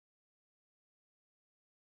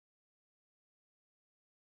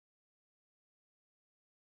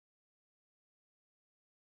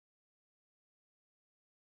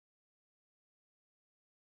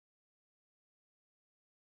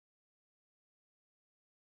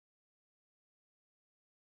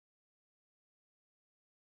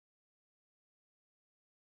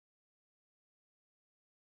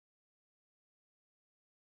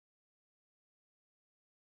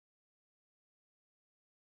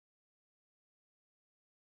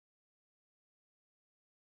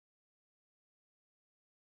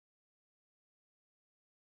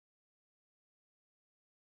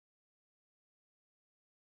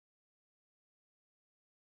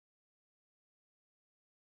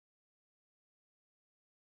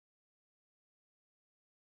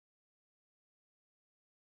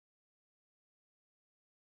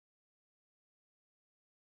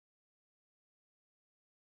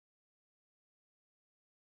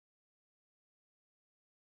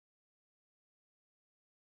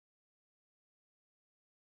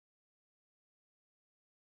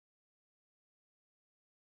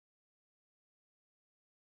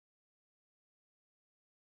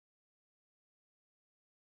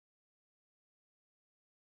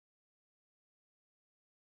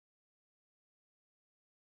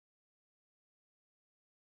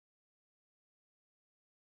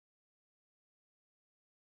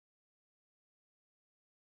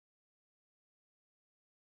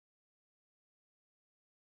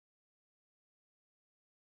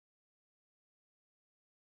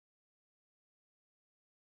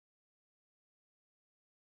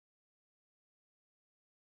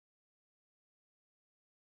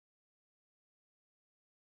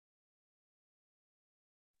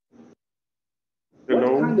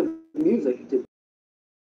Hello. What kind of music did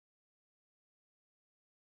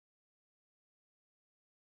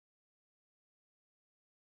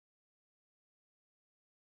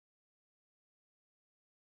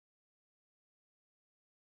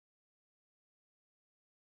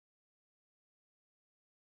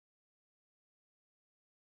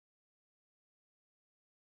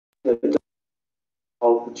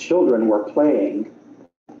all the children were playing?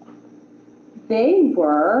 They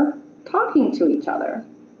were talking to each other.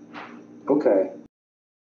 Okay.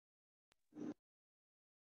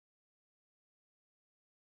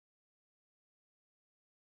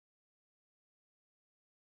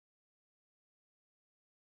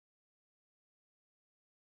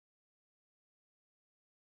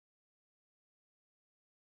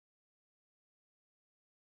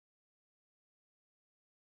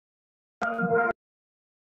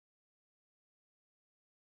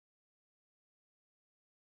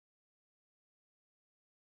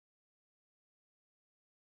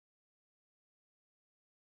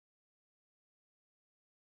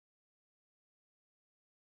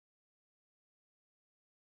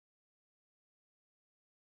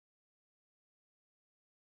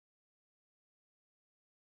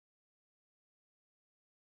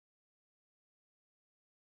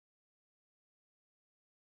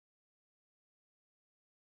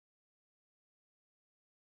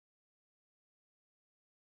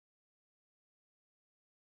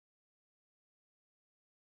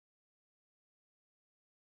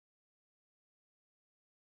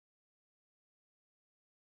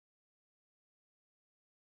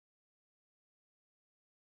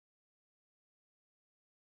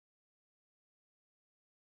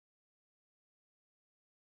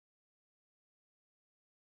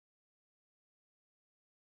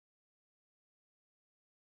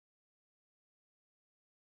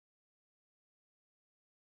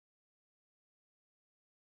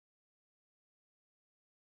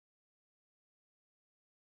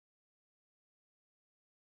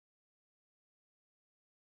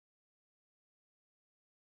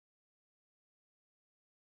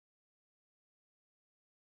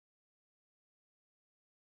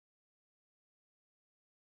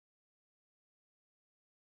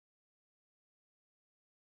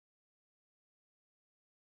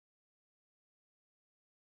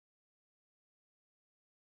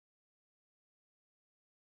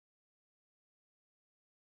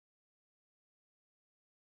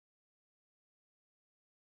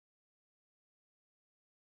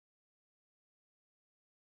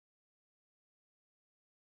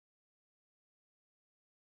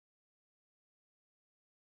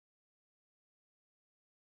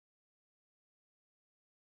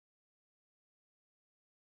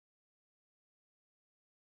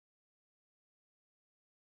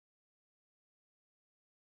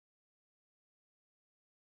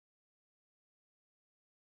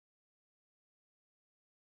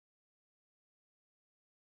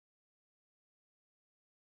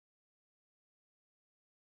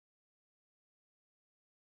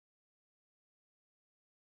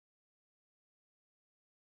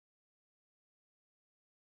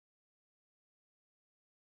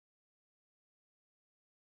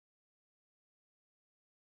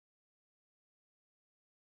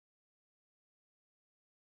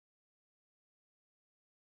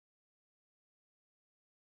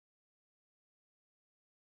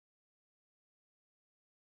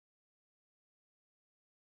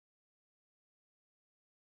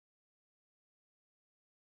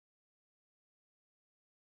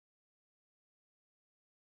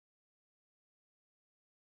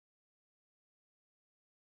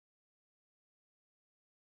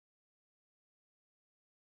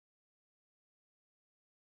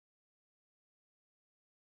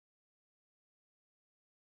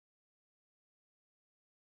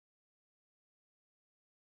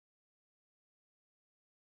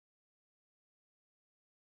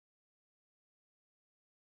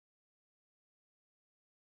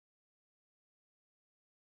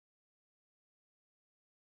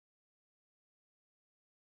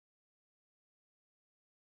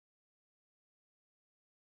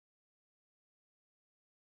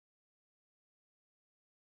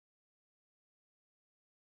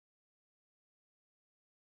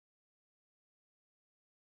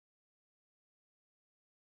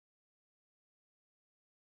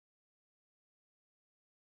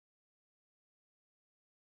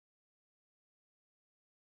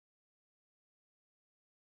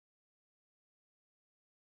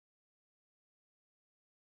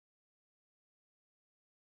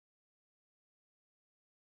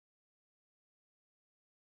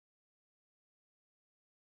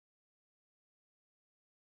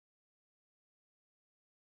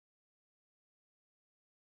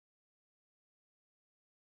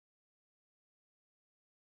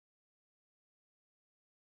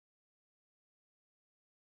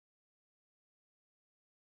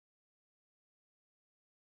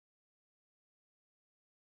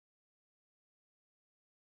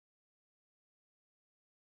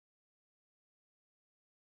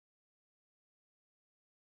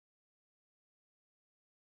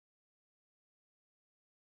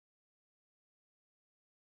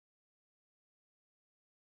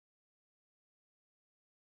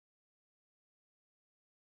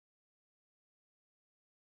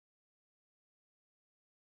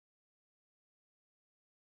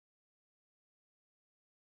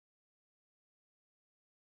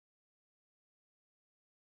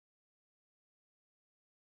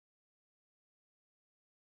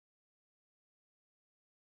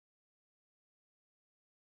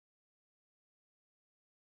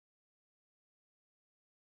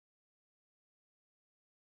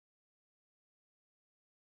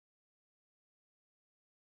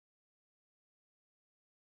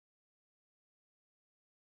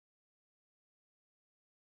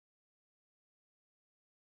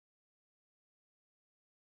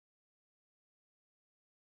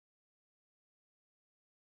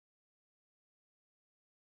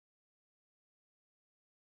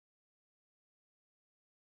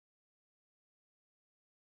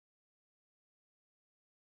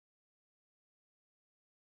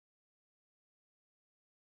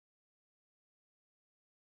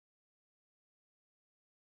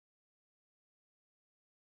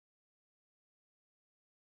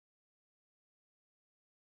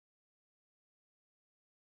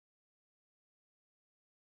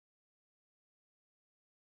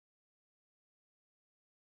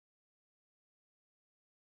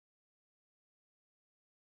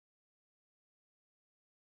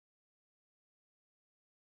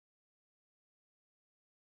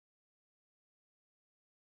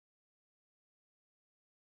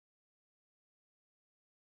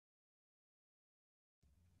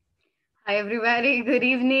 everybody, good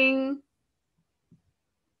evening.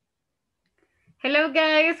 Hello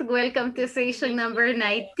guys, welcome to session number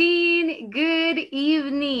 19. Good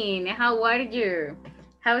evening, how are you?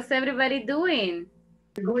 How's everybody doing?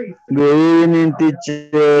 Good evening, teacher.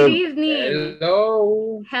 Good evening.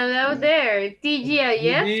 Hello. Hello there,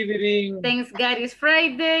 TGIF. Good evening. Thanks God it's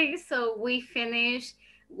Friday, so we finish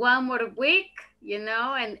one more week, you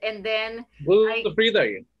know, and then Good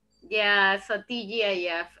Friday. yeah, so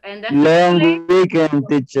TGIF. And Long weekend,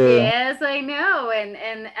 teacher. yes, I know.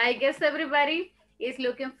 And I guess everybody is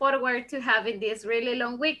looking forward to having this really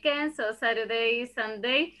long weekend. So Saturday,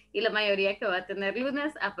 Sunday, y la mayoría que va a tener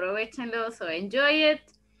lunes, aprovechenlo, so enjoy it.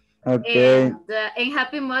 Okay. And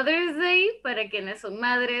happy Mother's Day para quienes son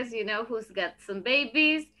madres, you know, who's got some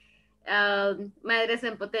babies. Madres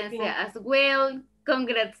en potencia as well.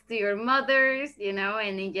 Congrats to your mothers, you know,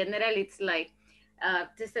 and in general, it's like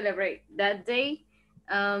to celebrate that day.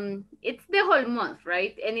 It's the whole month,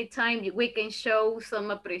 right? Anytime we can show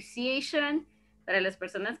some appreciation para las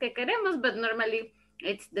personas que queremos, but normally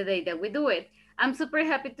it's the day that we do it. I'm super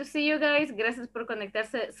happy to see you guys. Gracias por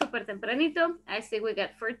conectarse super tempranito. I see we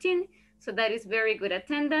got 14, so that is very good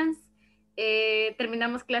attendance.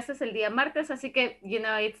 Terminamos clases el día martes, así que, you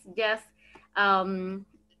know, it's just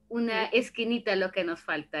una esquinita lo que nos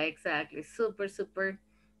falta. Exactly. Super, super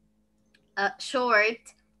short.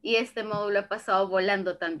 Y este módulo ha pasado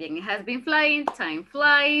volando también. It has been flying, time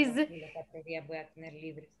flies.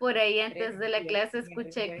 Por ahí antes de la clase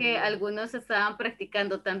escuché que algunos estaban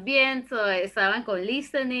practicando también, so estaban con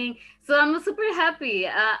listening. So I'm super happy.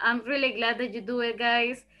 I'm really glad that you do it,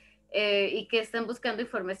 guys. Y que estén buscando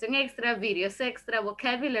información extra, videos extra,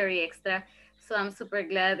 vocabulary extra. So I'm super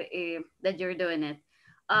glad that you're doing it.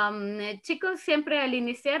 Chicos, siempre al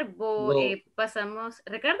iniciar pasamos...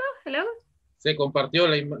 Ricardo, hello. Se compartió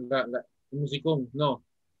la musicón. No.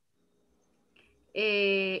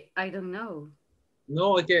 I don't know.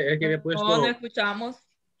 No, es que había puesto. No escuchamos.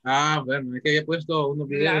 Ah, bueno, es que había puesto unos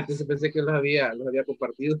videos, entonces pensé que los había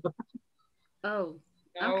compartido. Oh,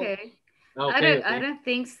 No. okay. Ah, okay, I don't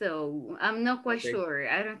think so. I'm not quite sure.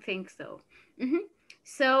 I don't think so.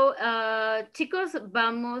 So, chicos,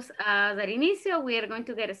 vamos a dar inicio. We are going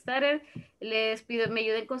to get started. Les pido me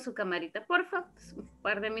ayuden con su camarita, porfa. Un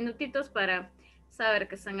par de minutitos para saber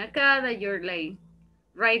que están acá, that you're like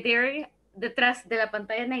right there, detrás de la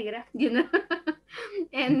pantalla negra, you know,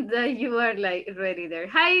 and you are like ready there.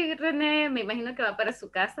 Hi, René, me imagino que va para su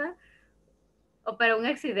casa o para un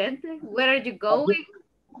accidente. Where are you going?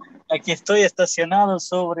 Aquí estoy estacionado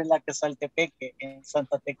sobre la Quesaltepeque en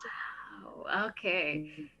Santa Tecla. Oh,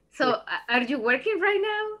 okay. So, are you working right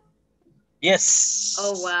now? Yes.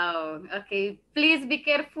 Oh, wow. Okay. Please be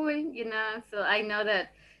careful, you know. So, I know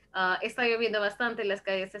that está lloviendo bastante, las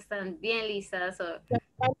calles están bien lisas. So,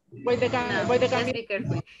 Voy de just be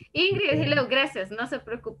careful. Ingrid, hello, gracias. No se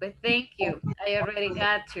preocupe. Thank you. I already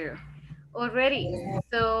got you. Already.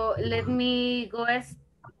 So, let me go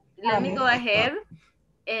ahead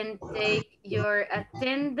and take your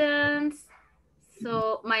attendance.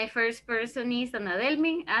 So, my first person is Ana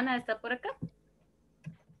Delmi. Ana, ¿está por acá?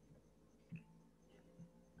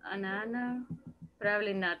 Ana,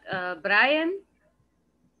 probably not. Brian?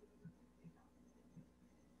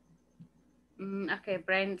 Okay,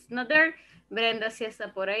 Brian's not there. Brenda sí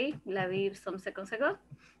está por ahí. La vi some seconds ago.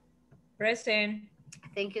 Present.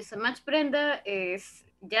 Thank you so much, Brenda. Es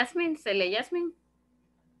Jasmine, Celia Jasmine.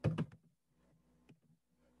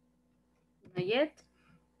 Not yet.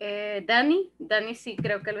 Danny sí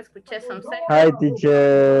creo que lo escuché some seconds. Hi,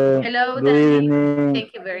 teacher. Hello, Good Danny. evening.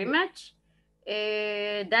 Thank you very much.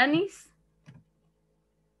 Danis.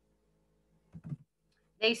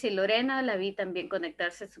 Daisy Lorena, la vi también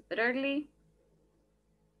conectarse super early.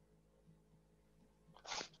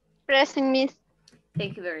 Present, Miss.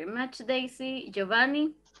 Thank you very much, Daisy.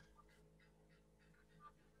 Giovanni.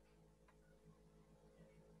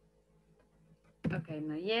 Okay,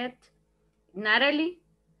 not yet. Natalie.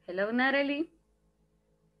 Hello, Natalie.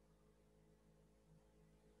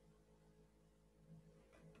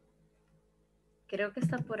 Creo que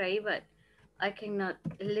está por ahí, but I cannot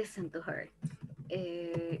listen to her.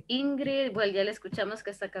 Ingrid, well, ya le escuchamos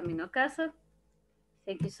que está camino a casa.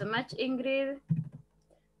 Thank you so much, Ingrid.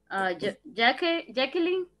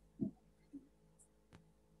 Jacqueline.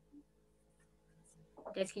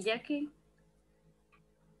 Jackie.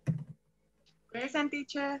 Present,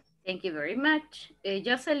 teacher. Thank you very much.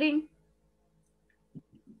 Jocelyn.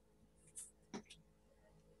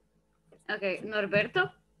 Okay,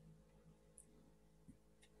 Norberto.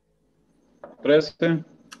 Present.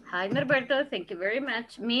 Hi, Norberto. Thank you very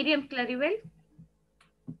much. Miriam Claribel.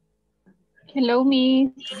 Hello,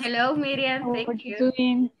 Miss. Hello, Miriam. How are Thank you you.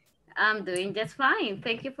 doing? I'm doing just fine.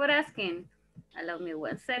 Thank you for asking. Allow me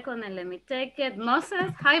 1 second and let me take it.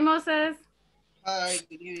 Moses. Hi, Moses. Hi,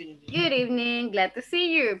 good evening. Good evening. Glad to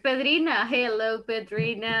see you. Pedrina. Hello,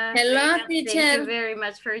 Pedrina. Hello, Thank you teacher. very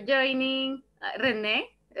much for joining. René.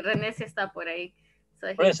 René sí está por ahí. So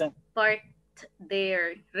he's Present. parked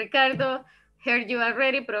there. Ricardo. Heard you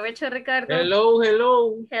already. Provecho, Ricardo. Hello,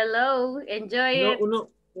 hello. Hello. Enjoy it.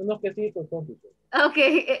 Unos quesitos, cómplices.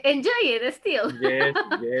 Okay. Enjoy it still. Yes,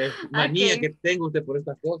 yes. Manía Okay. que tengo usted por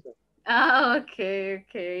estas cosas. Oh, okay,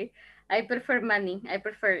 okay. I prefer money. I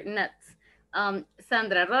prefer nuts.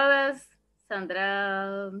 Sandra Rodas.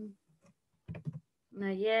 Sandra.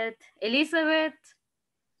 Not yet. Elizabeth.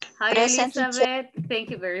 Hi, Present, Elizabeth.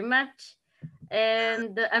 Thank you very much.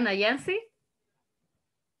 And Ana Yancy.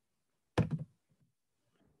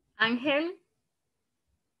 Ángel.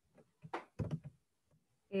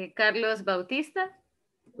 Carlos Bautista.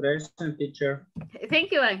 Present, teacher.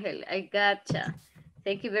 Thank you, Angel. I gotcha.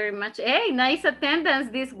 Thank you very much. Hey, nice attendance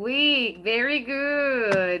this week. Very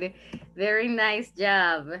good. Very nice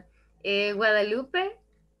job. Guadalupe.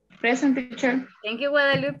 Present, teacher. Thank you,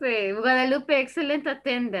 Guadalupe. Guadalupe, excellent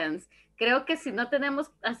attendance. Creo que si no tenemos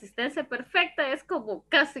asistencia perfecta es como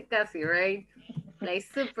casi, right? Like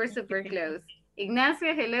super, super close.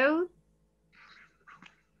 Ignacio, hello.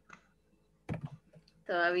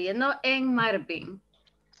 Todavía no en Marvin.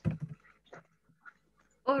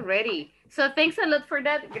 Already. So thanks a lot for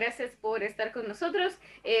that. Gracias por estar con nosotros.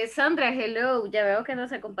 Sandra, hello. Ya veo que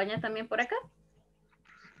nos acompaña también por acá.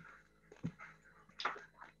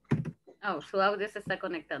 Oh, su audio se está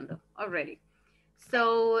conectando already.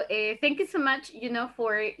 So thank you so much,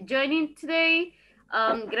 for joining today.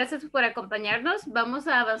 Gracias por acompañarnos. Vamos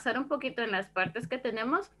a avanzar un poquito en las partes que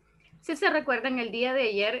tenemos. Si se recuerdan, el día de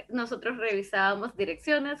ayer nosotros revisábamos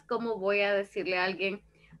direcciones, cómo voy a decirle a alguien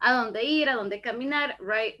a dónde ir, a dónde caminar,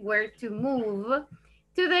 right, where to move.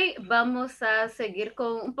 Today vamos a seguir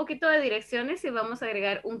con un poquito de direcciones y vamos a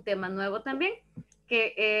agregar un tema nuevo también,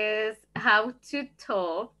 que es how to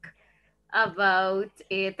talk about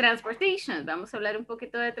transportation. Vamos a hablar un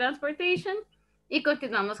poquito de transportation y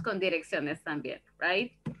continuamos con direcciones también,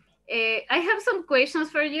 right? I have some questions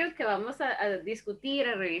for you que vamos a discutir,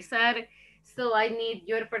 a revisar. So I need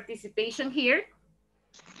your participation here.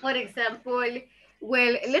 For example,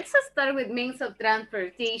 well, let's start with means of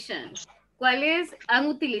transportation. ¿Cuáles han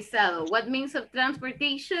utilizado? What means of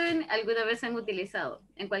transportation alguna vez han utilizado?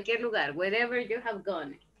 En cualquier lugar, wherever you have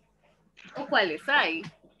gone. ¿O cuáles hay?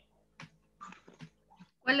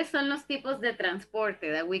 ¿Cuáles son los tipos de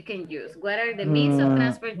transporte that we can use? What are the means of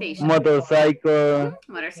transportation? Motorcycle.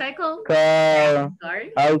 Motorcycle. Car.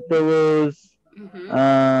 Autobus.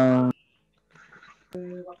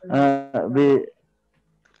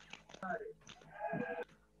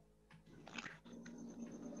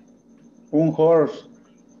 Un horse.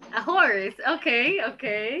 A horse, okay.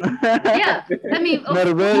 Yeah, I mean, of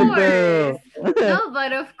Norberto. course. No,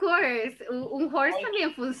 but of course, un horse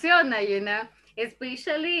también funciona,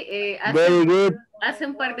 Especially Very good. hace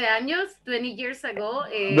un par de años, 20 years ago,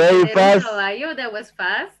 Very tener fast. un caballo that was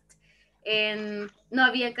fast, and no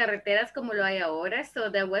había carreteras como lo hay ahora, so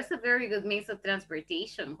that was a very good means of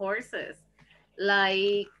transportation, horses.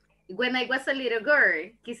 Like, when I was a little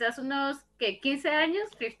girl, quizás unos, 15 años,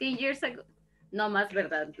 15 years ago, no más,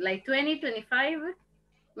 ¿verdad? Like 20, 25,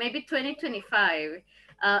 maybe 20, 25.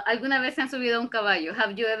 ¿Alguna vez han subido a un caballo?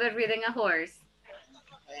 Have you ever ridden a horse?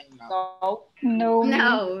 No. No.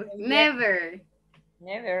 No, never.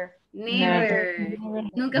 Never.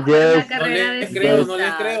 Nunca fue una Yes. carrera de No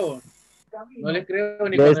les creo. No les creo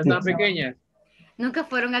ni Yes. cuando estaban pequeñas. Nunca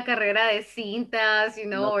fueron a carrera de cintas,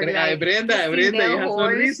 No or crea- like Brenda, racing Brenda, the esa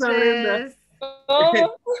sonrisa, Brenda. horses.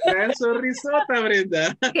 No. Gran sonrisota,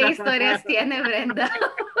 Brenda. ¿Qué historias tiene Brenda?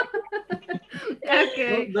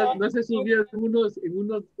 Okay. No se subió en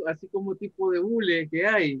unos así como tipo de hule que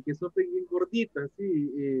hay, que son bien gorditas,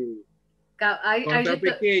 sí. Cuando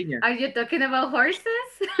pequeñas. Are you talking about horses?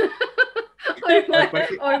 En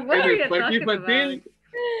or el what are you parque talking infantil. about?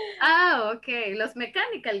 Ah, okay, los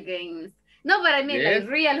mechanical games. No, but I mean Yes.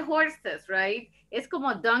 like real horses, right? Es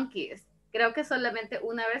como donkeys. Creo que solamente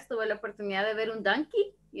una vez tuve la oportunidad de ver un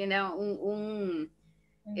donkey, un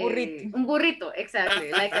burrito. Un burrito, exactly,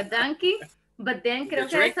 like a donkey. But then creo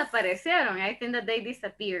que trick. desaparecieron. I think that they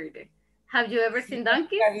disappeared. Have you ever seen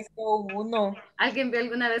donkeys? Nunca he visto uno. ¿Alguien vio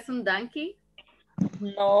alguna vez un donkey?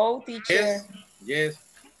 No, teacher. Yes.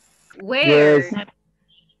 Where? Yes.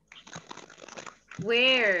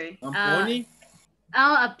 Where? A pony.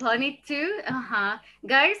 Oh, a pony too?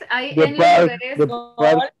 Guys, hay The en los park, lugares... the No,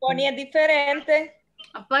 park. el pony es diferente.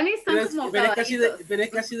 Ponies son como caballitos. Pero es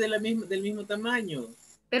casi del mismo tamaño.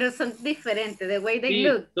 Pero son diferentes, the way they Sí,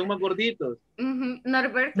 look. son más gorditos.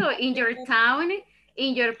 Norberto, in your town,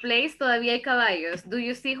 in your place, todavía hay caballos. Do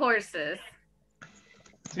you see horses?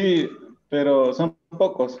 Sí, pero son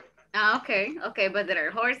pocos. Okay, but there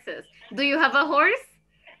are horses. Do you have a horse?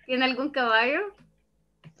 ¿Tiene algún caballo?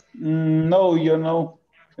 No, yo no.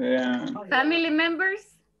 Family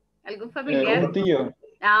members? ¿Algún familiar? Un tío.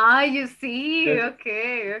 You see, yes.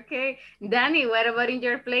 Okay. Danny, what about in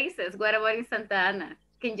your places? What about in Santa Ana?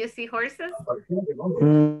 Can you see horses?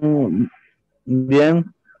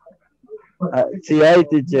 Bien. Sí hay,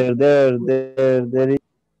 teacher. There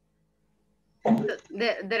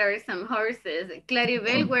are some horses.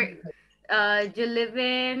 Claribel, where you live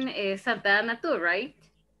in Santa Ana too, right?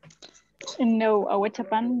 No,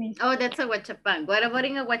 Ahuachapán. Oh, that's Ahuachapán. What about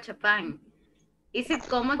in Ahuachapán? Is it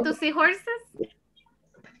common to see horses?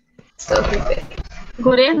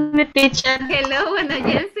 Good evening, teacher. Hello, Ana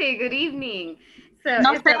Jensi. Good evening.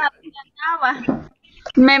 No sé a dónde andaba.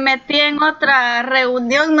 Me metí en otra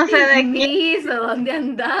reunión, no sé de qué. ¿Dónde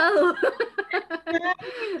han dado?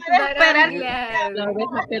 La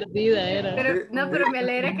oveja perdida era. Pero me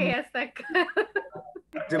alegra que ya está acá.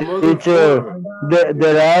 Teacher,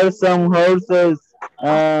 there are some horses.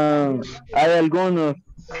 Hay algunos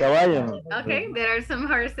caballos. Okay, there are some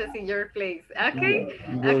horses in your place.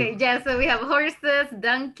 Okay, yeah, so we have horses,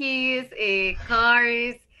 donkeys,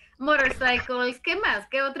 cars, motorcycles. ¿Qué más?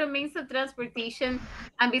 ¿Qué otro means of transportation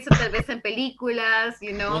han visto tal vez en películas,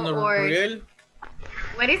 you know? Monorriel.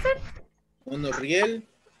 What is it? Monorriel.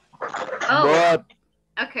 Oh, Boat.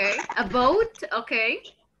 okay. A boat, okay.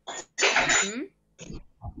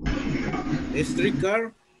 A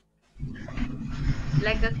streetcar.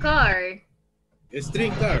 Like a car. A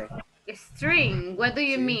string car. A string, what do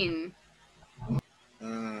you mean?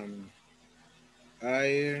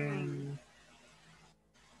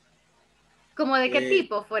 ¿Como de qué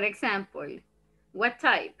tipo, for example? What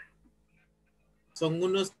type? Son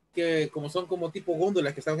unos que son como tipo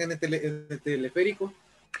góndolas que están en el teleférico.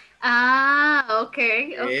 Okay.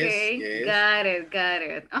 Yes. Got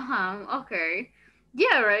it. Okay.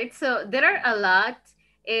 Yeah, right. So there are a lot.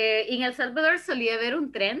 En El Salvador solía haber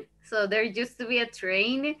un tren. So there used to be a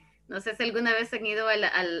train. No sé si alguna vez han ido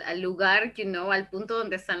al lugar, you know, al punto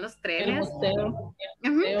donde están los trenes.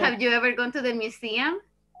 El museo. Have you ever gone to the museum?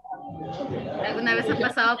 ¿Alguna vez han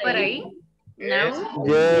pasado por ahí? No.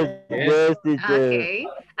 Yes, teacher. Okay.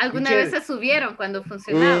 ¿Alguna vez se subieron cuando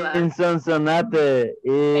funcionaba? In Sonsonate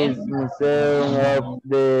is Museum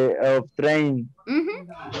of Train.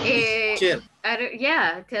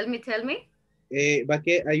 Yeah, tell me. Va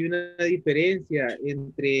que hay una diferencia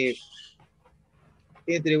entre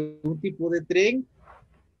un tipo de tren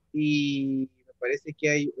y me parece que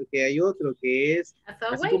hay otro que es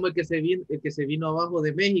así como el que se vino abajo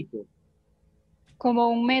de México. Como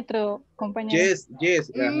un metro, compañero.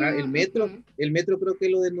 Yes. Ajá, el metro creo que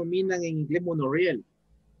lo denominan en inglés monorail.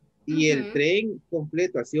 Y el tren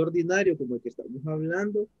completo, así ordinario como el que estamos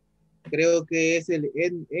hablando, creo que es el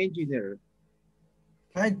engineer.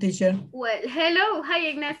 Hi, teacher. Well, hello. Hi,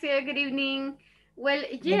 Ignacio. Good evening. Well,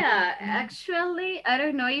 yeah, actually, I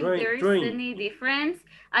don't know if there's any difference.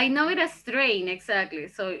 I know it as train, exactly.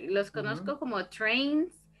 So, los conozco como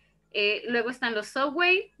trains. Luego están los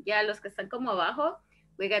subway, ya los que están como abajo.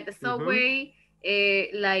 We got the subway,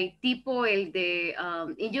 like tipo el de,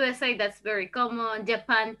 in USA, that's very common.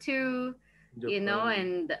 Japan too, you know,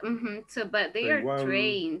 and, so, but they are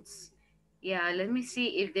trains. Yeah, let me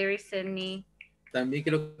see if there is any. También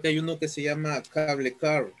creo que hay uno que se llama cable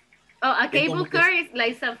car. Oh, a cable car is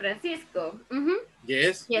like San Francisco.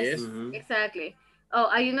 Yes. Exactly. Oh,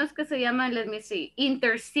 hay unos que se llaman, let me see,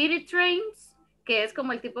 intercity trains, que es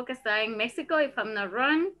como el tipo que está en México, if I'm not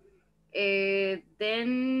wrong.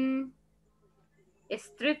 Then a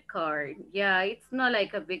streetcar. Yeah, it's not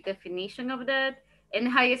like a big definition of that. And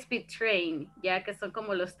high-speed train, ya que son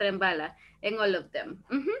como los tren bala en all of them.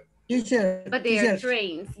 Teacher, but they are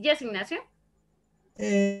trains. Yes, Ignacio?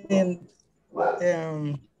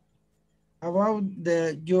 About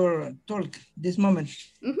your talk this moment,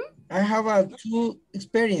 I have a two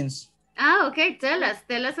experience. Okay, tell us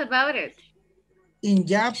about it. In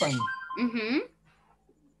Japan.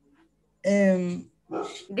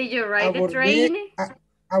 Did you ride the train?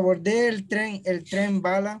 Abordé el tren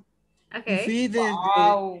bala. Okay.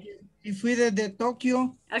 Y fui desde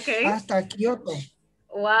Tokio hasta Kioto.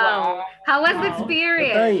 Wow. How was the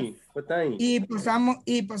experience? Y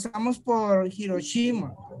pasamos por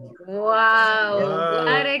Hiroshima. Wow,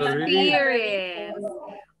 what experience.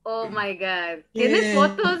 Oh my God. ¿Tienes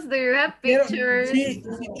fotos? Do you have pictures?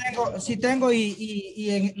 Sí tengo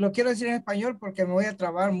y lo quiero decir en español porque me voy a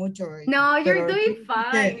trabar mucho. No, you're pero doing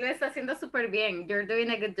fine. Lo estás haciendo súper bien. You're doing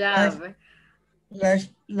a good job.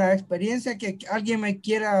 La experiencia que alguien me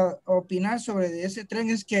quiera opinar sobre ese tren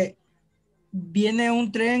es que viene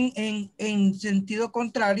un tren en sentido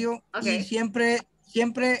contrario y siempre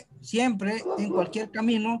en cualquier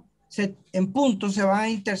camino en punto se va a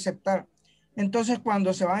interceptar. Entonces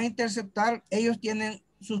cuando se van a interceptar, ellos tienen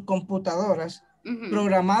sus computadoras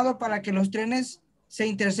programadas para que los trenes se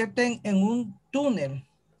intercepten en un túnel.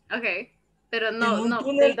 Ok, pero no,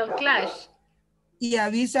 túnel, they don't clash. Y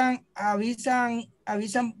avisan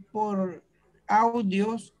por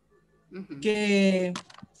audios que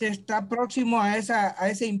se está próximo a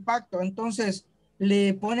ese impacto. Entonces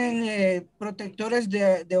le ponen protectores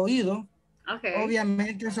de oído.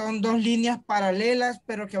 Obviamente son dos líneas paralelas,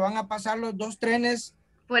 pero que van a pasar los dos trenes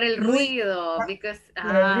por el ruido, por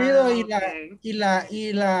el ruido y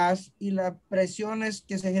las presiones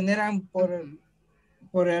que se generan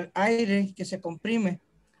por el aire que se comprime.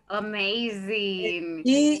 Amazing.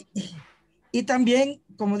 Y también,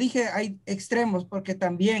 como dije, hay extremos, porque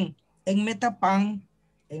también en Metapan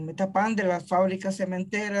de las fábricas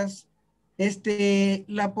cementeras,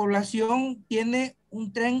 la población tiene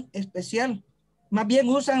un tren especial. Más bien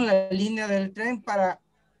usan la línea del tren para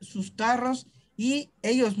sus carros y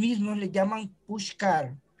ellos mismos le llaman push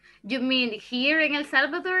car. You mean here en El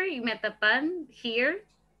Salvador, en Metapan, here?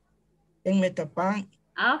 En Metapan.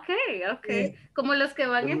 Okay. Como los que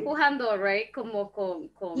van empujando, right? Como con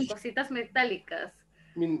cositas metálicas.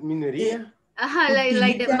 Minería. Ajá,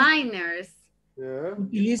 like the miners.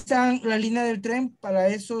 Utilizan la línea del tren para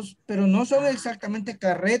esos, pero no son exactamente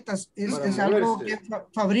carretas, es algo que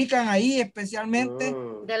fabrican ahí especialmente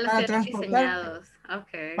de los diseñados.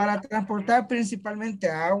 Para transportar principalmente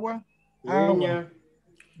agua,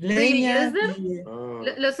 leña.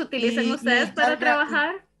 ¿Los utilizan ustedes para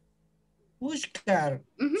trabajar? Pushcar,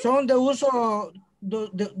 son de uso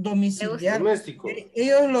domiciliar. Doméstico.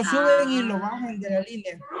 Ellos lo suben y lo bajan de la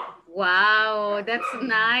línea. Wow, that's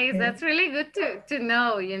nice. That's really good to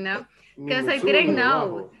know, you know, because I didn't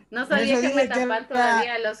know. No sabía que Metapan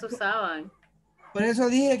todavía los usaban. Por eso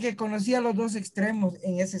dije que conocía los dos extremos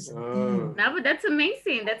en ese sentido. No, but that's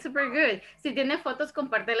amazing. That's super good. Si tiene fotos,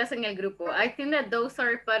 compártelas en el grupo. I think that those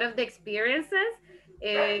are part of the experiences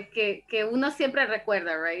que uno siempre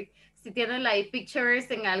recuerda, right? Si tienen like pictures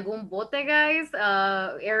en algún bote, guys,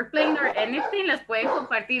 airplane or anything, las pueden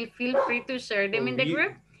compartir. Feel free to share them in the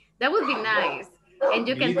group. That would be nice. And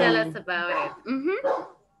you can tell us about it.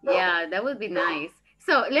 Yeah, that would be nice.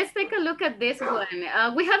 So let's take a look at this one.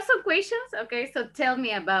 We have some questions. Okay, so tell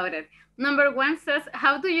me about it. Number one says,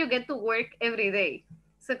 how do you get to work every day?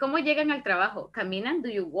 So, ¿cómo llegan al trabajo? ¿Caminan? Do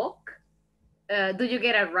you walk? Do you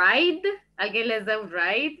get a ride? ¿Alguien les da un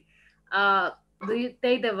ride? Do you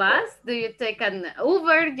take the bus? Do you take an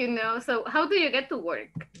Uber? You know, so how do you get to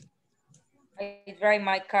work? I drive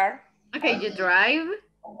my car. Okay, you drive.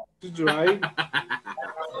 To drive.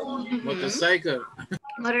 Motorcycle.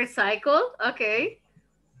 Motorcycle, okay.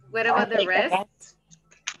 What about the rest?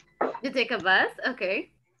 You take a bus,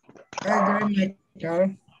 okay. I drive my car.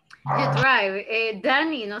 You drive.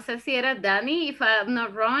 Danny, no sé si era Danny, if I'm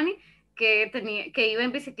not wrong, que iba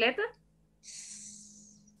en bicicleta.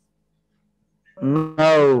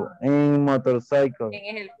 No, en motorcycle.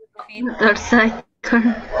 Motorcycle.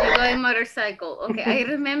 You go in motorcycle. Okay, I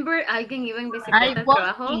remember alguien iba en bicicleta al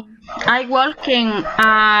trabajo. I walking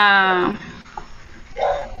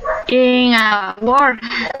in a work.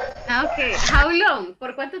 Okay, how long?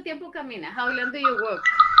 ¿Por cuánto tiempo camina? How long do you walk?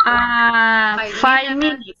 5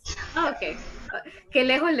 minutes. Okay, qué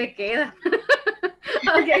lejos le queda.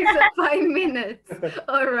 Okay, so 5 minutes.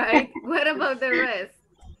 All right. What about the rest?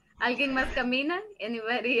 ¿Alguien más camina?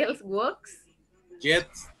 Anybody else walks? Jet.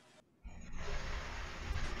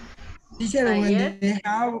 Teacher, when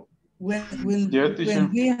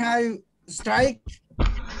we have strike.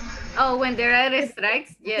 Oh, when there are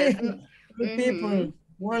strikes, yes. People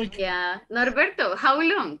walk. Yeah. Norberto, how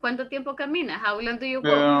long? ¿Cuánto tiempo camina? How long do you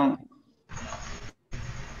walk?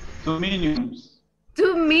 2 minutes.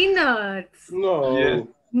 2 minutes. No. Yes.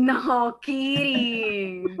 No,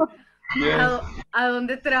 kidding. Yes. ¿A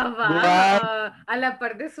dónde trabaja? A la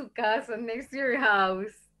par de su casa, next to your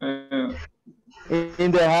house.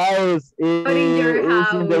 In the house. Or in your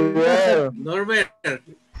house. In the world. Norbert.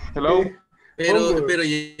 Hello. Pero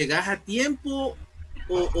 ¿llegas a tiempo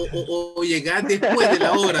o llegas después de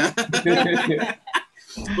la hora?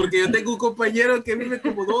 Porque yo tengo un compañero que vive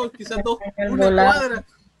como quizás una cuadra.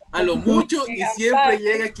 a lo mucho y siempre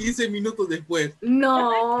llega 15 minutos después.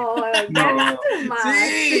 No, that's too much.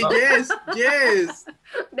 Sí, yes.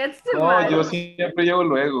 That's too No, much. yo siempre llego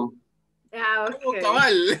luego. Ah, Como okay.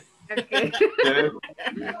 cabal. Okay.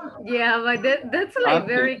 Yeah, but that's like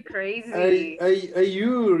very crazy. Are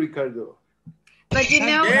you, Ricardo? But you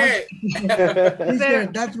know, Teacher,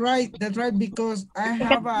 that's right, because I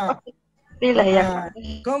have a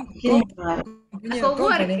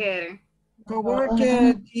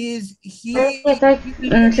coworker is he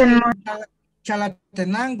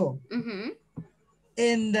Chalatenango,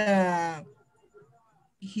 and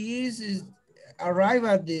he is arrive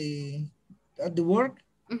at the work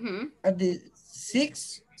at the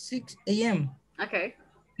 6 a.m. Okay.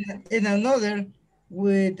 And another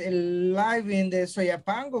with a live in the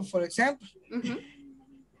Soyapango, for example,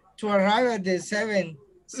 to arrive at the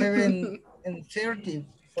 7:30,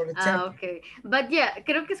 for example. Okay. But yeah,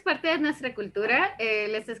 creo que es parte de nuestra cultura.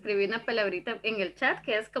 Les escribí una palabrita en el chat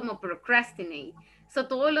que es como procrastinate. So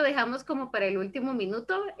todo lo dejamos como para el último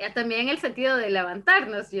minuto, también en el sentido de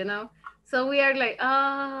levantarnos, you know. So we are like,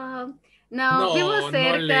 no, vivo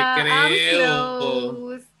cerca, I'm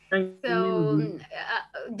close. So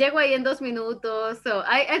llego ahí en 2 minutos. So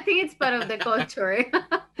I think it's part of the culture.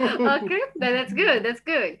 Okay, that's good.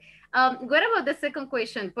 What about the second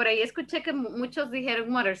question? Por ahí escuché que muchos dijeron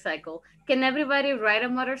motorcycle. Can everybody ride a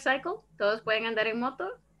motorcycle? ¿Todos pueden andar en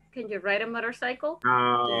moto? Can you ride a motorcycle?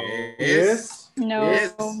 Yes. No,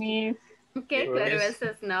 Yes. miss. Okay, Claribel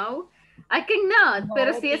says no. I cannot,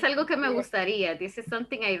 pero sí es algo que me gustaría. This is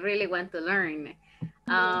something I really want to learn.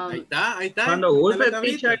 Ahí está. Cuando guste,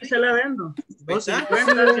 teacher, ahí se la vendo.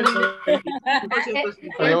 250,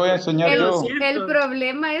 Te voy a enseñar yo. El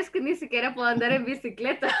problema es que ni siquiera puedo andar en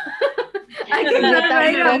bicicleta.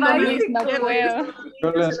 No puedo.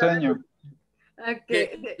 Yo le enseño.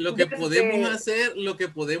 Okay. Lo que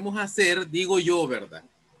podemos hacer, digo yo, ¿verdad?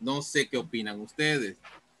 No sé qué opinan ustedes,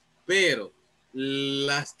 pero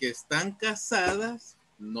las que están casadas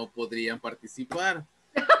no podrían participar.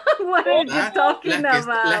 What are you talking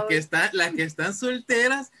about? Las que están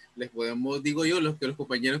solteras, les podemos, digo yo, los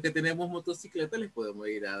compañeros que tenemos motocicleta, les podemos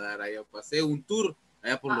ir a dar ahí a paseo, un tour,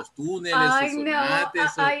 allá por los túneles,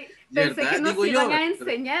 pensé que nos iban a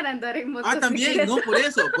enseñar a andar en motocicleta. También, no, por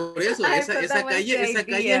eso, esa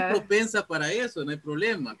calle es propensa para eso, no hay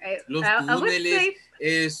problema. Los túneles,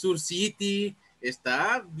 Sur City,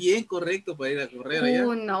 está bien correcto para ir a correr allá.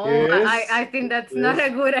 No, yes. I think that's not a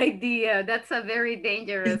good idea. That's a very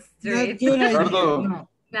dangerous street. Ricardo,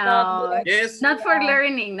 no, yes. Not for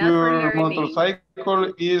learning. Your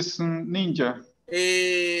motorcycle is ninja.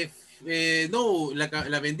 No,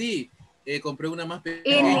 la vendí. Compré una más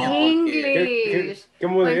pequeña. In English. ¿Qué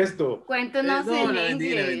modesto? Cuéntanos en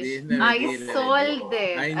English. I sold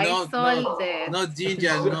it. Not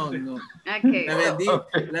ginger, no. Okay. La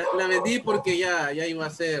vendí porque ya iba a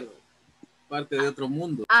ser parte de otro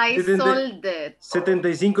mundo. I sold it.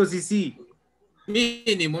 75 cc.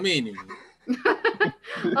 Mínimo.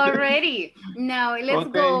 Already. Now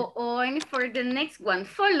let's go on for the next one.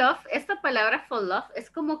 Fall off. Esta palabra fall off es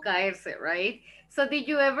como caerse, right? So did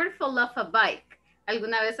you ever fall off a bike?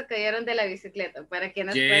 ¿Alguna vez se cayeron de la bicicleta? Para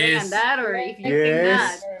quienes pueden andar, or if you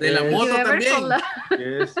cannot. De la moto también.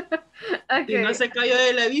 Okay. Si no se cayó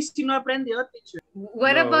de la bici, no aprendió, teacher.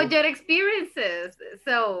 What about your experiences?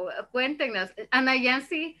 So, cuéntenos. Ana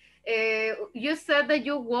Yancy, you said that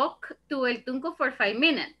you walk to El Tunco for 5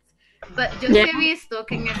 minutes. But yo he visto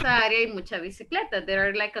que en esa área hay mucha bicicleta. There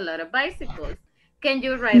are like a lot of bicycles. Can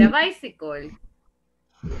you ride a bicycle?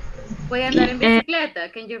 ¿Puede andar en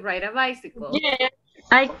bicicleta? Can you ride a bicycle? Yeah,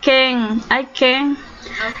 I can. Okay.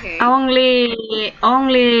 Only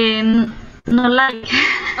no like.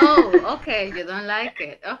 Oh, okay. You don't like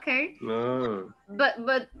it. Okay. No. But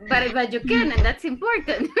you can, and that's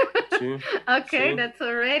important. Sí. Okay, sí. That's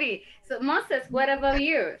already. So Moses, what about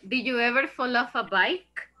you? Did you ever fall off a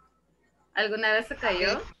bike? ¿Alguna vez se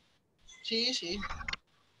cayó? Sí.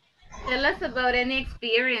 Tell us about any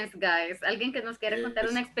experience, guys. ¿Alguien que nos quiera contar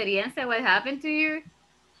una experiencia? What happened to you?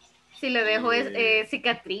 Si le dejó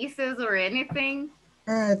cicatrices or anything.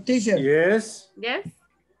 Teacher. Yes. Yes.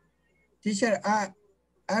 Teacher, I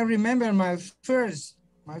remember my first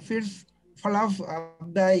fall off a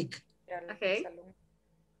bike. Okay.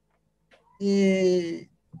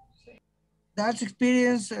 That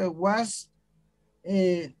experience was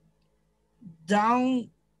down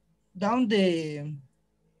the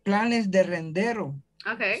Planes de Rendero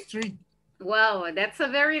street. Wow, that's a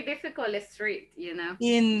very difficult street, you know.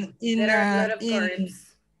 There are a lot of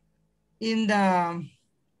curves.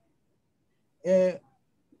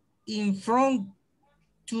 In front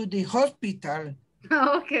to the hospital,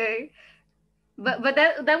 Okay. But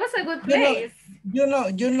that was a good place. You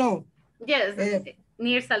know. Yes,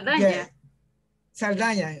 near Saldaña. Yeah.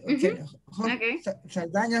 Saldaña, okay. Okay.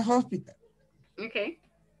 Saldaña Hospital. Okay.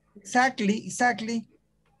 Exactly.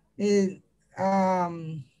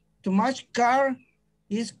 Too much car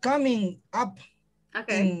is coming up.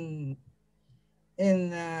 Okay.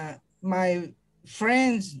 And my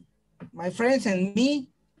friends and me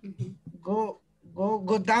go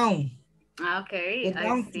down. Okay, Go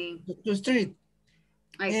down I see. to the street.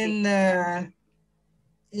 I and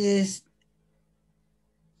see. Is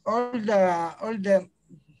all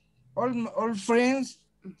friends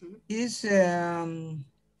is I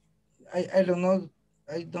don't know,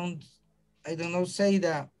 I don't know say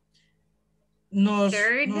that nos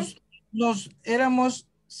éramos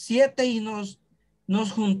 7 y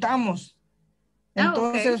nos juntamos.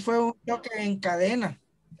 Entonces fue un choque en cadena.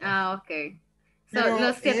 Okay. So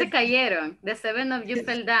los 7 cayeron. The 7 of you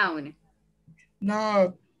fell down.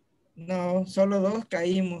 No, solo 2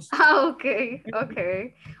 caímos. Okay.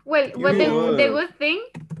 Well, the good thing,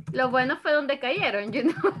 lo bueno fue donde cayeron, you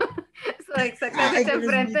know. So exactamente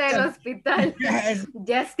enfrente del hospital.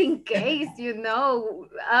 Just in case, you know.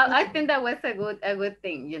 I think that was a good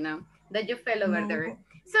thing, you know, that you fell over there.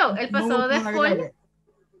 So, el pasado de fall.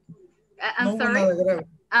 I'm sorry.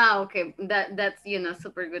 Okay, that's, you know,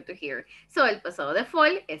 super good to hear. So, el pasado de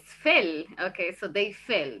fall es fell. Okay, so they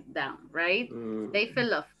fell down, right? They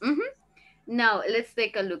fell off. Now, let's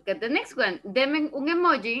take a look at the next one. Deme un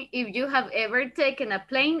emoji if you have ever taken a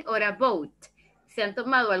plane or a boat. Si han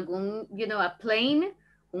tomado algún, you know, a plane,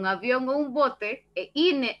 un avión o un bote,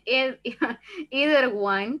 either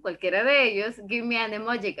one, cualquiera de ellos, give me an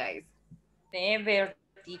emoji, guys. Never,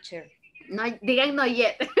 teacher. No, digan no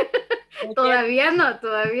yet. Todavía no,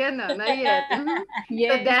 not yet.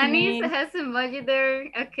 Yes, so Danny has emoji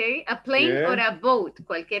there, okay. A plane or a boat,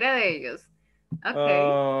 cualquiera de ellos. Okay.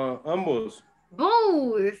 Ambos.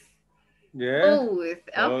 Both. Yeah. Both.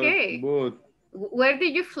 Okay. Both. Where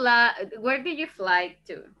did you fly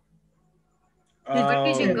to? Where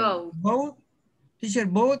did you go? Boat. Teacher,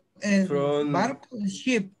 boat and from barco,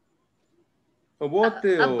 ship. A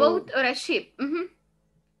boat or a ship.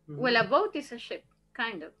 Well, a boat is a ship,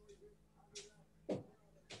 kind of.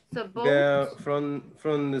 So boat.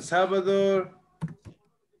 From the Salvador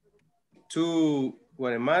to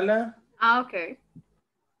Guatemala. Okay.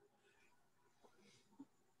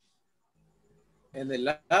 En el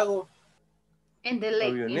lago. In the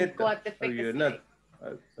lake.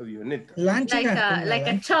 Avioneta. Like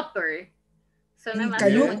a chopper. Suena más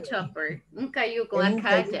como un chopper. Un cayuco, a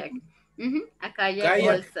kayak. A kayak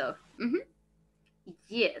also.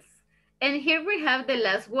 Yes. And here we have the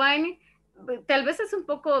last one. Tal vez es un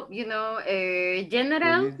poco, you know,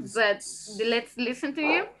 general, but let's listen to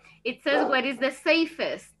you. It says, what is the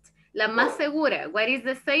safest? La más segura. What is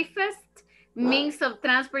the safest means of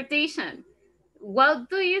transportation? What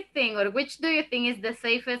do you think, or which do you think is the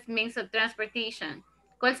safest means of transportation?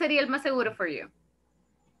 ¿Cuál sería el más seguro for you?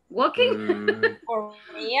 Walking? For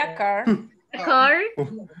me, a car. A car?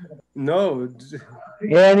 No.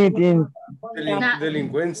 Anything.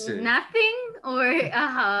 Delincuencia. Nothing? Or,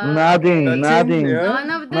 Nothing. None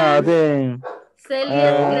of them? Nothing.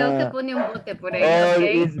 Celia creo que pone un bote por ahí,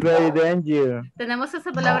 okay? It's very dangerous. Tenemos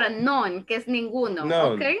esa palabra none, que es ninguno,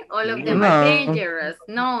 okay? All of them No. are dangerous.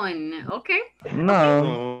 None, okay?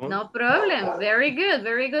 No. Okay. No problem. Very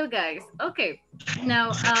good, guys. Okay.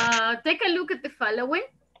 Now, take a look at the following.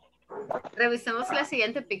 Revisemos la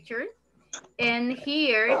siguiente picture. And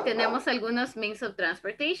here tenemos algunos means of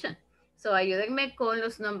transportation. So, ayúdenme con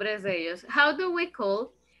los nombres de ellos. How do we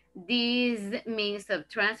call these means of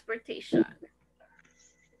transportation?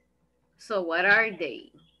 So, what are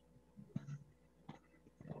they?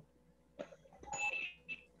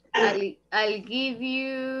 I'll give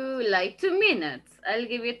you like 2 minutes. I'll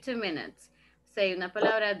give you 2 minutes. Say una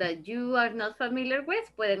palabra that you are not familiar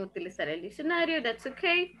with. Pueden utilizar el diccionario. That's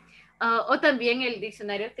okay. O también el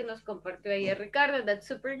diccionario que nos compartió ayer Ricardo. That's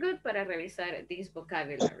super good para revisar this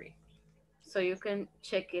vocabulary. So you can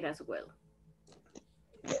check it as well.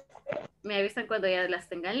 Me avisan cuando ya las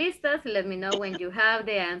tengan listas. Let me know when you have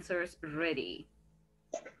the answers ready.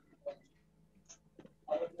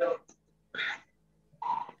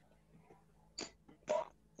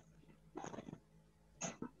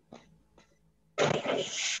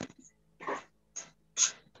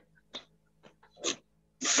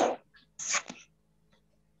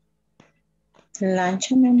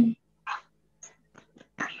 Lunchman.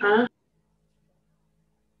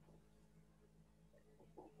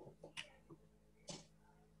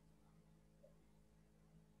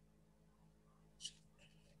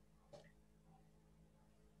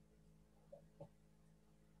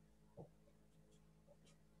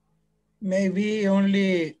 Maybe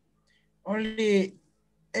only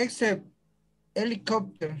except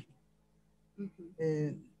helicopter.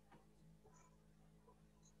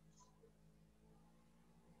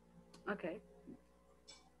 Okay.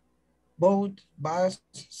 Boat, bus,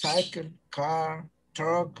 cycle, car,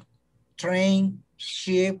 truck, train,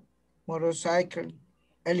 ship, motorcycle,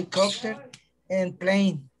 helicopter, and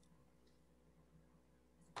plane.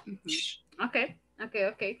 Okay.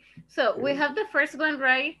 So we have the first one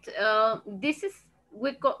right. This is,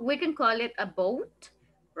 we can call it a boat,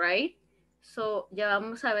 right? So ya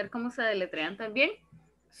vamos a ver cómo se deletrean también.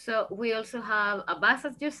 So we also have a bus,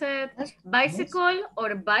 as you said, bicycle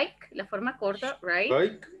or bike, la forma corta, right?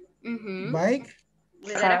 Bike. Bike.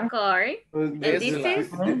 We got a car. And this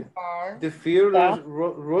is The fearless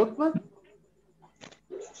roadman.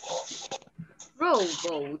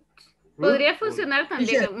 rowboat. Podría funcionar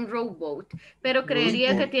también un rowboat, pero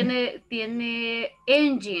creería que tiene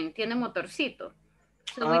engine, tiene motorcito.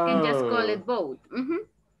 So we can just call it boat.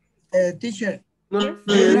 Teacher. No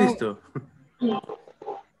lo he visto.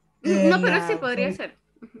 No, pero sí podría ser.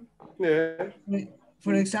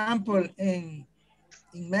 For example, in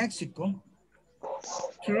Mexico,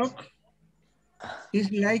 truck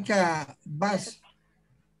is like a bus.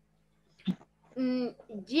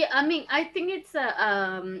 Yeah, I mean, I think it's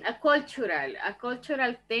a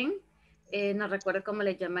cultural thing. No recuerdo cómo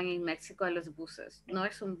le llaman en México a los buses. No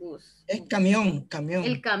es un bus. Es camión.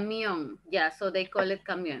 El camión, yeah, so they call it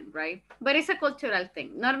camión, right? But it's a cultural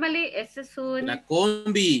thing. Normally, ese es un... La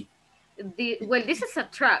combi. Well, this is a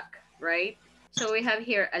truck, right? So we have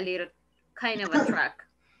here a little kind of a truck.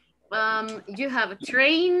 You have a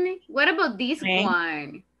train. What about this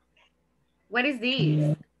one? What is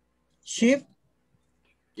this? Ship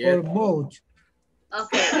or boat.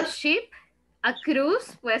 Okay, a ship, a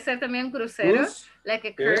cruise, puede ser también un crucero, like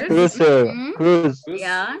a cruise. Cruise.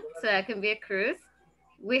 Yeah, so that can be a cruise.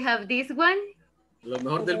 We have this one. Lo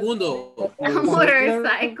mejor del mundo. A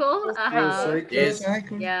motorcycle. Yes.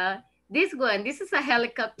 Yeah. This one, this is a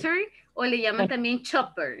helicopter, o le llaman también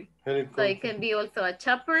chopper. So it can be also a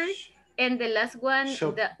chopper. And the last one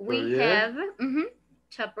that we have,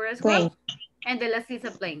 chopper as well. And the last is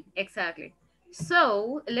a plane, exactly.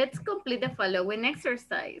 So let's complete the following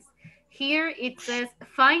exercise. Here it says,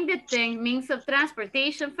 find the 10 means of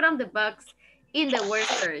transportation from the box in the word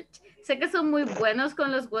search. Sé que son muy buenos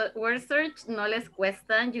con los word search, no les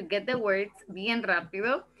cuestan, you get the words bien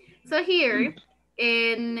rápido. So here,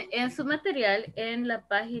 en su material, en la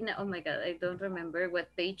página, oh my God, I don't remember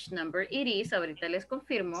what page number it is, ahorita les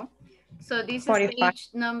confirmo. So this 45. Is page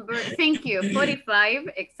number, thank you, 45,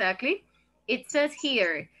 exactly. It says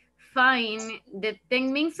here, find the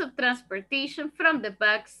 10 means of transportation from the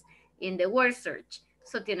box in the word search.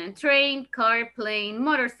 So tienen train, car, plane,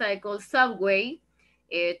 motorcycle, subway,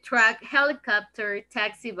 truck, helicopter,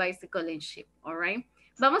 taxi, bicycle, and ship. All right.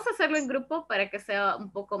 Vamos a hacerlo en grupo para que sea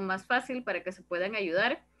un poco más fácil, para que se puedan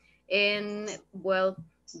ayudar. And, well,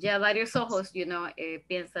 ya varios ojos, you know,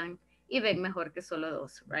 piensan y ven mejor que solo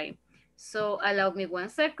dos, right? So allow me 1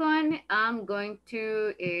 second. I'm going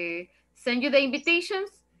to send you the invitations.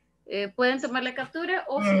 Pueden tomar la captura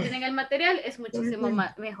o si tienen el material es muchísimo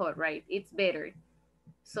mejor, right? It's better.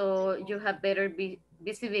 So you have better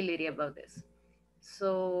visibility about this.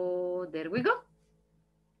 So there we go.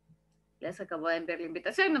 Les acabo de enviar la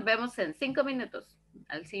invitación. Nos vemos en 5 minutos.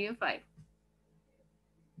 I'll see you in 5.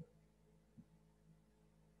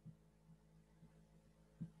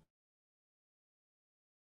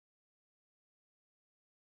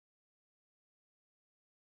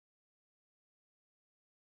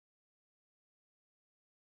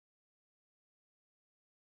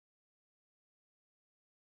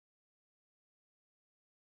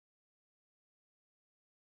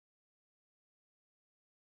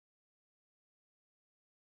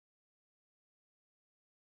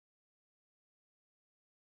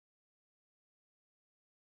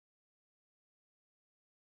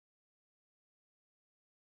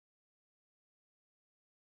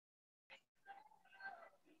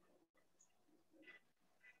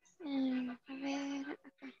 A ver,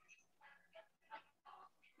 acá.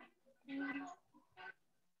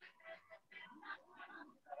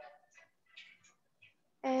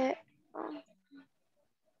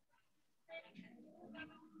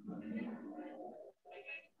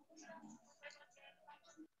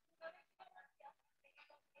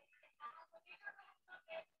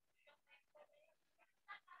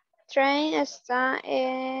 Train está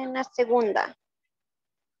en la segunda,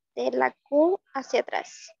 de la Q hacia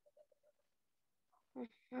atrás.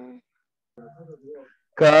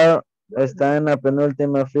 Car está en la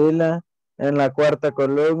penúltima fila, en la cuarta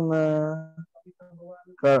columna.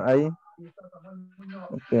 Car, ahí.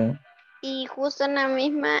 Okay. Y justo en la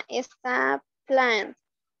misma está plant.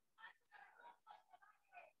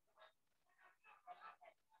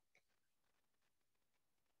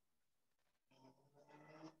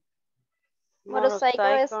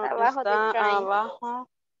 Motorcycle está abajo de train. Abajo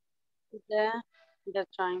de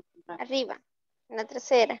train. Arriba, en la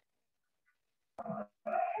tercera.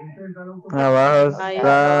 Abajo Ahí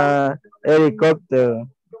está helicóptero.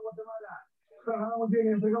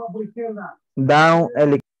 Down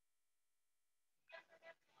helicóptero.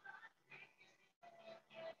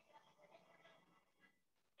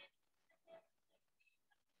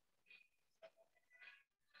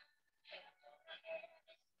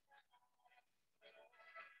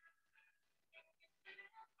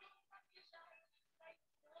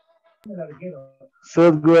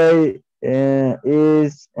 Subway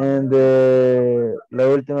is en la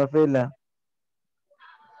última fila.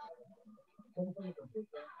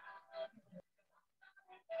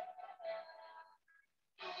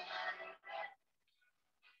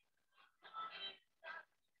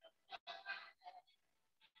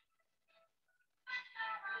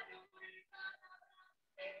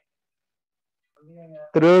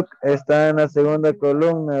 Truck está en la segunda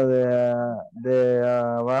columna de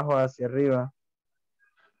abajo hacia arriba.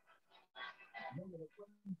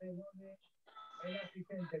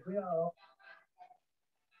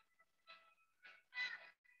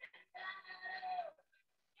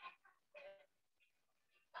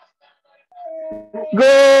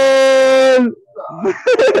 ¡Gol!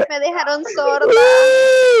 Me dejaron sorda.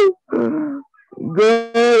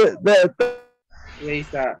 ¡Gol! Y ahí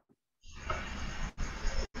está.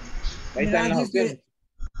 Ahí Mira, están las dice, opciones.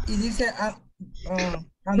 y dice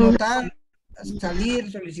anotar,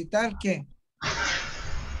 salir, solicitar, ¿qué?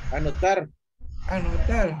 Anotar.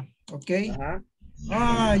 Anotar, ok. Ajá.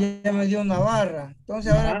 Ah, ya me dio una barra.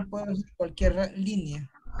 Entonces ahora Ajá. puedo hacer cualquier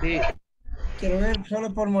línea. Sí. Quiero ver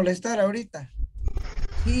solo por molestar ahorita.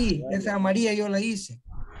 Sí, esa amarilla yo la hice.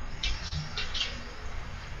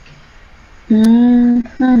 Esa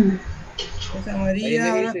amarilla, Ahí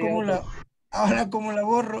ahora dice como la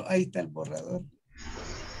borro, ahí está el borrador.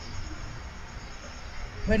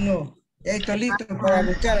 Bueno, ya estoy listo para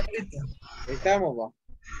luchar ahorita. Ahí estamos, va.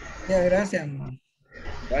 Ya, gracias, man.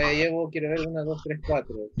 Vaya, llevo, quiero ver, 1, 2, 3,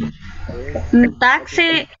 4.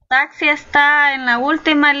 Taxi está en la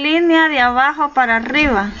última línea de abajo para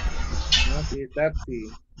arriba. No, sí,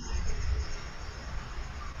 taxi.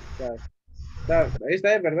 Ahí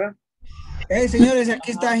está, es verdad. Hey, señores,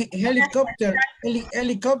 aquí está helicóptero.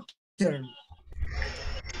 Helicóptero.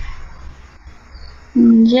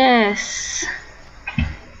 Yes.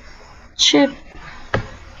 Chip.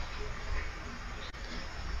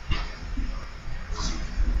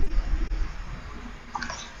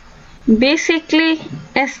 Bicycle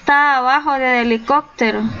está abajo del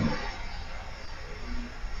helicóptero.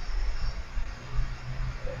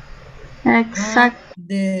 Exacto.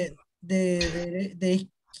 De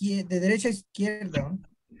derecha a izquierda, ¿no?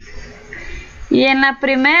 Y en la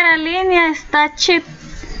primera línea está chip.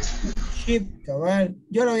 Chip, cabal.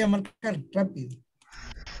 Yo lo voy a marcar rápido.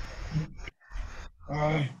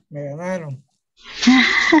 Me ganaron.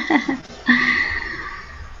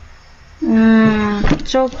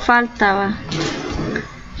 Truck faltaba.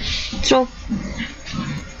 Truck.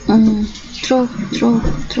 Truck.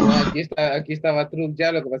 No, aquí estaba truck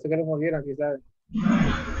ya, lo que pasa es que lo movieron, aquí sabe.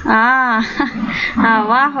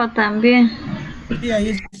 Abajo también. Sí,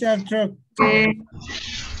 ahí está el truck.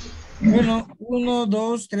 Bueno, 1,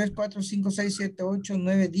 2, 3, 4, 5, 6, 7, 8,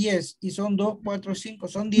 9, 10. Y son 2, 4, 5,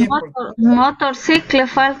 son 10. Motorcicle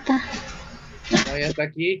falta. No, ya está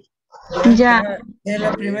aquí. Ya. Es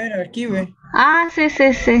la primera, aquí ve. Sí.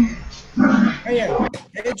 Vaya,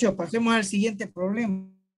 de hecho, pasemos al siguiente problema.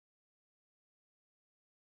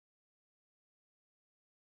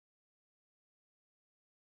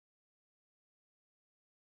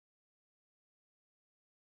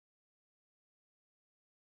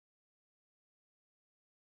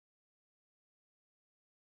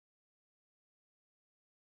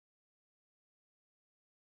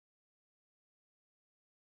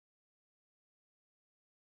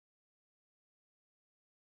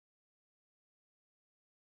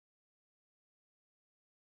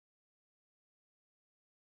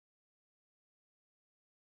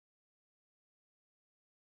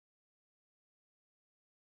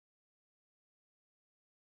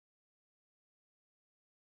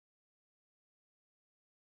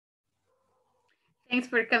 Thanks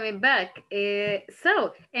for coming back.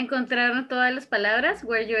 So, ¿encontraron todas las palabras?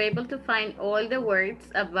 Were you able to find all the words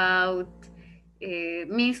about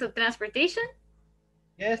means of transportation?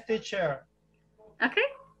 Yes, teacher. Okay,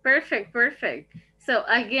 Perfect, perfect. So,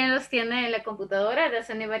 ¿alguien los tiene en la computadora? Does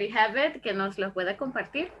anybody have it? Que nos los pueda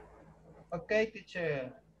compartir. Okay,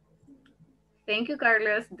 teacher. Thank you,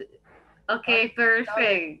 Carlos. Okay,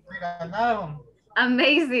 perfect. Me ganaron.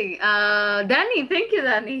 Amazing. Danny, thank you,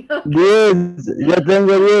 Danny. Okay. 10, ya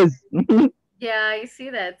tengo 10. Yeah, I see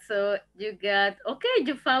that. So you got, okay,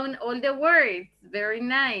 you found all the words. Very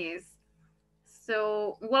nice.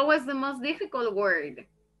 So what was the most difficult word?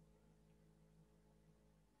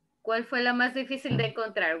 ¿Cuál fue la más difícil de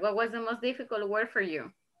encontrar? What was the most difficult word for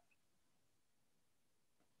you?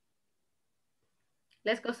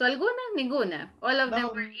 ¿Les costó alguna? Ninguna. All of them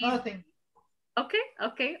were easy. Nothing. Okay,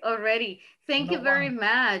 okay, already. Thank you very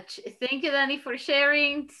much. Thank you, Danny, for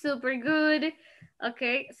sharing. Super good.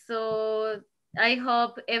 Okay, so I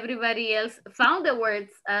hope everybody else found the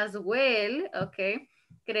words as well. Okay,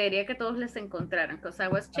 creería que todos les encontraron because I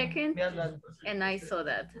was checking and I saw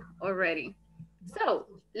that already. So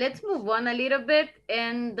let's move on a little bit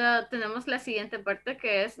and tenemos la siguiente parte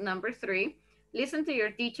que es number 3. Listen to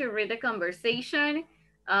your teacher, read the conversation.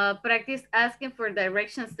 Practice asking for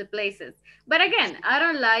directions to places. But again, I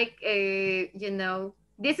don't like, you know,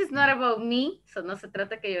 this is not about me, so no se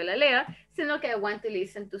trata que yo la lea, sino que I want to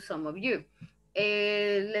listen to some of you.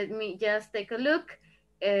 Let me just take a look.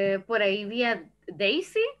 Por ahí vi a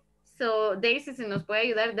Daisy. So Daisy, si nos puede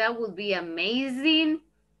ayudar, that would be amazing.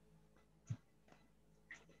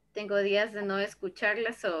 Tengo días de no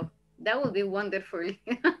escucharla, so that would be wonderful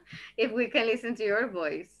if we can listen to your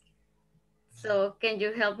voice. So can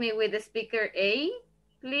you help me with the speaker A,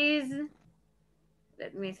 please?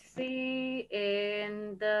 Let me see.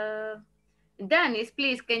 And Dennis,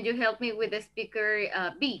 please, can you help me with the speaker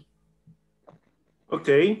B?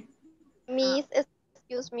 Okay. Miss,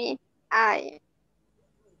 excuse me.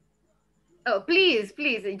 Oh, please,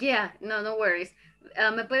 please. Yeah, no worries.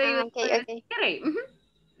 ¿Me puede ayudar? Okay. Letter A.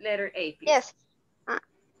 Letter A, please. Yes.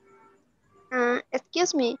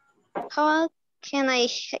 Excuse me. How can I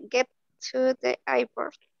get to the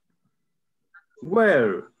airport?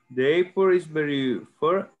 Well, the airport is very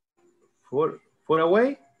far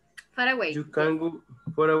away. Far away. You can go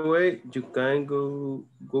far away. You can go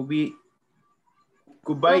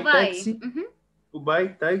by taxi. Go by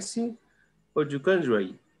taxi, or you can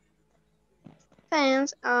drive.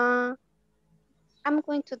 Thanks. I'm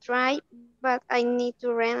going to drive, but I need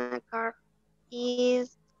to rent a car.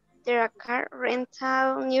 Is there a car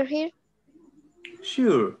rental near here?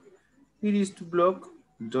 Sure. It is 2 blocks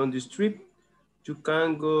down the street. You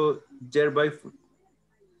can go there by foot.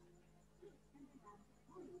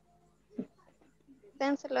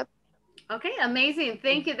 Thanks a lot. Okay, amazing.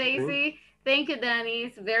 Thank you, Daisy. Thank you, Danny.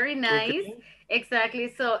 It's very nice. Okay.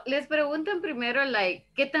 Exactly. So, les preguntan primero, like,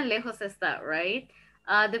 ¿qué tan lejos está, right?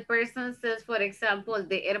 The person says, for example,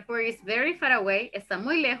 the airport is very far away, está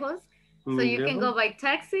muy lejos, so you can go by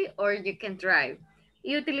taxi or you can drive.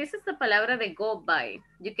 Y utiliza esta palabra de go by.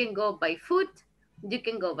 You can go by foot, you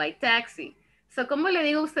can go by taxi. So, ¿cómo le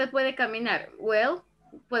digo usted puede caminar? Well,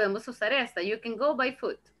 podemos usar esta. You can go by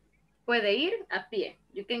foot. Puede ir a pie.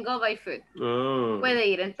 You can go by foot. Oh. Puede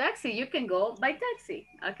ir en taxi. You can go by taxi.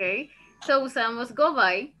 Okay. So, usamos go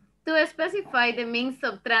by to specify the means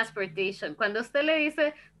of transportation. Cuando usted le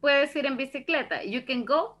dice, puedes ir en bicicleta, you can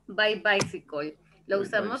go by bicycle. Lo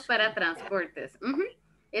usamos para transportes.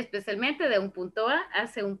 Especialmente de un punto A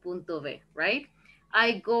hacia un punto B, right?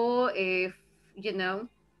 I go, you know,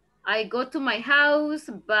 I go to my house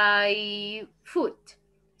by foot.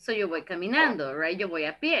 So yo voy caminando, right? Yo voy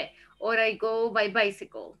a pie. Or I go by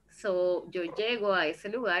bicycle. So yo llego a ese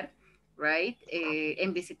lugar, right?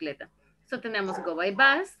 En bicicleta. So tenemos go by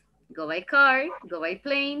bus, go by car, go by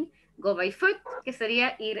plane, go by foot, que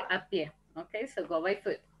sería ir a pie. Okay, so go by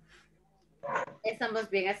foot. ¿Estamos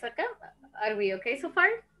bien hasta acá? Are we okay so far?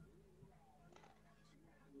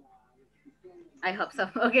 I hope so.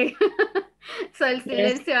 Okay. So el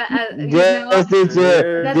silencio, yes,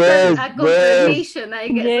 teacher. That's yes, a confirmation, I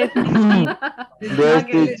guess. Yes,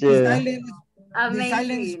 teacher.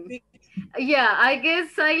 Amazing. Yeah, I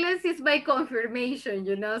guess silence is my confirmation,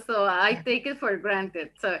 you know, so I take it for granted.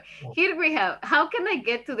 So here we have, how can I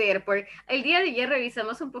get to the airport? El día de ayer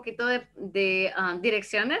revisamos un poquito de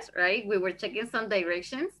direcciones, right? We were checking some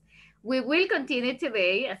directions. We will continue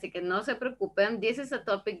today, así que no se preocupen. This is a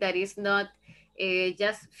topic that is not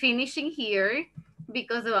just finishing here,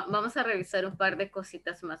 because vamos a revisar un par de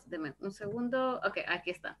cositas más. Deme un segundo. Ok,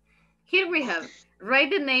 aquí está. Here we have, write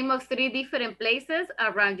the name of 3 different places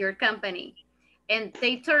around your company and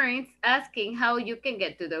take turns asking how you can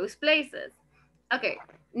get to those places. Okay,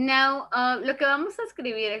 now lo que vamos a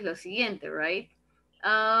escribir es lo siguiente, right?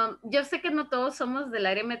 Yo sé que no todos somos del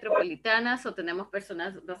área metropolitana o tenemos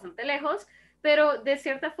personas bastante lejos, pero de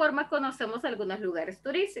cierta forma conocemos algunos lugares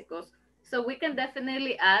turísticos. So we can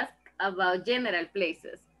definitely ask about general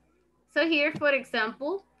places. So here, for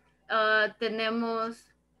example, tenemos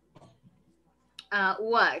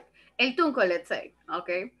what? El Tunco, let's say,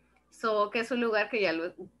 okay? So, que es un lugar que ya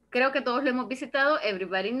creo que todos lo hemos visitado.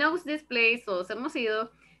 Everybody knows this place, todos hemos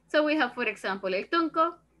ido. So we have, for example, el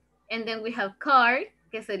Tunco, and then we have car,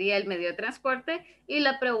 que sería el medio de transporte. Y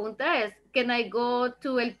la pregunta es, can I go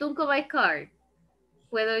to el Tunco by car?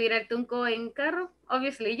 ¿Puedo ir al Tunco en carro?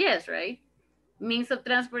 Obviously, yes, right? Means of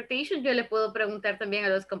transportation, yo le puedo preguntar también a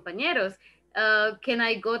los compañeros, can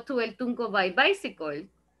I go to el Tunco by bicycle?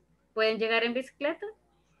 ¿Pueden llegar en bicicleta?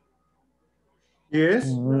 Yes.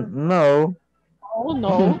 No. Oh,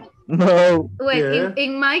 no. No. Well, Yeah.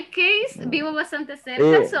 in my case, vivo bastante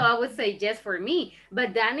cerca, so I would say yes for me.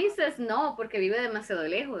 But Danny says no, porque vive demasiado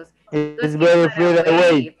lejos. It's very far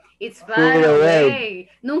away. It's far Far away. away.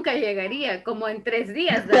 Nunca llegaría, como en 3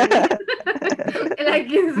 días, Danny.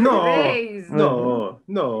 Like in 3 days. No.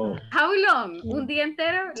 How long? ¿Un día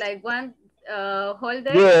entero? Like one whole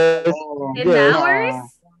day? Yes. 10 hours?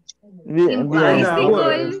 In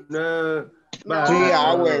bicycle? No. 3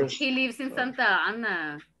 hours. He lives in Santa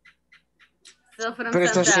Ana. So from Pero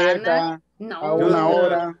está Santa cerca. Ana, no. A 1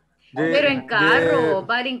 hora. Pero en carro,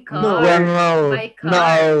 but in car, No. by car.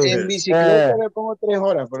 No. En bicicleta le pongo 3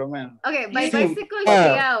 horas por lo menos. Okay, by bicycle,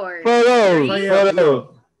 3 hours.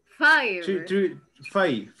 5.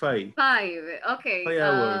 5. Okay. 5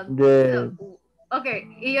 hours. So, okay,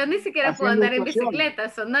 y yo ni siquiera puedo andar en bicicleta,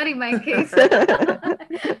 so not in my case.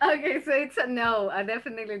 Okay, so it's a no,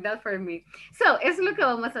 definitely not for me. So, eso es lo que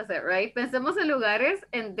vamos a hacer, right? Pensemos en lugares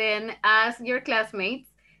and then ask your classmates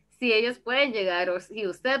si ellos pueden llegar o si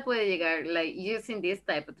usted puede llegar, like using this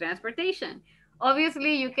type of transportation.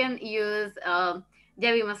 Obviously, you can use,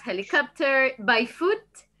 ya vimos helicopter, by foot,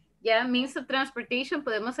 ya, means of transportation,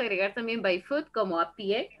 podemos agregar también by foot como a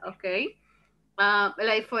pie, okay?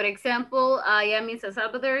 Like for example, I am in San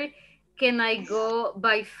Salvador. Can I go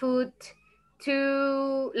by foot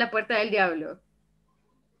to La Puerta del Diablo?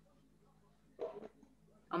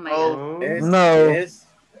 Oh my God. No. Yes.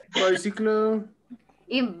 Bicycle.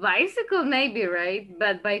 In bicycle, maybe, right?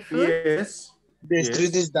 But by foot? Yes. The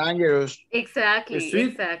street is dangerous. Exactly,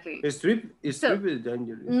 Street is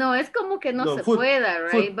dangerous. No, es como que no se foot, pueda,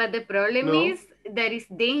 right? foot. But the problem No. is that it's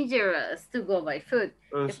dangerous to go by foot.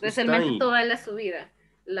 Especialmente toda la subida,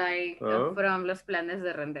 like from los planes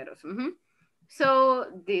de renderos. So,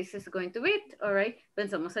 this is going to be it, all right?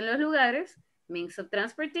 Pensamos en los lugares, means of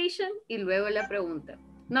transportation, y luego la pregunta.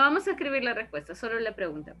 No vamos a escribir la respuesta, solo la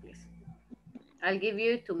pregunta, please. I'll give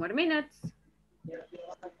you 2 more minutes.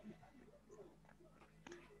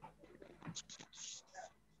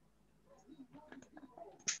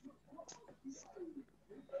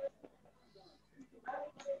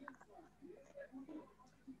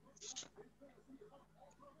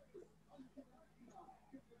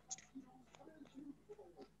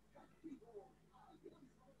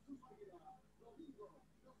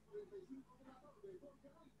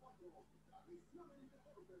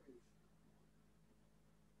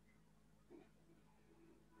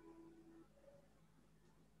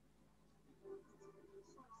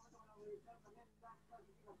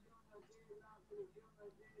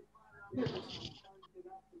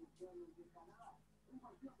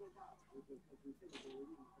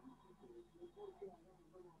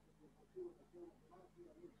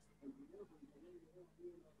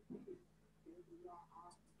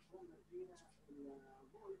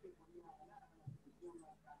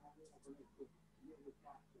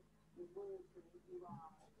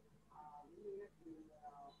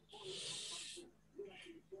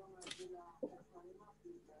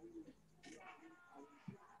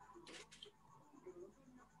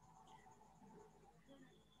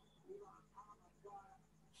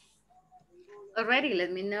 Alrighty,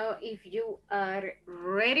 let me know if you are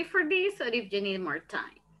ready for this or if you need more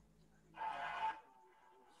time.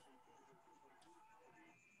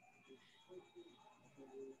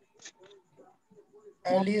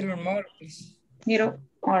 A little more, please. Little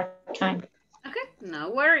more time. Okay,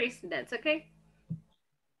 no worries, that's okay.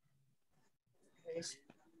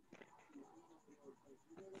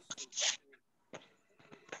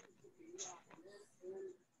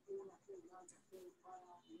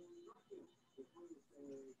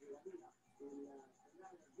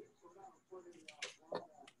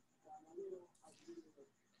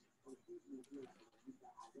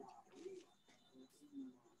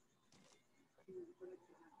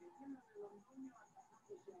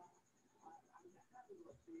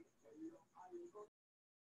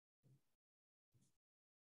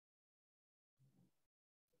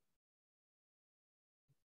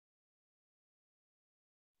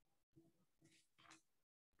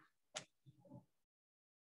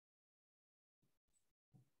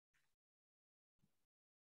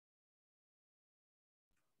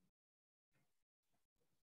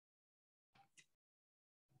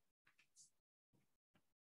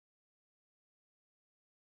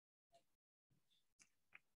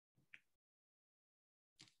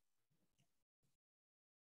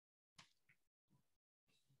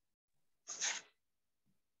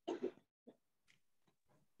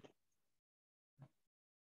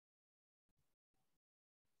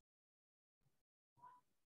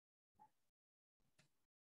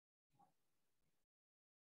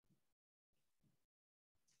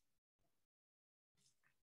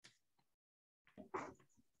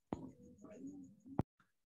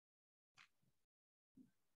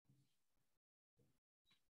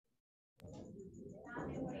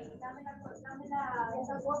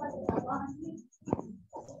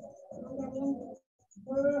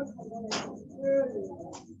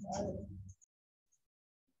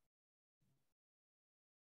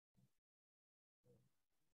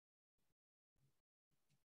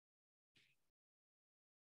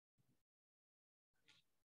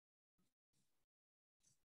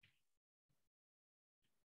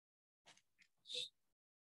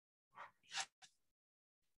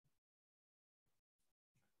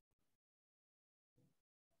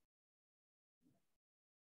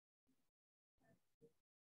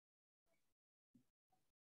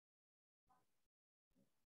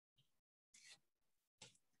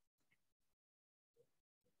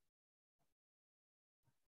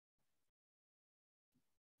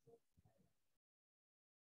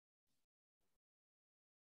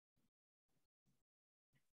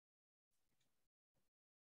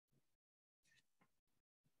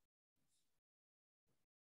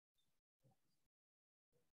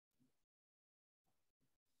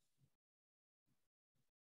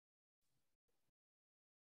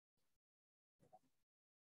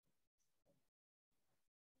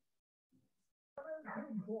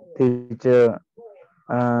 Teacher,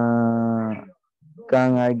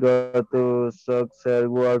 can I go to soccer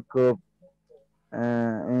World Cup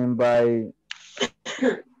and buy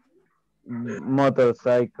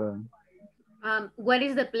motorcycle? What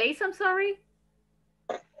is the place? I'm sorry.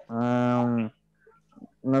 No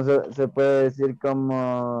se puede decir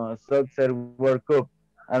como soccer World Cup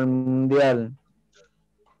al mundial.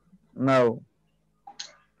 No.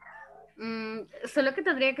 Solo que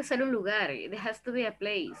tendría que ser un lugar. It has to be a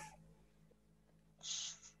place.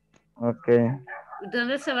 Okay.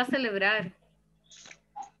 ¿Dónde se va a celebrar?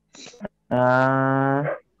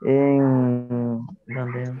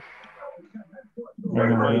 ¿Dónde?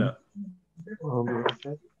 Guatemala.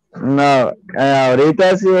 No,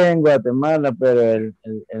 ahorita sí en Guatemala, pero el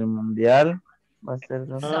mundial va a ser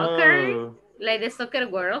Soccer, like the Soccer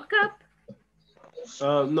World Cup.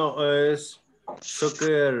 No, es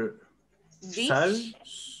soccer salas.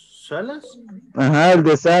 Ajá, el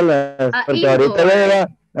de Salas, porque ahorita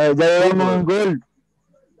ya llevamos un gol.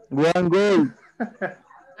 One goal.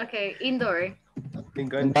 Okay, indoor.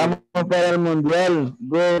 Vamos para el mundial.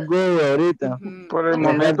 Go ahorita. Por el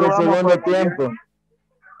momento el vamos segundo por el mundial. tiempo.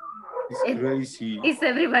 It's crazy. Is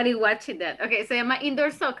everybody watching that? Okay, se llama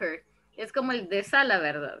indoor soccer. Es como el de sala,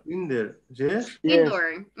 ¿verdad? Indoor, yes?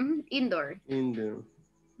 Indoor. Indoor. Indoor.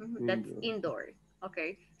 That's indoor.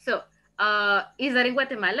 Okay. So, is that in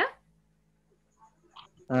Guatemala?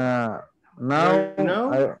 No.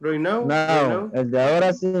 Right now? No, el de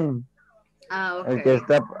ahora sí. Okay. El que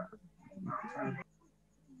está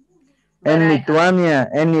en Lituania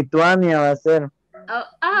va a ser.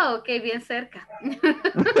 Okay, bien cerca.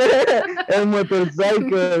 El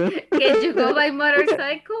motorcycle. Can you go by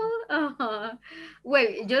motorcycle? Well,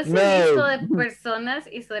 yo sí he visto de personas,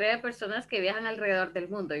 historia de personas que viajan alrededor del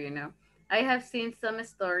mundo, you know. I have seen some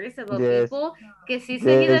stories about people que sí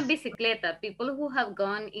se han ido en bicicleta, people who have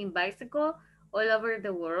gone in bicycle all over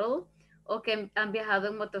the world, o que han viajado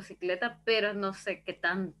en motocicleta, pero no sé qué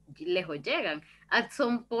tan lejos llegan. At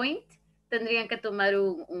some point, tendrían que tomar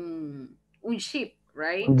un ship,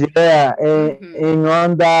 right? Yeah, in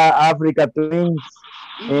Honda Africa Twins,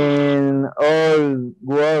 in all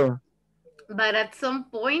world. But at some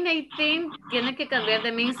point, I think, tienen que cambiar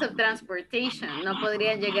de means of transportation. No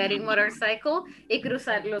podrían llegar en motorcycle y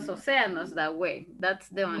cruzar los océanos that way. That's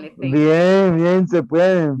the only thing. Bien, se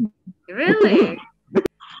pueden. Really?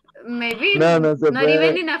 Maybe no se not puede.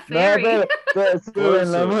 even in a ferry. Pero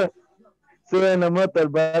suben la moto al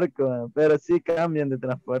barco, pero sí cambian de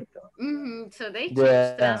transporte. So they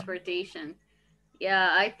change transportation.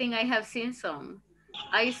 Yeah, I think I have seen some.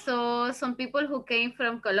 I saw some people who came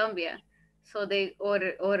from Colombia. So they, or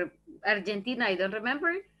Argentina, I don't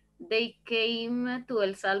remember. They came to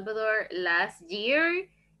El Salvador last year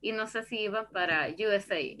y no sé si iban para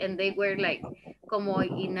USA. And they were like, como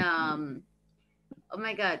in oh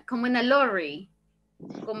my God, como en a lorry.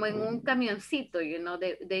 Como en un camioncito, you know,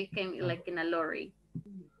 they came like in a lorry.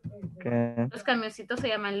 Okay. Los camioncitos se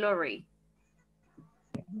llaman lorry.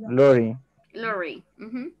 Lorry.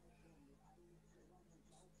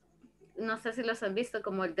 No sé si los han visto,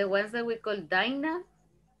 como the ones that we call Dyna.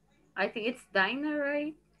 I think it's Dyna,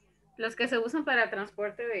 right? Los que se usan para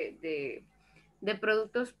transporte de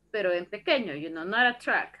productos, pero en pequeño, you know, not a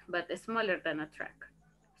truck, but smaller than a truck.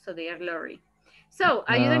 So they are lorry. So,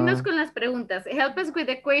 ayúdennos con las preguntas. Help us with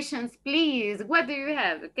the questions, please. What do you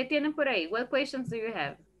have? ¿Qué tienen por ahí? What questions do you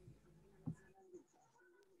have?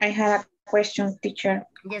 I have a question, teacher.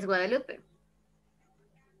 Yes, Guadalupe.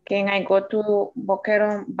 Can I go to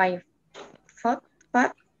Boquerón by foot?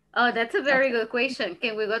 Oh, that's a very good question.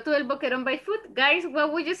 Can we go to El Boquerón by foot? Guys,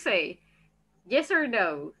 what would you say? Yes or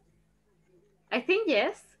no? I think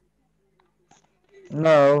yes.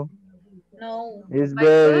 No, No. it's By foot?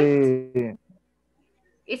 very,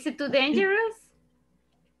 Is it too dangerous?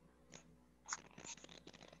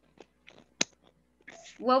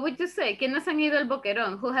 What would you say? ¿Quiénes han ido al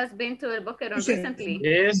Boquerón? Who has been to El Boquerón recently?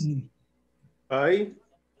 Yes. I.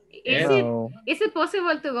 Is it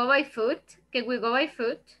possible to go by foot? Can we go by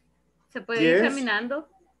foot? ¿Se puede ir Yes. caminando?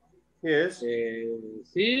 Yes.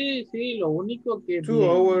 Sí, lo único que 2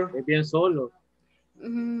 hours. es bien solo.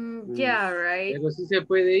 Yeah, right. Pero sí se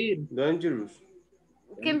puede ir. Dangerous.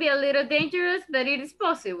 Can be a little dangerous, but it is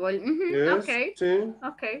possible. Yes. Okay. Sí.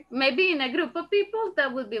 Okay. Maybe in a group of people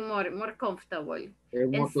that would be more comfortable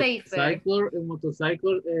and safer. El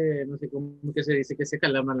motorcycle, no sé cómo que se dice, que se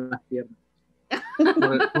calambran las piernas.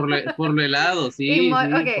 por lo helado, sí.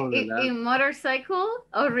 In motorcycle,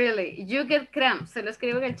 oh really? You get cramps. Se lo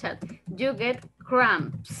escribo en el chat. You get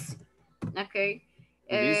cramps. Okay.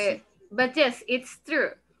 But yes, it's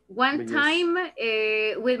true. One time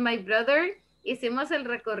with my brother, hicimos el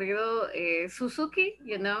recorrido Suzuki,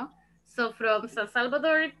 you know, so from San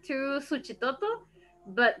Salvador to Suchitoto,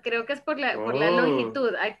 but creo que es por la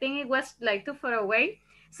longitud. I think it was like too far away.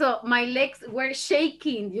 So my legs were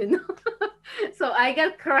shaking, you know. So I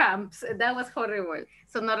got cramps. That was horrible.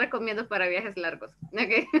 So no recomiendo para viajes largos.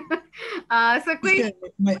 Okay. So quick.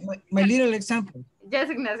 My little example. Yes,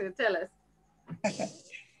 Ignacio, tell us.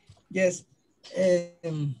 Yes.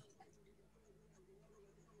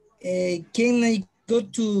 Can I go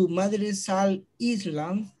to Madre Sal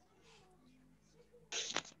Island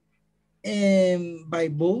by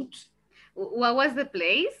boat? What was the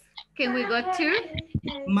place? Can we go to?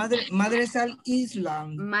 Madre Sal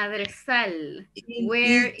Island. Madre Sal.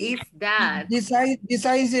 Where is that? This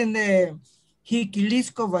is in the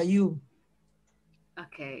Jiquilisco Bayou.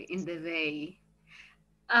 Okay, in the bay.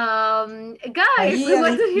 Guys,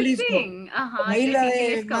 what do you think? La isla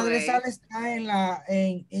de Madre Sal está en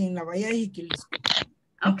la bahía de Jiquilisco.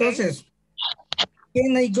 Entonces,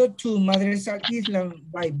 can I go to Madre Sal Island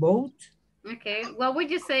by boat? Okay, what would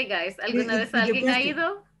you say, guys? ¿Alguna vez alguien ha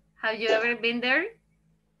ido? Have you ever been there?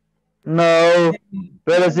 no,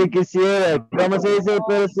 pero sí quisiera. ¿Cómo se dice?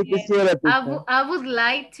 Pero sí quisiera. I would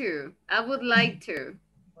like to. I would like to.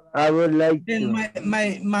 I would like to. And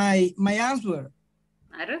my answer.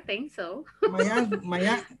 I don't think so.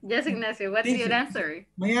 Yes, Ignacio, what's your answer?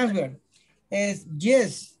 My answer is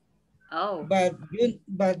yes. Oh. But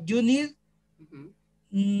you need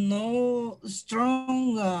no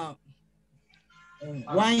strong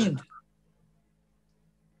wind.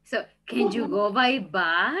 So can you go by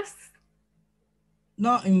bus?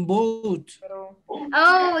 No, in boat.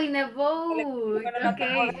 Oh, in a boat.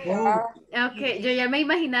 Okay. Okay, yo ya me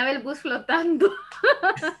imaginaba el bus flotando.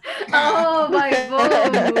 Oh, by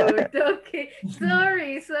boat. Okay.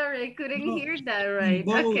 Sorry, I couldn't hear that right.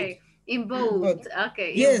 Okay. In boat.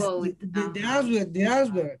 Okay, yes, in boat. The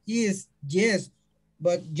answer is yes,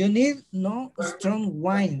 but you need no strong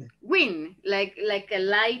wind. Wind, like a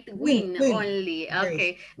light wind only.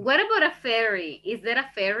 Okay. Yes. What about a ferry? Is there a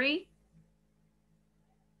ferry?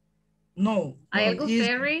 No. ¿Hay algún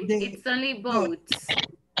ferry? It's only boats.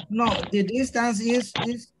 No, the distance is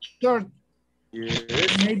short.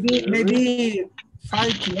 Yes. Maybe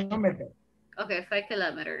 5 kilometers. Okay, 5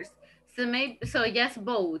 kilometers. So just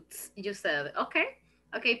boats, you said.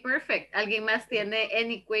 Okay, perfect. ¿Alguien más tiene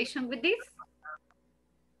any question with this?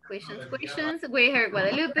 Questions. We heard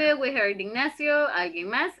Guadalupe, we heard Ignacio. ¿Alguien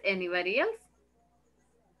más? Anybody else?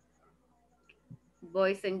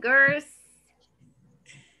 Boys and girls.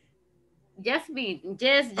 Jasmine,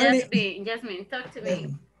 Jasmine, talk to me.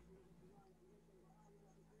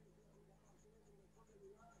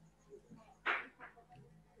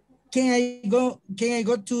 Can I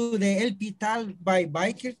go to the El Pital by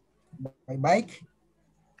bike?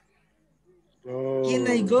 Oh. Can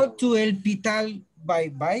I go to El Pital by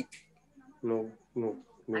bike? No.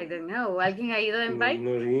 I don't know. ¿Alguien ha ido en bike?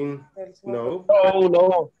 No.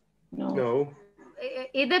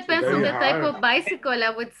 It depends on the type of bicycle,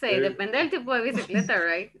 I would say. Depende del tipo de bicicleta,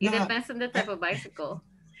 right? It depends on the type of bicycle.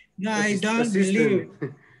 No, I don't believe.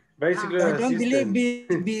 I don't believe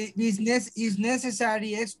business is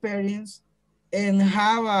necessary experience and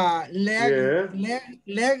have a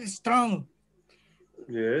leg strong.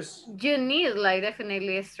 Yes. You need like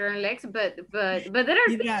definitely strong legs, but there are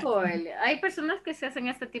people. Hay personas que se hacen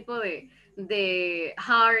este tipo de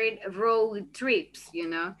hard road trips, you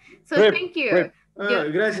know. So thank you.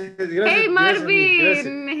 Gracias. Hey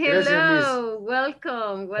Marvin, gracias, hello,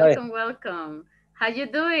 welcome. How you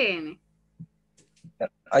doing?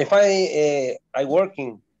 I find I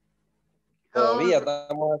working. Todavía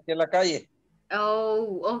estamos aquí en la calle.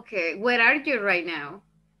 Oh, okay. Where are you right now?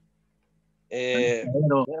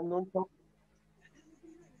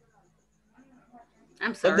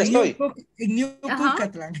 I'm sorry. ¿Dónde estoy? En New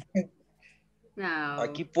Cuscatlán. No.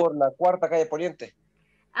 Aquí por la 4ª calle Poniente.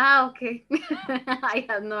 Ah, okay. I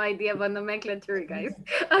have no idea about nomenclature, guys.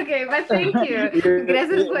 Okay, but thank you.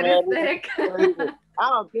 Gracias por estar acá.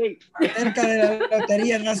 Ah, ok. Cerca de la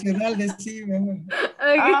Lotería Nacional de Cime.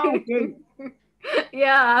 Okay. Ah, ok.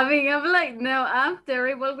 Yeah, I mean, I'm like, no, I'm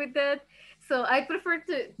terrible with that. So I prefer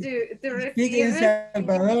to receive Speaking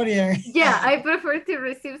Salvadorian. Yeah, I prefer to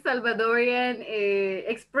receive Salvadorian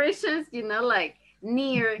expressions, you know, like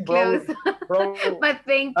near, close. But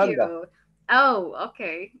thank you. Oh,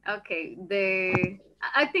 okay, okay.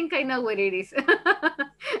 I think I know what it is.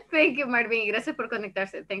 Thank you, Marvin. Gracias por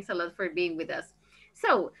conectarse. Thanks a lot for being with us.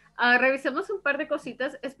 So, revisemos un par de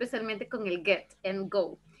cositas, especialmente con el get and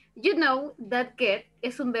go. You know that get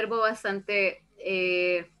es un verbo bastante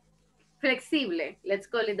flexible, let's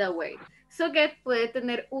call it that way. So get puede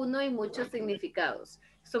tener uno y muchos significados.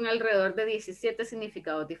 Son alrededor de 17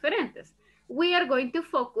 significados diferentes. We are going to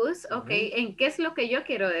focus, okay, en qué es lo que yo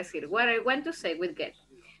quiero decir, what I want to say with get.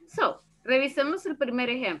 So, revisemos el primer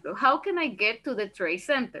ejemplo. How can I get to the trade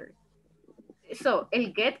center? So,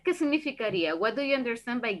 el get, ¿qué significaría? What do you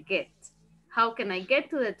understand by get? How can I get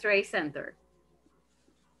to the trade center?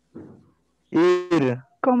 Ir.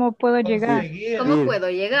 ¿Cómo puedo llegar? ¿Cómo puedo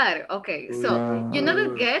llegar? Ok, so, you know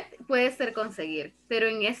that get puede ser conseguir, pero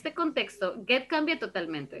en este contexto, get cambia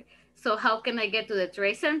totalmente. So, how can I get to the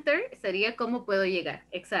trade center? Sería ¿cómo puedo llegar?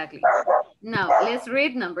 Exactly. Now, let's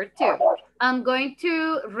read number 2. I'm going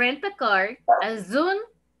to rent a car as soon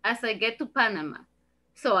as I get to Panama.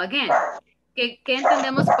 So, again, ¿qué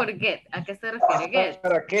entendemos por get? ¿A qué se refiere get?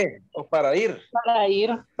 ¿Para qué? ¿O para ir? Para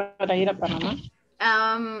ir a Panamá.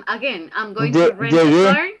 Again, I'm going to rent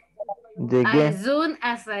a car as soon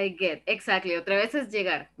as I get. Exactly, otra vez es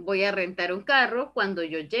llegar. Voy a rentar un carro cuando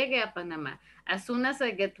yo llegue a Panamá. As soon as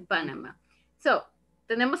I get to Panama. So,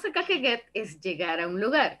 tenemos acá que get es llegar a un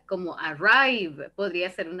lugar, como arrive,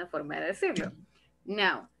 podría ser una forma de decirlo.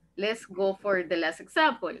 Now, let's go for the last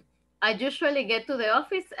example. I usually get to the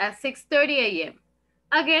office at 6:30 a.m.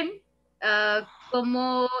 Again,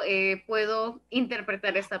 ¿cómo puedo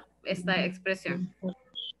interpretar esta expresión?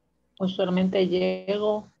 Usualmente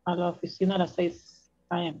llego a la oficina a las 6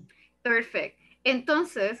 a.m. Perfect.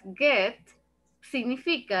 Entonces, get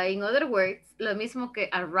significa, in other words, lo mismo que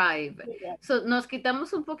arrive. So, nos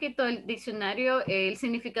quitamos un poquito el diccionario, el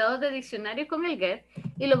significado de diccionario con el get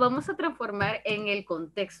y lo vamos a transformar en el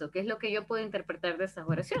contexto, que es lo que yo puedo interpretar de estas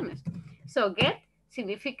oraciones. So, get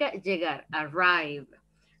significa llegar, arrive.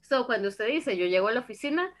 So, cuando usted dice, yo llego a la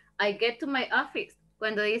oficina, I get to my office.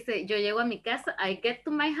 Cuando dice, yo llego a mi casa, I get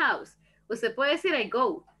to my house. Usted puede decir, I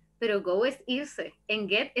go, pero go es irse, and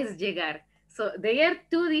get es llegar. So, they are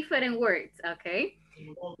two different words, okay?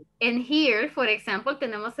 And here, for example,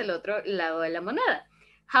 tenemos el otro lado de la moneda.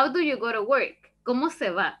 How do you go to work? ¿Cómo se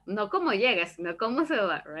va? No cómo llega, sino cómo se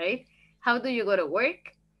va, right? How do you go to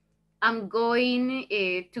work? I'm going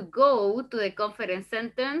to go to the conference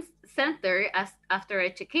center after I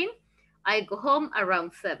check in. I go home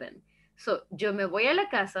around 7. So, yo me voy a la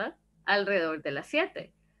casa alrededor de las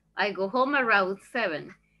 7. I go home around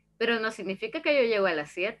 7. Pero no significa que yo llego a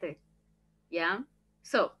las 7. ¿Ya?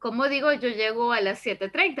 So, ¿cómo digo yo llego a las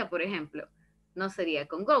 7:30, por ejemplo? No sería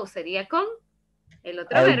con go, sería con el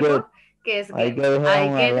otro verbo, que es get. I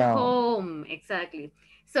get home. Exactly.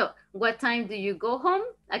 So, what time do you go home?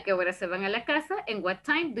 ¿A qué hora se van a la casa? And what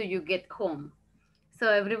time do you get home? So,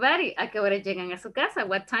 everybody, ¿a qué hora llegan a su casa?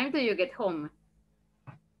 What time do you get home?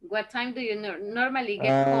 What time do you normally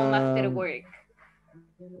get home after work?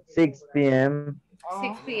 6 p.m.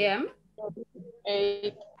 6 p.m.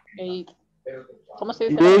 8. ¿Cómo se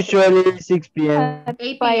dice? Usually 6 p.m.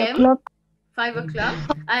 8 p.m. 5 o'clock.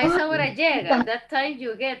 A esa hora llega. That time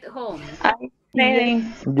you get home.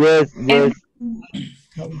 Yes.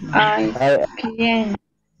 5 p.m.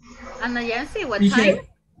 Ana Yancy, what time?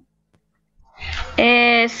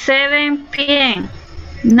 7 p.m.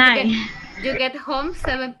 9. You get home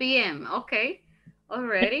 7 p.m. Okay.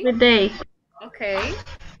 Already. Every day. Okay.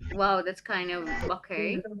 Wow, that's kind of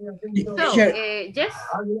okay. So, yes.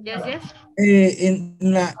 En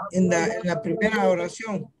la primera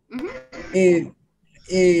oración, en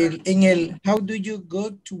el how do you go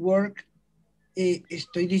to work,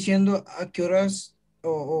 estoy diciendo a qué horas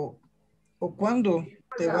o cuándo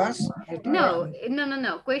te vas. No.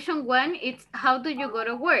 Question 1, it's how do you go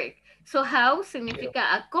to work? So how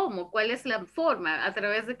significa a cómo, cuál es la forma, a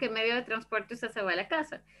través de qué medio de transporte usted se va a la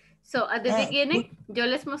casa. So at the beginning, yo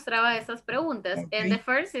les mostraba esas preguntas. And the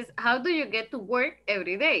first is, how do you get to work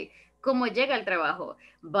every day? ¿Cómo llega al trabajo?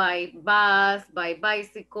 By bus, by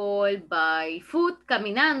bicycle, by foot,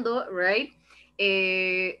 caminando, right?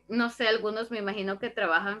 No sé, algunos me imagino que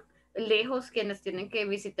trabajan lejos, quienes tienen que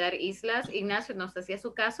visitar islas. Ignacio, no sé si es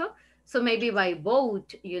su caso. So maybe by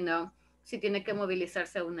boat, you know, si tiene que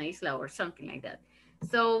movilizarse a una isla or something like that.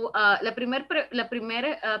 So, la primera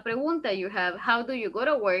pregunta you have, how do you go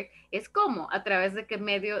to work, es cómo, a través de qué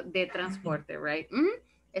medio de transporte, right?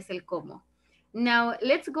 Es el cómo. Now,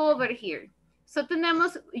 let's go over here. So,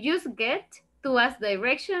 tenemos use get to ask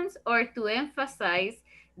directions or to emphasize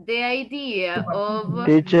the idea of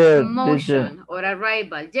motion or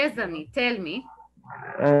arrival. Yes, Danny, tell me.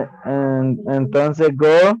 Entonces,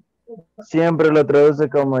 go siempre lo traduce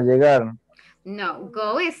como llegar. No,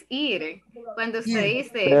 go es ir. Cuando usted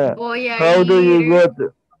dice, voy a How ir. do you go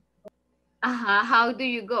to... Ajá, how do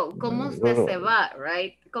you go? ¿Cómo usted se va,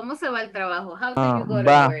 right? ¿Cómo se va al trabajo? How do you go to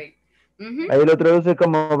va. work? Ahí lo traduce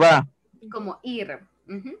como va. Como ir.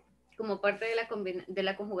 Como parte de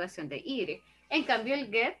la conjugación de ir. En cambio,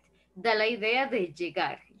 el get da la idea de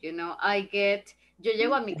llegar. You know, yo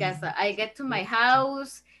llego a mi casa. I get to my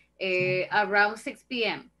house around 6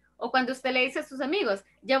 p.m. O cuando usted le dice a sus amigos,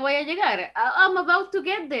 ya voy a llegar. I'm about to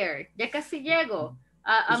get there. Ya casi llego.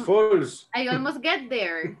 I almost get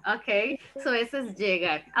there. Okay. So eso es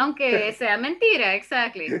llegar. Aunque sea mentira,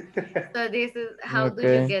 exactly. So this is how do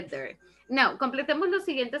you get there. Now, completemos los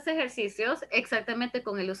siguientes ejercicios exactamente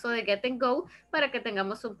con el uso de get and go para que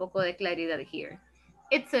tengamos un poco de claridad here.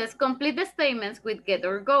 It says, complete the statements with get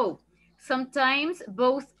or go. Sometimes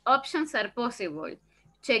both options are possible.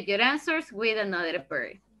 Check your answers with another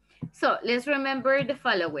pair. So, let's remember the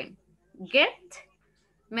following. Get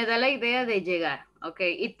me da la idea de llegar,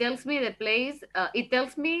 okay? It tells me the place, it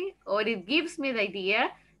tells me or it gives me the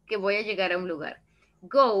idea que voy a llegar a un lugar.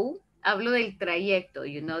 Go, hablo del trayecto,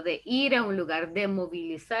 you know, de ir a un lugar, de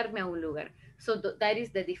movilizarme a un lugar. So, that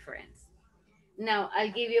is the difference. Now,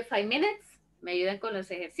 I'll give you 5 minutes. Me ayudan con los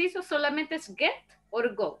ejercicios. Solamente es get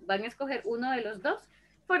or go. Van a escoger uno de los dos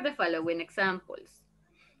for the following examples.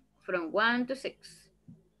 From 1 to 6.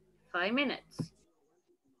 5 minutes.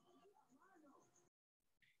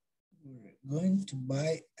 We're going to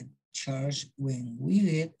buy a charge when we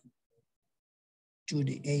get to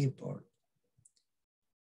the airport.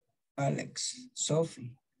 Alex,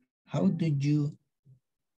 Sophie, how did you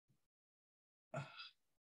go?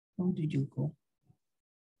 How do you go?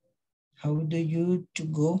 How do you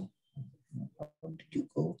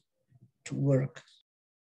go to work?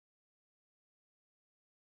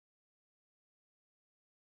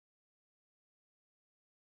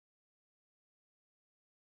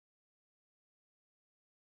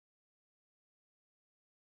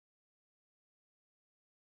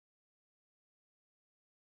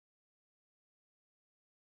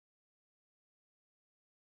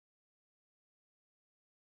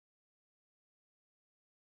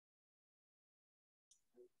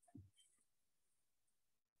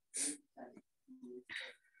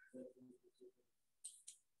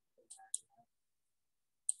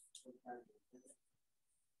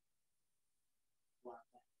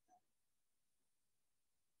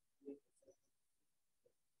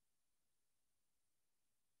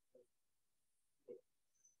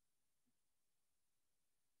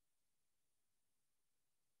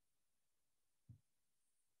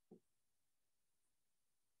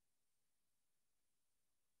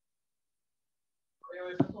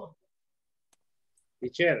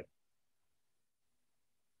 Teacher.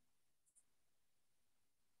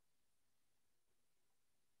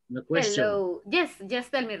 Una question. Hello. Yes,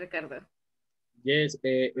 tell me, Ricardo. Yes,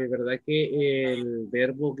 es verdad que el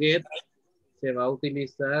verbo get se va a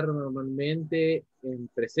utilizar normalmente en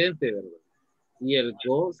presente, ¿verdad? Y el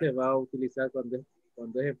go se va a utilizar cuando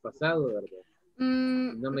es el pasado, ¿verdad?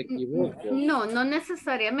 No me equivoco. No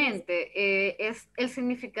necesariamente. Es el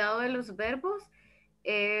significado de los verbos.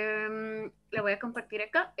 Le voy a compartir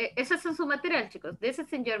acá. Eso es en su material, chicos. This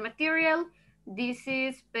is in your material. This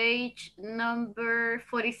is page number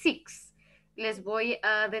 46. Les voy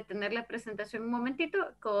a detener la presentación un momentito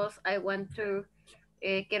because I want to,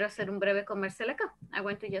 quiero hacer un breve comercial acá. I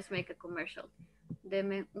want to just make a commercial.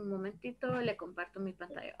 Deme un momentito, le comparto mi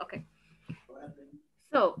pantalla. Ok.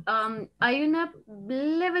 So, hay una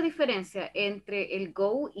leve diferencia entre el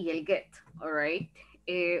go y el get, all right?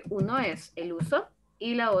 Uno es el uso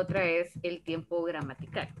y la otra es el tiempo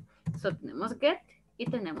gramatical. So, tenemos get y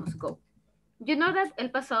tenemos go. You know that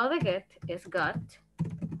el pasado de get es got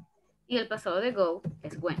y el pasado de go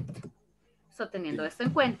es went. So, teniendo esto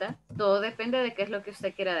en cuenta, todo depende de qué es lo que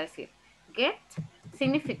usted quiera decir. Get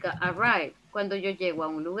significa arrive, cuando yo llego a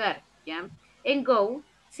un lugar, ¿ya? En go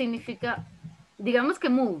significa, digamos que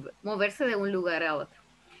move, moverse de un lugar a otro.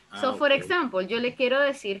 So, for example, yo le quiero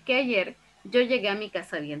decir que ayer yo llegué a mi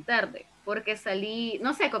casa bien tarde, porque salí,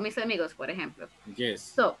 no sé, con mis amigos, por ejemplo. Yes.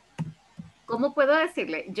 So, ¿cómo puedo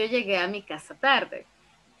decirle? Yo llegué a mi casa tarde.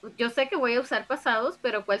 Yo sé que voy a usar pasados,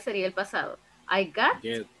 pero ¿cuál sería el pasado? I got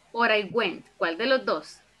or I went. ¿Cuál de los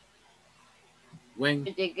dos? When.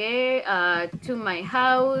 Yo llegué to my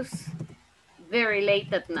house very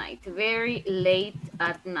late at night. Very late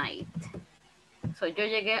at night. So, yo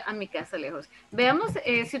llegué a mi casa lejos. Veamos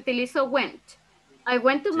si utilizo went. I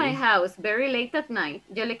went to my house very late at night.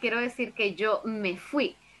 Yo le quiero decir que yo me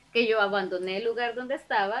fui, que yo abandoné el lugar donde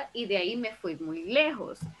estaba y de ahí me fui muy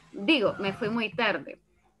lejos. Digo, me fui muy tarde.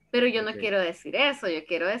 Pero yo no quiero decir eso, yo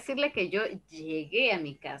quiero decirle que yo llegué a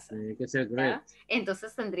mi casa. Que ser great.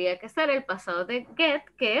 Entonces tendría que ser el pasado de get,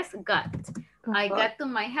 que es got. I got to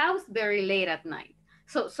my house very late at night.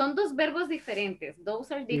 So, son dos verbos diferentes.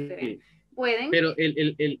 Those are different. Sí. Pueden... Pero el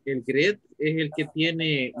get es el que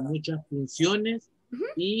tiene muchas funciones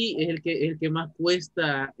y es el que más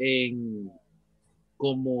cuesta en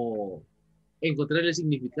como encontrar el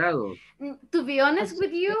significado. To be honest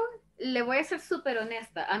with you, le voy a ser súper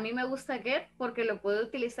honesta. A mí me gusta get porque lo puedo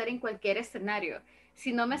utilizar en cualquier escenario.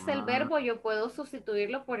 Si no me sé el verbo, yo puedo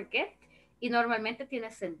sustituirlo por get y normalmente tiene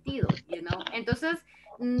sentido, you know? Entonces,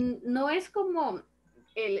 no es como...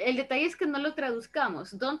 El detalle es que no lo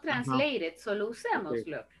traduzcamos. Don't translate it, solo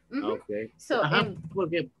usémoslo. So,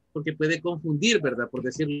 porque puede confundir, ¿verdad? Por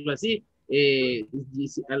decirlo así.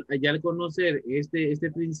 Ya al conocer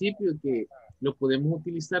este principio que lo podemos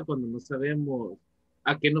utilizar cuando no sabemos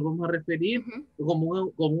a qué nos vamos a referir,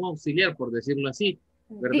 como un auxiliar, por decirlo así,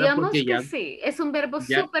 ¿verdad? Digamos porque que sí, es un verbo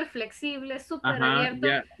súper flexible, súper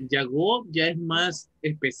abierto. Ya go ya es más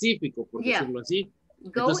específico, por decirlo así. Go,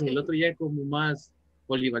 entonces el otro ya es como más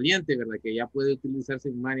polivalente, ¿verdad? Que ya puede utilizarse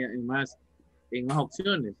en más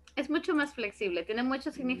opciones. Es mucho más flexible, tiene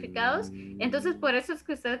muchos significados. Entonces, por eso es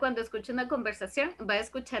que usted cuando escucha una conversación va a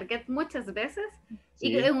escuchar get muchas veces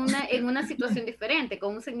y en una situación diferente,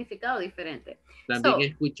 con un significado diferente. También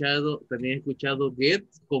he escuchado get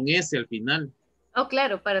con S al final. Oh,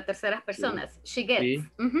 claro, para terceras personas. She gets.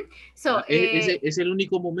 So, es el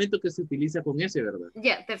único momento que se utiliza con S, ¿verdad?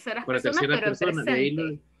 Terceras para personas, tercera pero persona.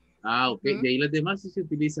 De ahí las demás se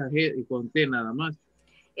utiliza con T nada más.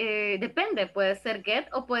 Depende, puede ser get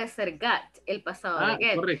o puede ser got, el pasado de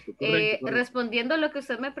get. Correcto. Respondiendo a lo que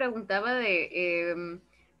usted me preguntaba de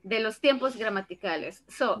los tiempos gramaticales.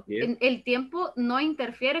 So, el tiempo no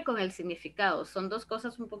interfiere con el significado, son dos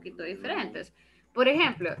cosas un poquito diferentes. Por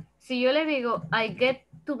ejemplo, si yo le digo, I get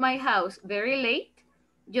to my house very late,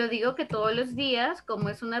 yo digo que todos los días, como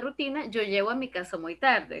es una rutina, yo llego a mi casa muy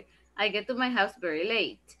tarde. I get to my house very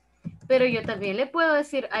late. Pero yo también le puedo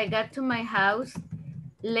decir, I got to my house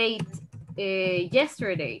late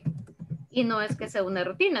yesterday. Y no es que sea una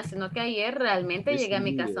rutina, sino que ayer realmente llegué a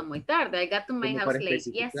mi casa muy tarde. I got to my house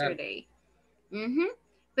late yesterday.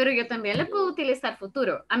 Pero yo también le puedo utilizar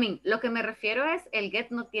futuro. Lo que me refiero es, el get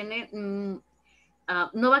no tiene...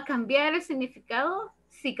 no va a cambiar el significado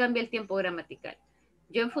si cambia el tiempo gramatical.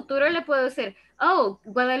 Yo en futuro le puedo decir, oh,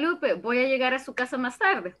 Guadalupe, voy a llegar a su casa más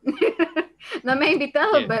tarde. No me ha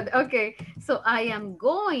invitado, pero ok. So, I am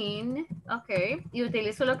going, ok, y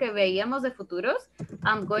utilizo lo que veíamos de futuros.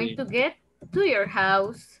 I'm going to get to your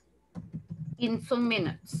house in some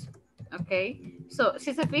minutes. Ok. So,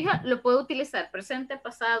 si se fija, lo puedo utilizar presente,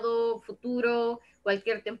 pasado, futuro,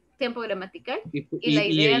 cualquier tiempo gramatical. Y la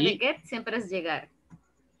idea de get siempre es llegar.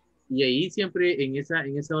 Y ahí siempre en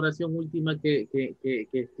esa oración última que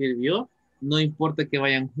escribió, no importa que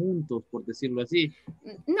vayan juntos, por decirlo así.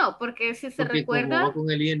 No, porque si se recuerda... Como va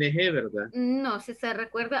con el ING, ¿verdad? No, si se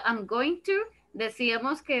recuerda, I'm going to,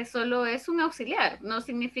 decíamos que solo es un auxiliar, no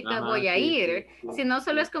significa voy a ir, sino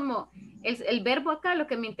solo es como el verbo acá, lo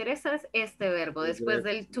que me interesa es este verbo, después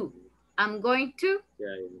del to. I'm going to,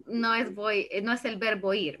 no es el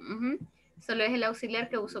verbo ir, solo es el auxiliar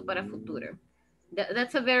que uso para futuro.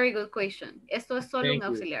 That's a very good question. Esto es solo un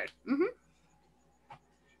auxiliar.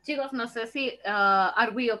 Chicos, no sé si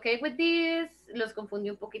are we okay with this? Los confundí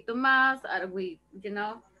un poquito más. Are we,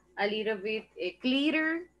 a little bit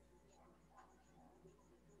clearer?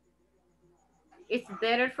 It's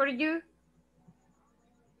better for you?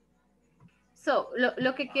 So,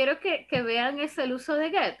 lo que quiero que vean es el uso de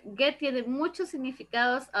get. Get tiene muchos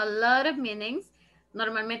significados, a lot of meanings.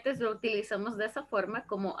 Normalmente lo utilizamos de esa forma,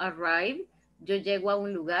 como arrive, yo llego a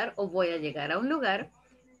un lugar o voy a llegar a un lugar.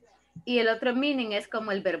 Y el otro meaning es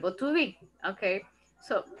como el verbo to be, ok.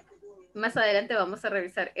 So, más adelante vamos a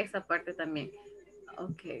revisar esa parte también.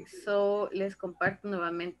 Ok, so les comparto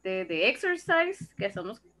nuevamente the exercise que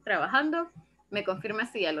estamos trabajando. Me confirma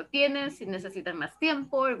si ya lo tienen, si necesitan más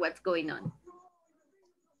tiempo, or what's going on.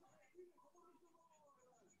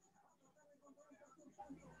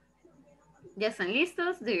 ¿Ya están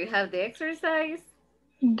listos? Do you have the exercise?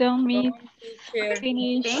 Don't me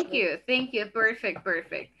finish. Thank you,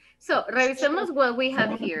 perfect. So, revisemos what we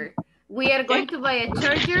have here. We are going to buy a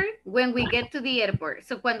charger when we get to the airport.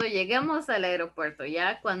 So, cuando lleguemos al aeropuerto,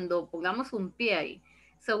 ya cuando pongamos un pie ahí.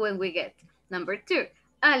 So, when we get. Number 2,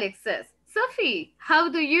 Alex says, Sophie, how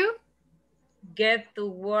do you? Get to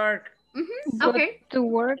work. Okay. To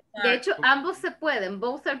work. De hecho, ambos se pueden.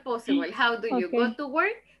 Both are possible. How do you go to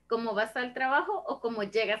work? ¿Cómo vas al trabajo o cómo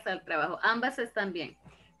llegas al trabajo? Ambas están bien.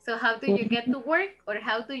 So, how do you get to work or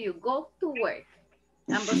how do you go to work?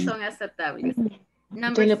 Ambos son aceptables.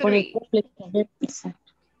 Number 3.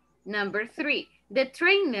 Number 3. The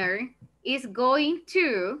trainer is going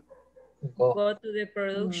to go to the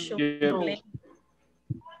production plan.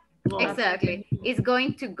 Exactly. Is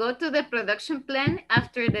going to go to the production plan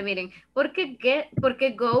after the meeting. ¿Por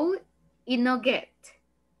qué go y no get?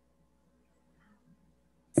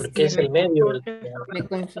 Porque es el medio. Me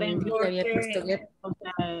confundí que había puesto get. O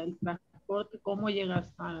sea, el transporte, ¿cómo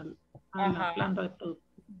llegas a la planta de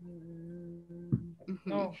producción?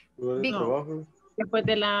 No. Después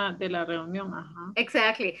de la reunión, ajá.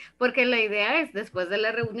 Exactly, porque la idea es después de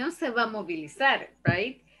la reunión se va a movilizar,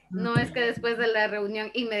 right? No es que después de la reunión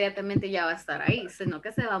inmediatamente ya va a estar ahí, sino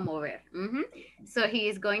que se va a mover. So he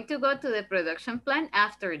is going to go to the production plan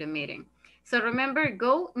after the meeting. So remember,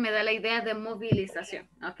 go me da la idea de movilización.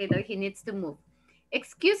 Okay, that he needs to move.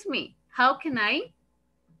 Excuse me, how can I?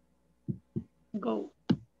 Go.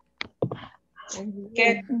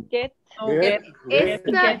 Get.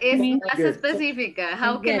 Esta es más específica.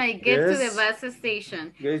 How can I get to the bus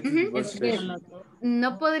station?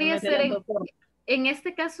 No podría ser en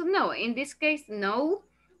este caso, no. In this case, no,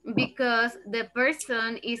 because the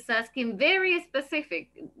person is asking very specific,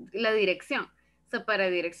 la dirección. So, para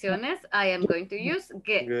direcciones, I am going to use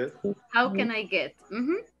get. How can I get?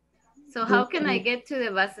 So, how can I get to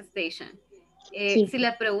the bus station? Si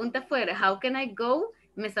la pregunta fuera, how can I go?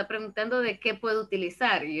 Me está preguntando de qué puedo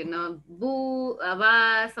utilizar, you know, a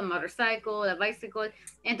bus, a motorcycle, a bicycle.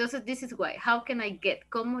 Entonces, this is why. How can I get?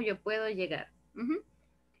 ¿Cómo yo puedo llegar?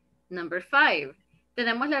 Number 5.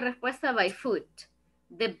 Tenemos la respuesta by foot.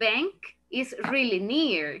 The bank is really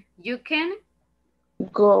near. You can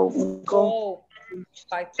Go.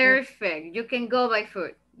 Perfect. You can go by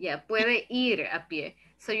foot. Yeah, puede ir a pie.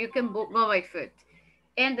 So you can go by foot.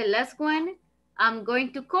 And the last one, I'm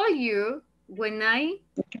going to call you when I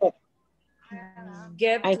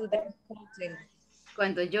get to the hotel.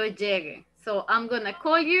 Cuando yo llegue. So I'm gonna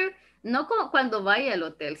call you, no cuando vaya al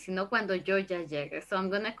hotel, sino cuando yo ya llegue. So I'm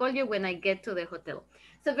gonna call you when I get to the hotel.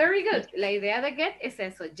 So very good. La idea de get es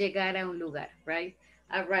eso, llegar a un lugar, right?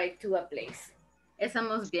 Arrive to a place.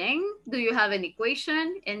 ¿Estamos bien? Do you have any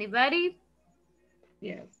question? Anybody?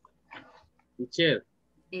 Yes. Teacher.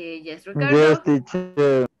 Yes, Ricardo. Yes,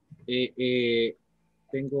 teacher.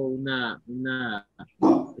 Tengo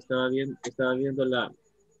estaba viendo la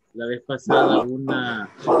vez pasada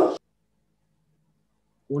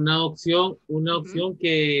una opción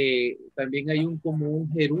que también hay como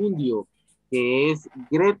un gerundio que es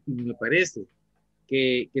greeting, me parece,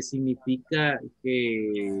 que significa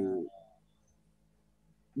que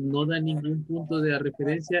no da ningún punto de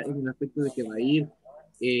referencia en el aspecto de que va a ir,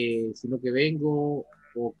 sino que vengo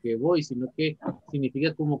o que voy, sino que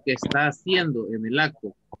significa como que está haciendo en el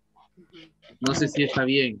acto. No sé si está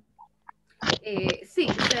bien. Sí,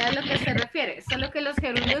 sea a lo que se refiere, solo que los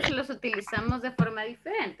gerundios los utilizamos de forma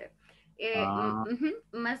diferente.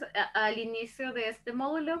 Más al inicio de este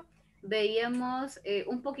módulo veíamos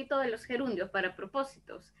un poquito de los gerundios para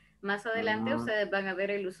propósitos. Más adelante ustedes van a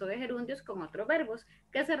ver el uso de gerundios con otros verbos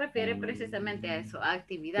que se refiere precisamente a eso, a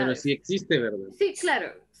actividades. Pero sí existe, ¿verdad? Sí,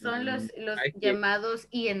 claro, son los llamados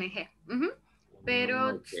ING,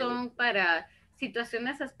 pero son para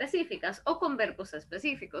situaciones específicas o con verbos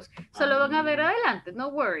específicos. Solo van a ver adelante, no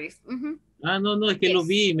worries. No, es que lo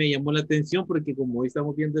vi y me llamó la atención porque como hoy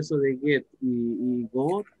estamos viendo eso de get y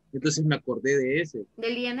go, entonces me acordé de ese.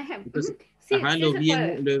 Del ING. Entonces, sí, lo vi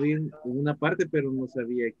en una parte, pero no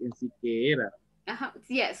sabía en sí qué era.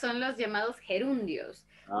 Sí, son los llamados gerundios.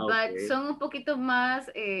 Son un poquito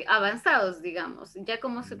más avanzados, digamos, ya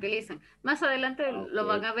como se utilizan. Más adelante lo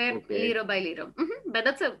van a ver little by little. But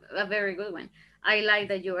that's a very good one. I like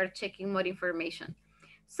that you are checking more information.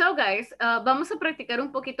 So guys, vamos a practicar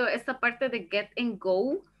un poquito esta parte de get and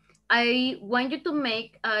go. I want you to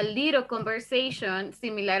make a little conversation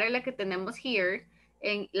similar a la que tenemos here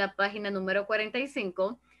en la página número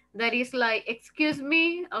 45. That is like, excuse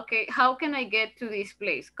me, okay, how can I get to this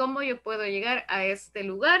place? ¿Cómo yo puedo llegar a este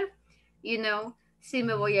lugar? You know, si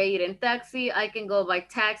me voy a ir en taxi, I can go by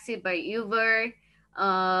taxi, by Uber,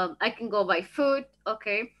 I can go by foot,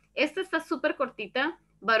 okay. Esta está súper cortita,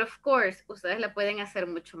 but of course, ustedes la pueden hacer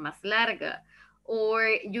mucho más larga. Or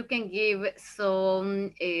you can give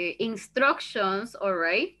some instructions, all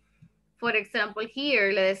right? For example,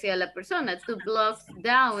 here, le decía a la persona, 2 blocks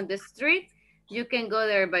down the street, you can go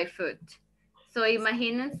there by foot. So,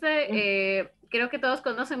 imagínense, creo que todos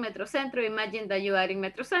conocen Metrocentro. Imagine that you are in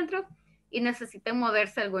Metrocentro y necesitan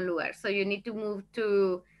moverse a algún lugar. So, you need to move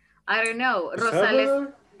to, I don't know,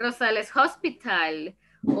 Rosales Hospital,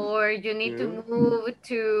 or you need to move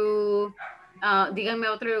to, díganme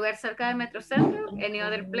otro lugar cerca de Metrocentro, any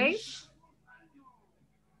other place?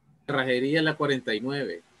 Rajería la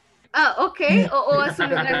 49. Ah, ok, o a su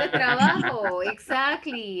lugar de trabajo,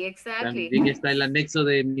 exactly. También está el anexo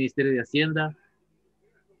del Ministerio de Hacienda.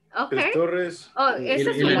 Ok. Torres. Oh,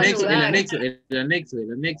 ese es el un buen anexo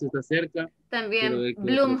está cerca. También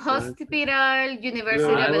Bloom Hospital, University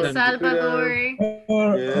of El Salvador.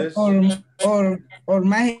 Or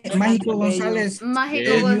Mágico González.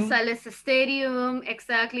 Mágico González Stadium,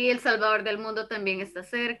 exactly. El Salvador del Mundo también está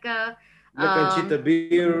cerca. La canchita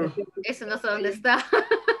beer. Eso no sé dónde está.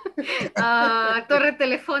 Torre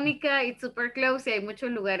Telefónica, it's super close, y hay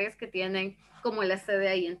muchos lugares que tienen como la sede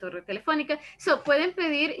ahí en Torre Telefónica. So, pueden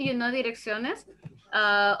pedir, direcciones.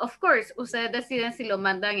 Of course, ustedes deciden si lo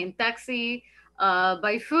mandan en taxi,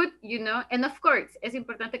 by foot, and of course, es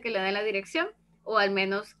importante que le den la dirección, o al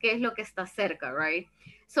menos qué es lo que está cerca, right?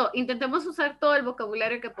 So, intentemos usar todo el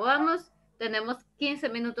vocabulario que podamos. Tenemos 15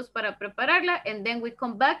 minutos para prepararla, and then we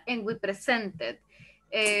come back and we present it.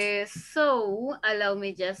 So, allow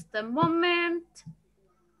me just a moment.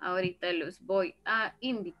 Ahorita los voy a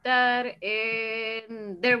invitar.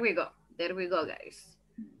 And there we go, guys.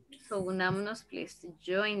 So, unámonos, please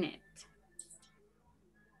join it.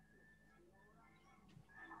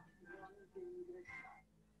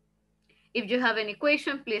 If you have any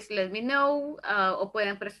question, please let me know. O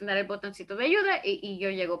pueden presionar el botoncito de ayuda y yo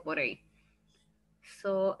llego por ahí.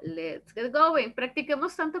 So, let's get going.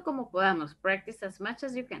 Practiquemos tanto como podamos. Practice as much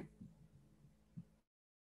as you can.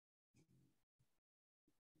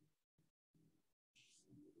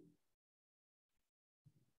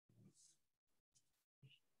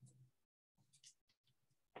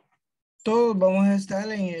 Todos vamos a estar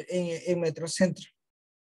en Metrocentro.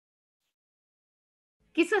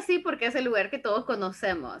 Quizás sí, porque es el lugar que todos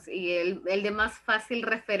conocemos y el de más fácil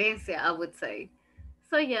referencia, I would say.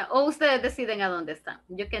 So, yeah. O ustedes deciden a dónde están.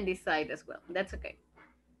 You can decide as well. That's okay.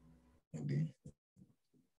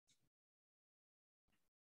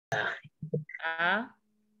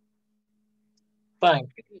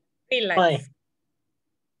 Fine. Relax. Fine.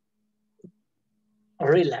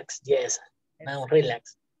 Relax, yes. Now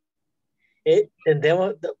relax.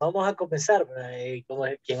 Vamos a comenzar.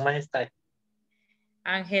 ¿Quién más está?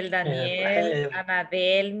 Ángel Daniel, Ana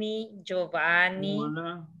Delmi, Giovanni.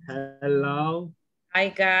 Hola. Hello. Hi,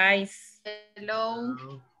 guys. Hello.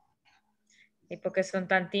 ¿Y por qué son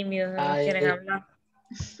tan tímidos? No quieren hablar.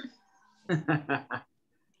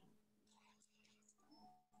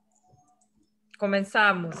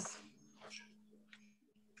 Comenzamos.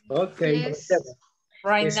 Ok. Yes.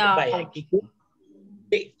 Right now.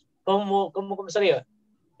 ¿Cómo comenzaría?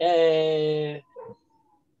 Hi,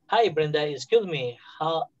 Brenda, excuse me.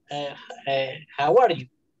 How are you?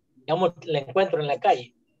 ¿Cómo la encuentro en la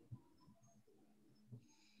calle?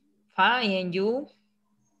 Fine, and you?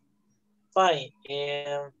 Fine.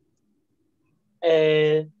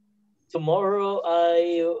 Tomorrow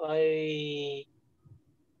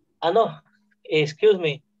no, excuse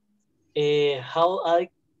me. How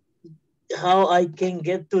I can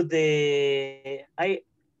get to the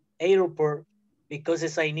airport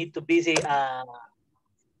because I need to visit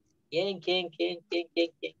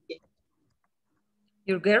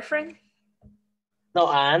Your girlfriend? No,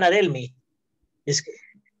 Ana Delmi. She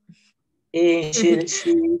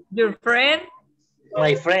Your friend?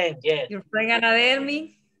 My friend, yes. Your friend Ana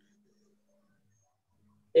Delmi?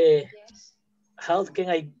 How can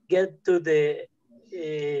I get to the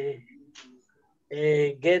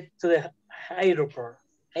airport?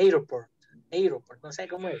 No sé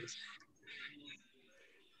cómo es.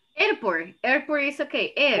 Airport is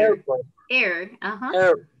okay. Air. Uh-huh.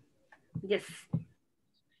 Air. Yes.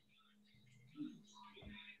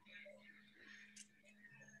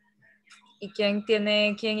 ¿Y quién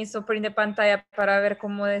hizo print de pantalla para ver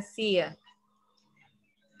cómo decía?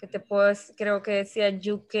 Que te puedo, creo que decía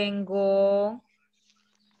you can go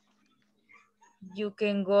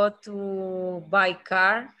to buy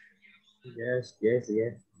car, Yes.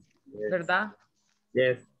 ¿verdad?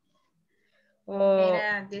 Yes.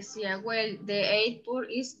 Era, decía, well, the airport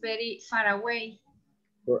is very far away.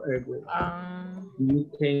 You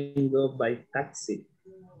can go by taxi.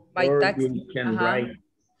 By or taxi. You can ride.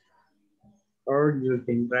 Or you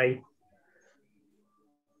can ride.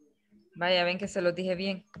 Vaya, ven que se los dije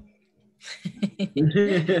bien.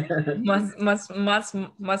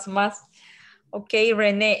 más. Ok,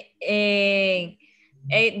 René. The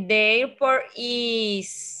airport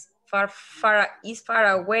is far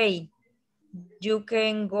away. You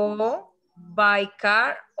can go by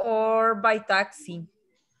car or by taxi.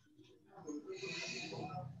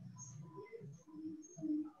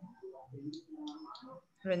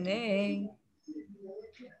 René.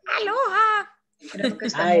 Aloha. Creo que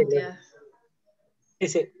está muteada.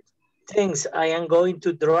 Dice, thanks, I am going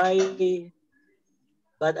to drive,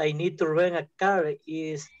 but I need to rent a car.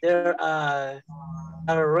 Is there a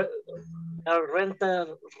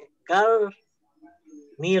rental car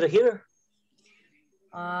near here?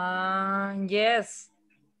 Yes.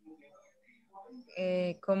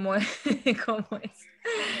 ¿Cómo es?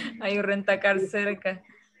 Hay un rentacar cerca.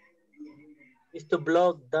 Is to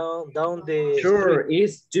block down the Sure, street.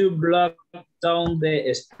 it's 2 blocks down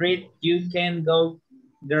the street. You can go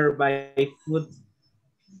there by foot.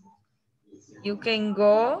 You can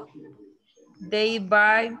go there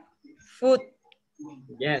by foot.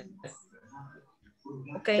 Yes.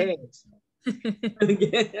 Okay.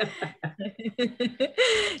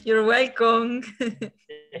 You're welcome.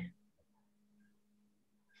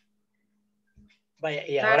 Vaya,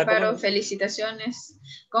 y ahora Bárbaro, felicitaciones.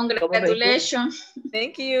 Congratulations.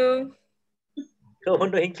 Thank you. ¿Cómo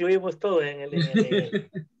nos incluimos todos en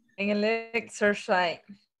el exercise?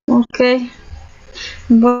 Ok.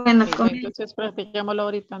 Bueno, entonces practicémoslo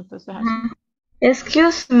ahorita. Entonces,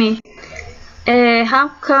 excuse me.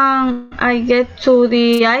 How can I get to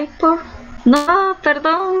the airport? No,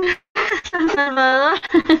 perdón. San Salvador.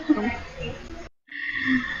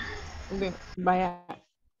 Vaya.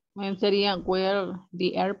 Sería where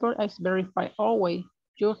the airport is very far away.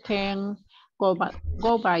 You can go by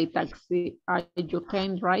taxi. You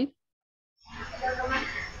can ride.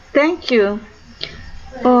 Thank you.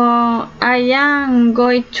 I am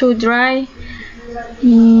going to drive,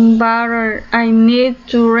 but I need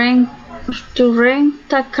to rent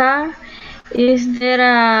a car. Is there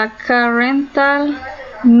a car rental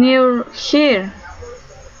near here?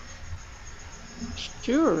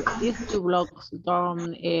 Sure, it's 2 blocks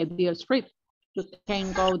down the street. You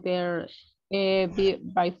can go there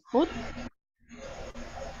by foot.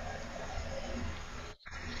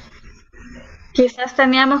 Quizás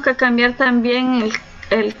teníamos que cambiar también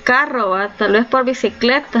el carro, ¿va? Tal vez por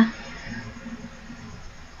bicicleta.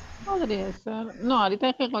 Podría ser. No,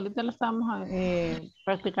 ahorita lo estamos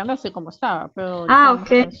practicando así como estaba, pero Ok.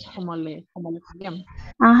 como le cambiamos.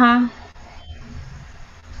 Ajá.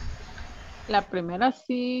 La primera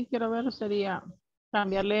sí quiero ver sería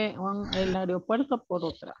cambiarle el aeropuerto por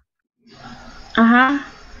otra. Ajá.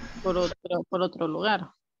 Por otro lugar.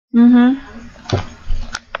 Uh-huh.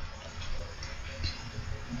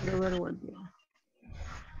 Very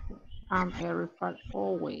far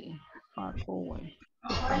away.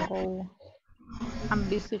 You can go and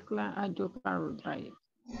bicycle and you can drive.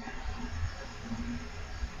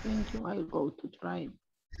 Thank you. I'll go to drive.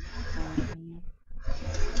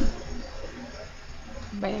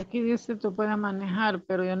 Vaya, aquí dice tú puedes manejar,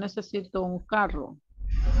 pero yo necesito un carro.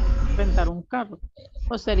 Rentar un carro.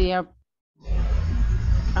 O sería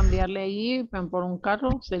cambiarle ahí por un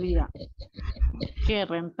carro, sería que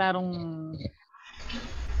rentar un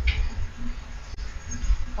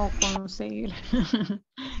o conseguir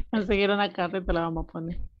una carreta, la vamos a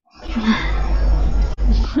poner.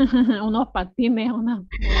 Unos patines, una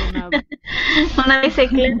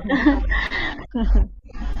bicicleta.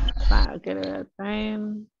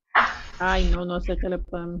 Ay, no sé qué le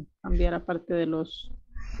pueden cambiar aparte de del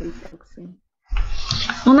taxi.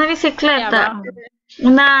 Una bicicleta.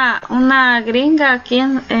 Una gringa aquí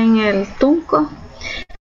en el Tunco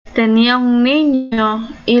tenía un niño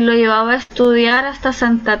y lo llevaba a estudiar hasta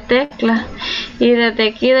Santa Tecla, y desde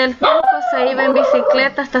aquí del Tunco se iba en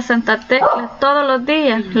bicicleta hasta Santa Tecla todos los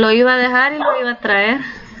días. Lo iba a dejar y lo iba a traer.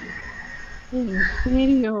 ¿En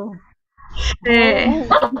serio? Sí.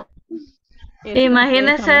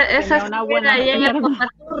 Imagínese esa subida ahí en el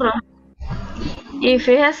Papaturro. Y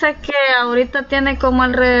fíjese que ahorita tiene como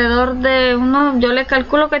alrededor de unos, yo le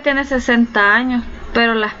calculo que tiene 60 años,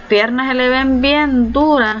 pero las piernas se le ven bien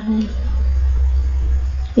duras.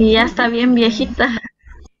 Y ya está bien viejita.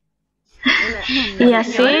 Y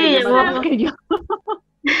así llegó. Que yo.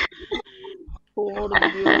 Por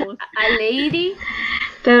Dios. A lady.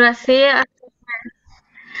 Pero así.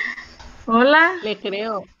 Hola.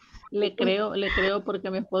 Le creo porque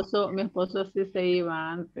mi esposo sí se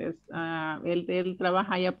iba antes. Él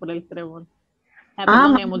trabaja allá por el Trébol.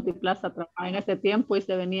 Perdón, en Multiplaza trabajaba en ese tiempo y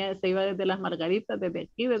se iba desde las Margaritas, desde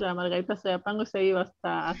aquí, desde las Margaritas Soyapango y se iba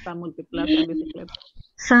hasta Multiplaza en bicicleta.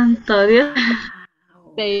 Santo Dios.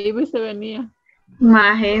 Se iba y se venía.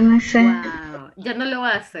 Imagínese. Wow. Ya no lo va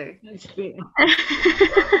a hacer. Sí.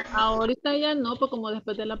 Ahorita ya no, pues como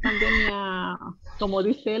después de la pandemia, como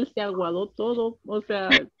dice él, se aguadó todo, o sea,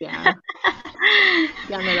 ya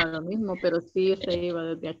no era lo mismo, pero sí se iba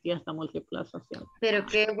desde aquí hasta Multiplaza siempre. Pero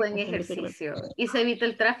qué buen ejercicio. Y se evita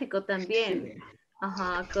el tráfico también. Sí.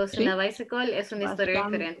 Ajá, because in a bicycle es una historia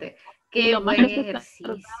diferente. Y Qué lo más buen que se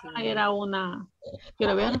ejercicio. tardaba era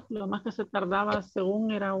quiero ver, lo más que se tardaba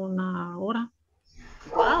según era 1 hora.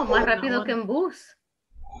 Wow, más rápido que en bus.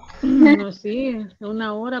 No, sí,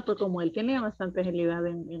 1 hora, pues como él tiene bastante agilidad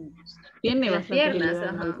tiene En las bastante piernas, agilidad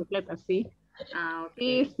en la bicicleta, sí. Ah, ok.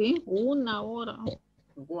 Sí, 1 hora.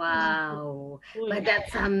 Wow, but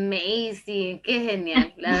that's amazing. Qué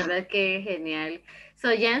genial, la verdad que genial.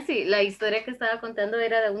 So, Yancy, la historia que estaba contando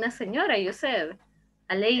era de una señora, you said,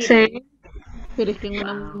 a lady. Sí. Pero es que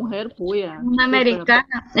una mujer puya. Una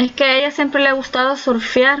americana. Es que a ella siempre le ha gustado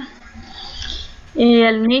surfear. Y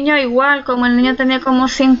el niño igual, como el niño tenía como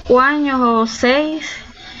 5 años o 6,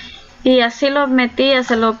 y así lo metía,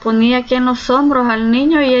 se lo ponía aquí en los hombros al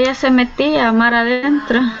niño y ella se metía a mar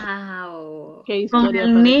adentro. Wow. Qué historia con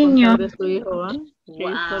el para niño. contar de su hijo, ¿eh? Qué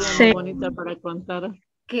historia más bonita para contar.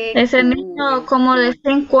 Ese niño como de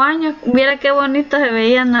 5 años, viera qué bonito se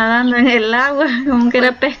veía nadando en el agua, como que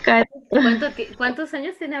era pescadito. ¿Cuántos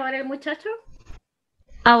años tiene ahora el muchacho?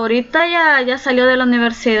 Ahorita ya salió de la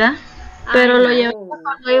universidad, pero lo llevaba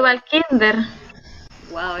cuando iba al kinder.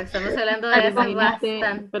 Wow, estamos hablando de hace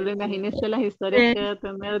bastante. Pero imagínese las historias que debe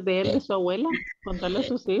tener de él y su abuela, contarle a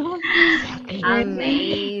sus hijos.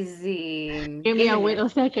 Amazing. Que mi abuela, o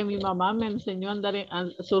sea, que mi mamá me enseñó a andar a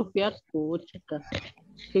surfear. Chica,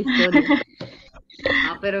 qué historia.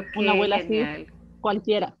 Pero qué una abuela genial. Así,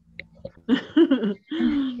 cualquiera.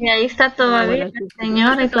 Y ahí está todavía el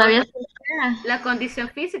señor y todavía la condición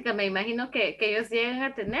física, me imagino que ellos llegan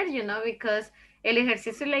a tener, because el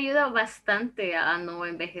ejercicio le ayuda bastante a no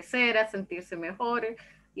envejecer, a sentirse mejor.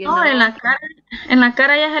 No, en la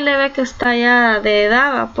cara ya se le ve que está ya de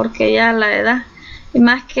edad, porque ya la edad, y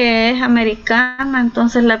más que es americana,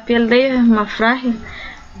 entonces la piel de ellos es más frágil.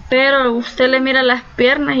 Pero usted le mira las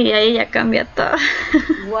piernas y ahí ya cambia todo.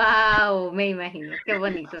 Wow, me imagino, qué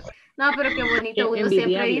bonito. No, pero qué bonito, uno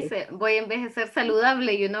siempre dice, voy a envejecer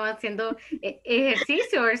saludable y uno haciendo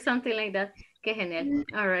ejercicio or something like that. Qué genial,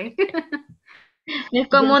 all right. Es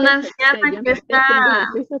como una anciana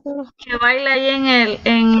que baila ahí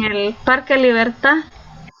en el Parque Libertad.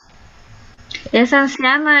 Esa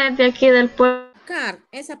anciana es de aquí del pueblo.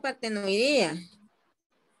 Esa parte no iría.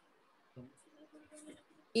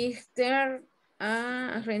 Easter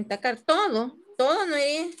a rentacar todo no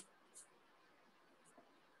iría.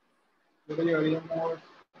 Yo le llevaríamos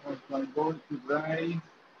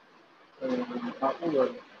a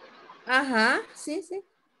Uber. Ajá, sí.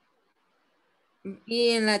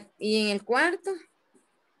 ¿Y en el cuarto?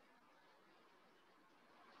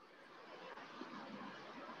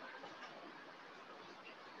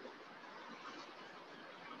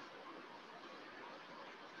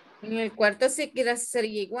 En el cuarto sí quiere hacer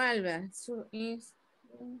igual, ¿verdad? Y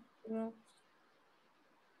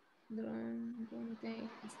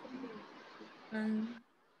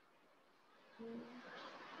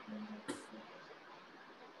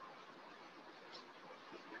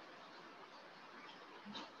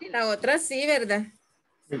la otra sí, ¿verdad?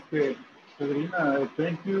 Sabrina,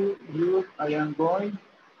 thank you, I am going.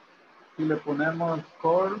 Si le ponemos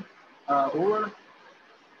call a Uber.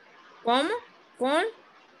 ¿Cómo? ¿Call?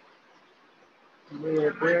 Le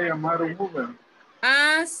voy a llamar un Uber.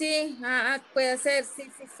 Ah, sí, puede ser, sí.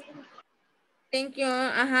 Thank you,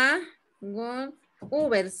 ajá. Go.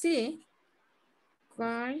 Uber, sí.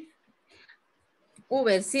 Call.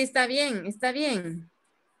 Uber, sí, está bien.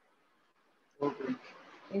 Okay.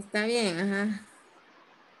 Está bien, ajá.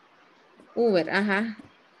 Uber, ajá.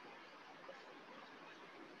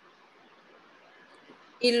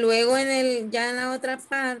 Y luego ya en la otra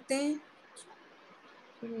parte.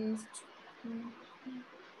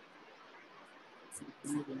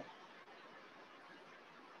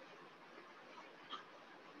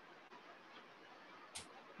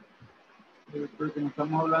 Porque como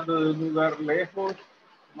estamos hablando de un lugar lejos,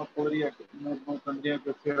 no tendría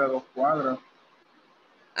que ser a 2 cuadras.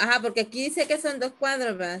 Ajá, porque aquí dice que son 2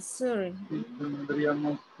 cuadras, ¿verdad? Sorry. Sí,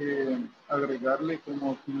 tendríamos que agregarle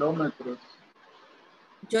como kilómetros.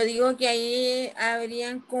 Yo digo que ahí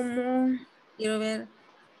habrían como, quiero ver.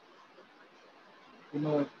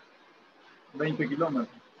 Unos 20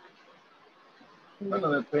 kilómetros. Bueno,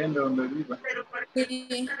 depende de donde viva.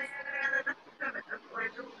 Sí.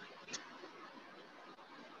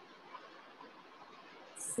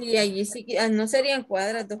 Sí, allí sí, no serían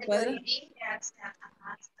cuadras, 2 cuadras.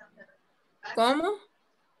 ¿Cómo?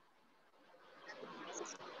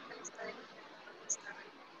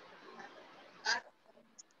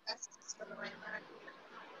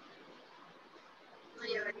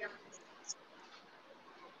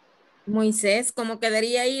 Moisés, ¿cómo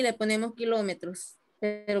quedaría ahí? Le ponemos kilómetros,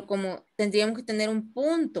 pero como tendríamos que tener un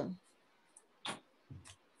punto.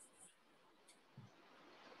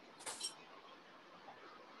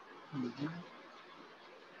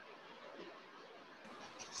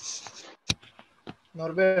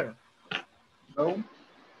 Norbert. No.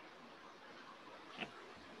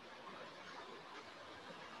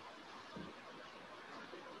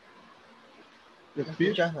 ¿Me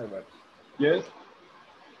escuchas, Norbert? Yes.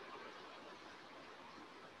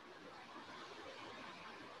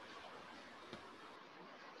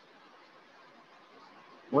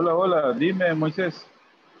 Hola, hola, dime, Moisés.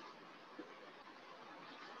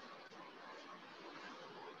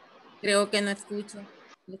 Creo que no escucha.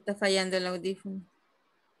 Le está fallando el audífono.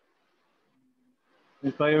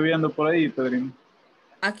 Está lloviendo por ahí, Pedrín.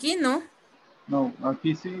 Aquí no. No,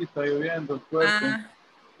 aquí sí está lloviendo fuerte. Ah,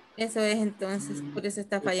 eso es entonces, por eso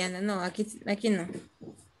está fallando. No, aquí no.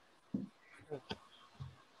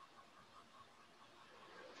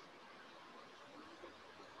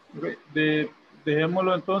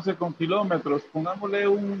 Dejémoslo entonces con kilómetros. Pongámosle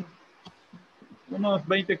unos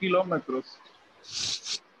 20 kilómetros.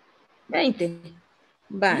 20.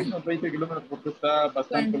 Va. Sí, unos 20 kilómetros porque está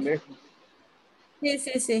bastante lejos. Sí,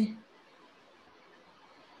 sí, sí.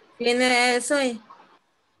 Tiene eso ahí.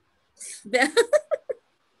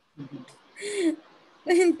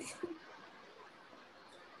 20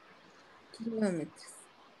 kilómetros.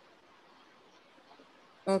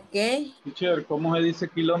 Ok. Teacher, ¿cómo se dice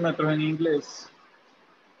kilómetros en inglés?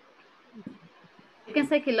 You can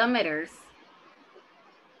say kilometers.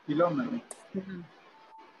 Kilómetros.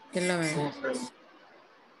 Kilómetros. Okay.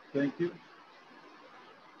 Thank you.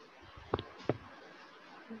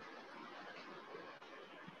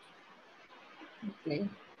 Okay.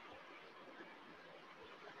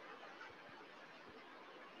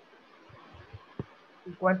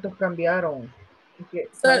 ¿Y cuántos cambiaron?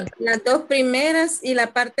 Son las 2 primeras y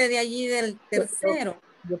la parte de allí del tercero.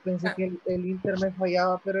 Yo pensé que el Inter me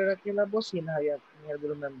fallaba, pero era que las bocinas había en el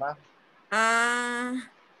volumen bajo. Ah.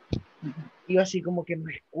 Y yo así como que no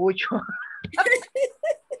escucho.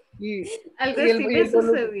 Algo así me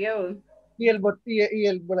sucedió. Y el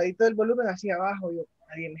voladito del volumen hacia abajo. Yo,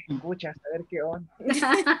 nadie me escucha, a ver qué onda.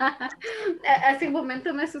 Hace un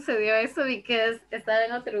momento me sucedió eso y que estaba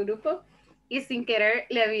en otro grupo y sin querer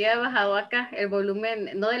le había bajado acá el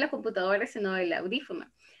volumen, no de la computadora, sino del audífono.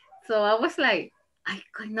 So I was like, I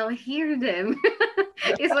could not hear them.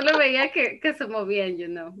 Y solo veía que se movían, you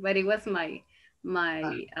know, but it was my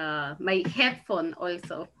headphone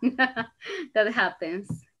also. That happens.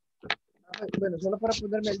 Bueno, solo para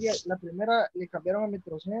ponerme al día, la primera le cambiaron a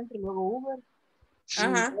Metrocentro, luego Uber,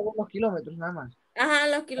 Ajá. y luego los kilómetros nada más. Ajá,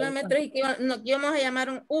 los kilómetros y que íbamos a llamar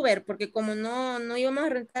un Uber, porque como no íbamos a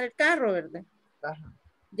rentar el carro, ¿verdad? Ajá.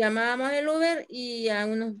 Llamábamos el Uber y a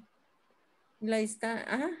unos, la distancia,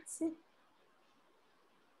 ajá, sí.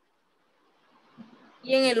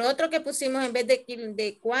 Y en el otro que pusimos, en vez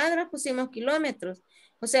de cuadras, pusimos kilómetros.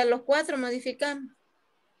 O sea, los 4 modificamos.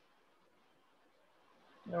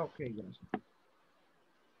 Ok, gracias.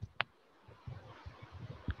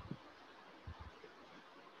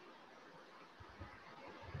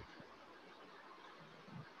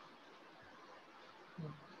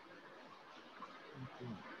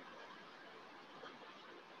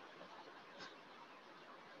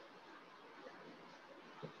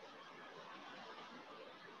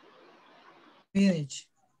 Finish.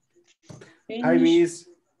 Hi, Miss.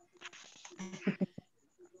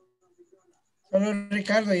 Solo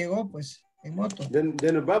Ricardo llegó, pues, en moto.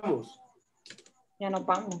 Ya nos vamos. Ya nos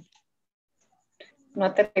vamos. No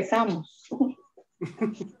aterrizamos.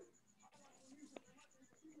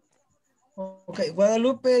 Okay,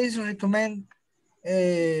 Guadalupe is recommend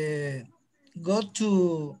go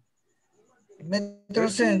to Metro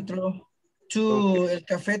Centro, to El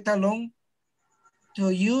Café Talón,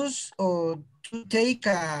 to use or to take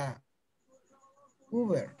a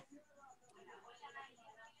Uber.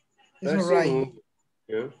 It's all right.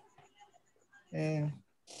 Yeah.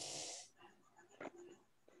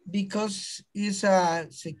 Because it's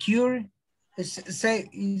secure, it's safe,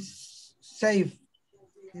 it's safe.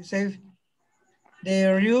 It's safe.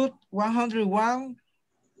 The route 101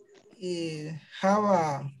 have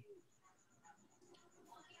a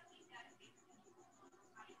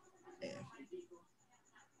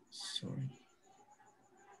sorry.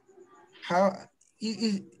 How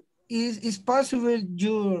is possible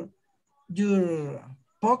your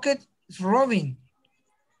pocket is robbing?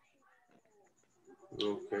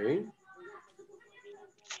 Okay.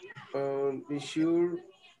 Be sure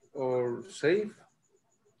or safe.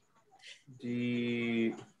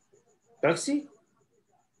 The taxi?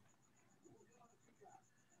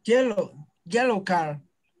 Yellow car.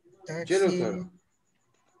 Taxi. Yellow car.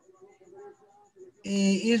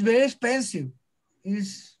 It's very expensive.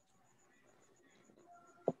 It's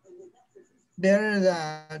better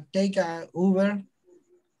than take a Uber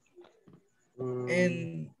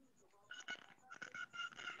and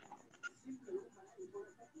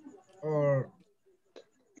or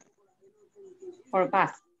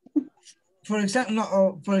bus. For example,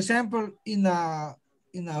 no, for example, in a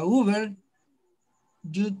Uber,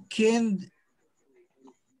 you can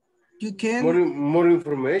more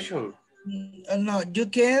information. No, you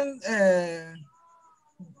can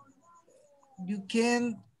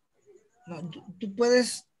no, tú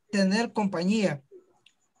puedes tener compañía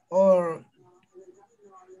or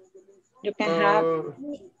you can have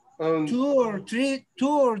two or three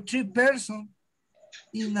person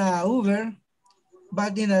in a Uber,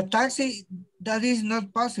 but in a taxi that is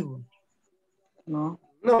not possible. No.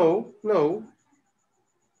 No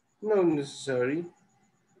necessary.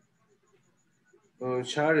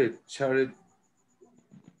 Share it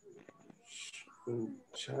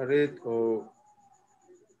or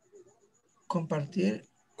compartir.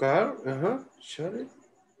 Car, share it.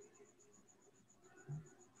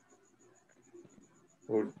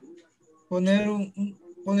 Or poner un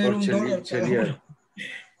dólar cada uno.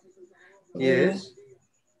 Yes.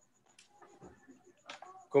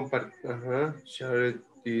 Share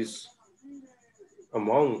this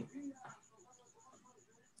amount.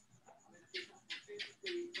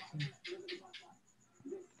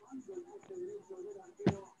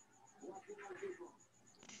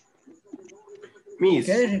 Miss.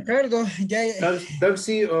 Okay, Ricardo.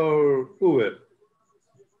 Taxi or Uber?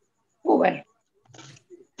 Uber.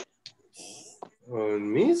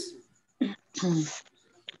 Miss?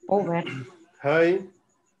 Uber. Hi.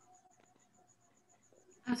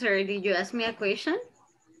 I'm sorry, did you ask me a question?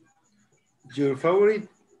 Your favorite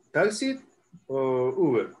taxi or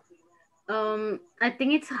Uber? I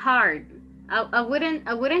think it's hard. I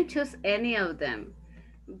wouldn't choose any of them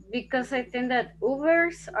because I think that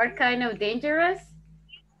Ubers are kind of dangerous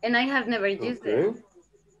and I have never used it.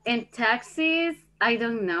 And taxis, I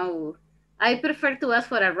don't know. I prefer to ask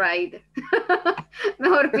for a ride.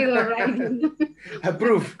 Mejor pido a ride.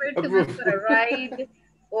 Approve. I prefer to ask for a ride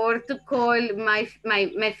or to call my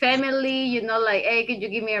family, you know, like, hey, can you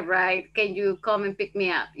give me a ride? Can you come and pick me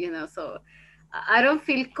up? You know, so I don't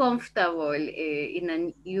feel comfortable in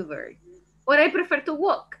an Uber. Or I prefer to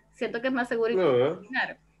walk. Siento que es más seguro. No.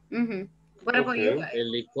 What about you guys?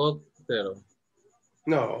 Helicóptero.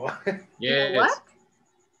 No. Yes. What?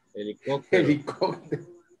 Helicóptero.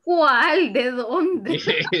 ¿Cuál? ¿De dónde?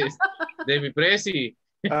 Yes. De mi presi.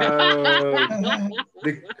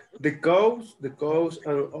 The cost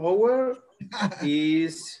an hour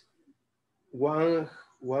is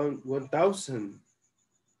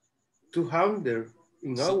 1,200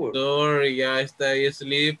 in hour. Sorry, ya está ahí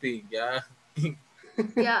sleeping, ya.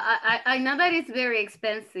 Yeah, I know that it's very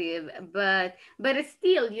expensive, but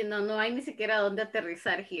still, you know, no hay ni siquiera donde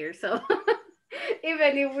aterrizar here, so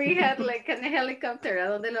even if we had like a helicopter, ¿a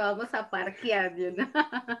dónde lo vamos a parquear, you know?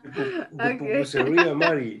 De pupusería,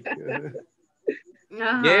 Mari.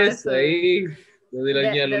 Yes, ahí, lo de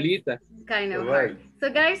la niña Lolita. Kind of hard. So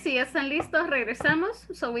guys, si ya están listos, regresamos,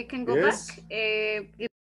 so we can go back.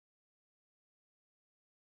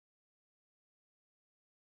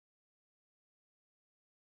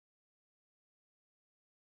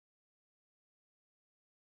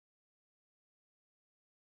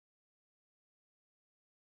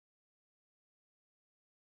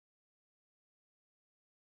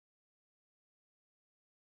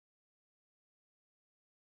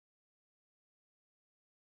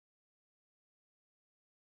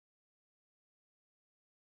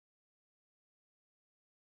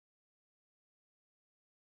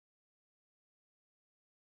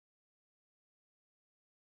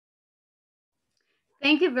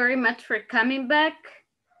 Thank you very much for coming back.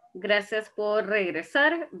 Gracias por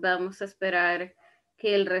regresar. Vamos a esperar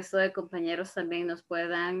que el resto de compañeros también nos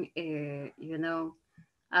puedan, you know,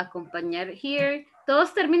 acompañar here.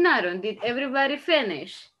 ¿Todos terminaron? Did everybody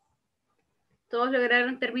finish? ¿Todos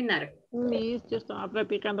lograron terminar? Miss, yo estaba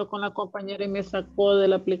practicando con la compañera y me sacó de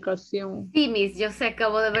la aplicación. Sí, Miss, yo sé,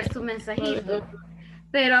 acabo de ver su mensajito.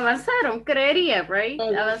 Pero avanzaron, creería, right?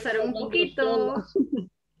 Avanzaron un poquito.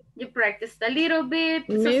 You practiced a little bit.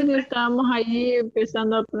 Miss, estábamos ahí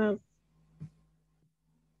empezando a...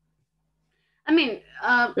 I mean,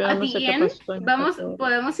 at no the end,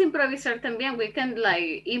 podemos improvisar también. We can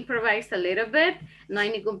like improvise a little bit. No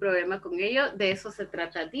hay ningún problema con ello. De eso se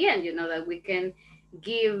trata at the end, you know, that we can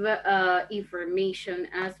give information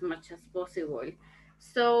as much as possible.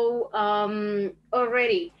 So,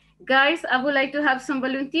 already, guys, I would like to have some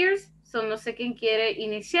volunteers. So, no sé quién quiere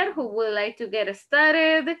iniciar. Who would like to get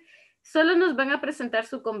started? Solo nos van a presentar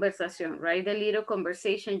su conversación, right? The little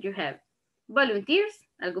conversation you have. Volunteers?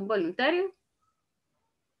 ¿Algún voluntario?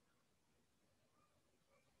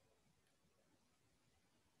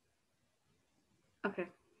 Okay.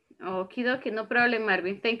 Okidoki, no problem,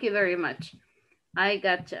 Marvin. Thank you very much. I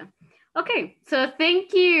gotcha. Okay, so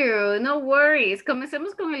thank you. No worries.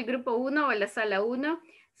 Comencemos con el grupo 1 o la sala 1.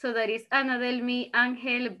 So that is Ana Delmi,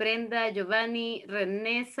 Ángel, Brenda, Giovanni,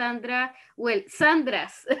 René, Sandra. Well,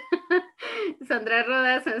 Sandras. Sandra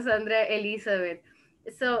Rodas and Sandra Elizabeth.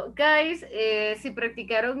 So guys, si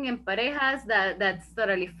practicaron en parejas, that's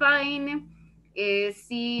totally fine.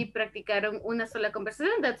 Si practicaron una sola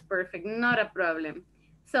conversación, that's perfect, not a problem.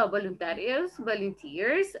 So, voluntarios,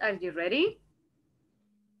 volunteers, are you ready?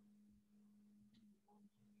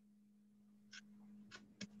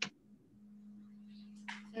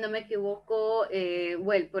 Si no me equivoco,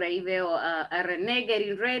 well, por ahí veo a René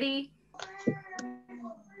getting ready.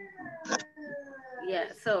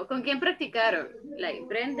 Yeah, so, ¿con quién practicaron? Like,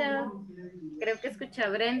 Brenda, creo que escuché a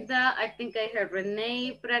Brenda. I think I heard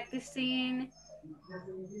René practicing.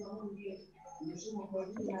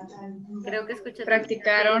 Creo que escuché.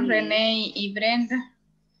 Practicaron René y Brenda.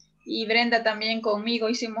 Y Brenda también conmigo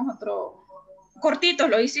hicimos otro. Cortitos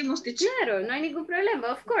lo hicimos, teacher. Claro, no hay ningún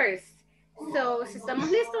problema, of course. So, si estamos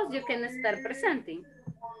listos, you can start presenting.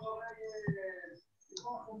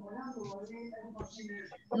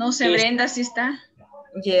 No sé, Brenda, si está.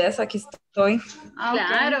 Yes, aquí estoy. Ah,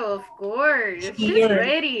 claro, of course. She's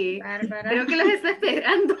ready. Bárbara. Creo que los está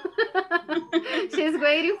esperando. She's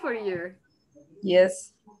waiting for you.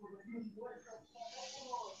 Yes.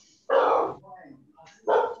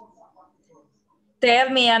 Tell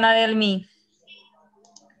me, Ana, tell me.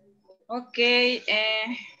 Okay,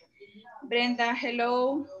 Brenda,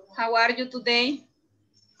 hello. How are you today?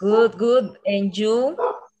 Good, good. And you?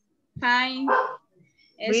 Fine.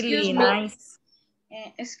 Really nice.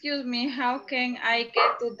 Excuse me, how can I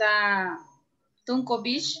get to the Tunco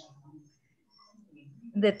Beach?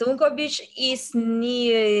 The Tunco Beach is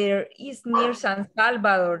near San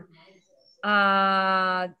Salvador.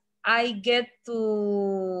 I get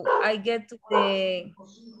to the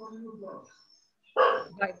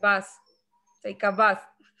by bus. Take a bus.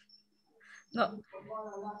 No.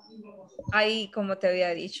 Ahí, como te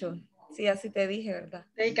había dicho. Sí, así te dije, ¿verdad?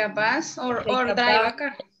 Take a bus or drive a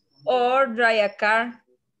car. Or drive a car.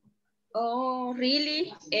 Oh,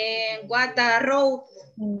 really? And what the road?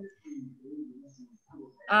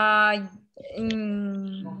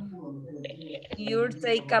 You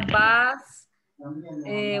take a bus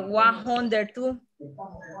 102.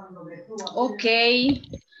 Okay.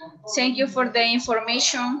 Thank you for the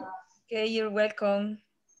information. Okay, you're welcome.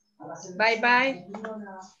 Bye-bye.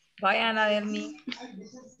 Bye, Ana Delmi.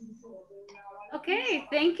 Okay,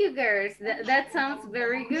 thank you, girls. That sounds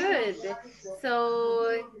very good.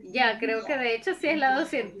 So, yeah, creo que de hecho sí es la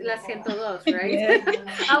 102, right? Yeah.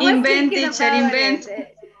 Invent, teacher, invent.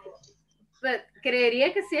 But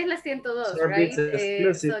creería que sí es la 102, right?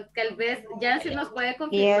 So, tal vez, ya si nos puede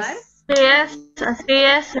confirmar. Yes, así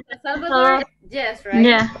es. Salvador, yes, right?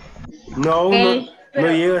 Yeah. No, okay. no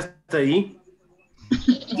llega hasta ahí.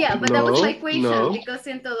 Yeah, but that was my question, because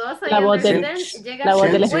 102 la voz de la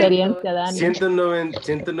experiencia, Dani.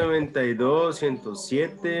 192,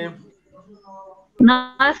 107.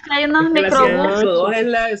 No, es que hay unos microbuses.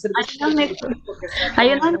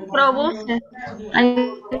 Hay unos microbuses. Hay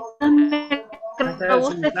unos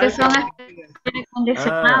microbuses que son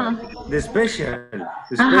acondicionados. The special.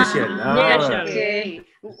 Okay.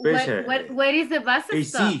 Special. Where is the bus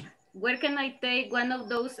stop? AC. Where can I take one of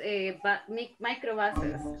those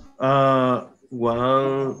microbuses?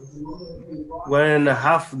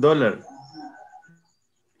 $1.50.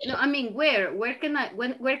 No, I mean, where can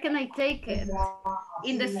I take it?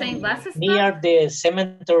 In the same bus stop? Near the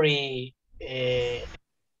cemetery,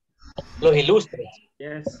 Los Ilustres.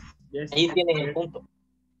 Yes, yes. Ahí tienen el punto.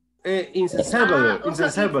 In San Salvador, in so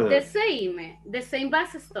San Salvador. the same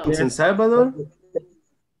bus stop. In San Salvador?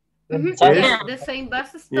 Yes, the same bus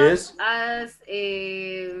stop Yes. as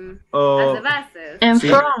the buses.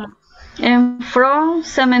 En front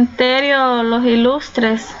cementerio Los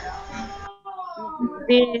Ilustres.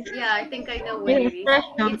 Yeah, I think I know where it is.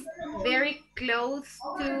 It's very close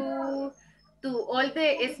to all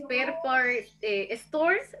the spare parts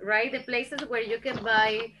stores, right? The places where you can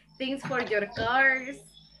buy things for your cars.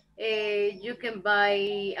 You can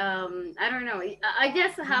buy, I don't know. I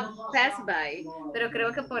just have passed by, pero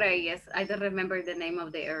creo que por ahí es. I don't remember the name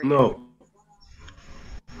of the area. No.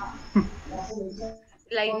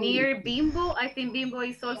 Like near Bimbo, I think Bimbo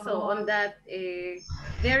is also on that,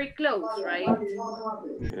 very close, right?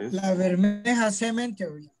 Yes. La Bermeja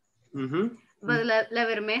Cemetery. But La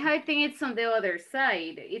Bermeja, I think it's on the other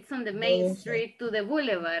side. It's on the main street to the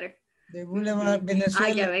boulevard. The boulevard,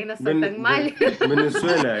 Venezuela. Ya ven, no son tan mal.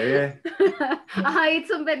 Venezuela, yeah.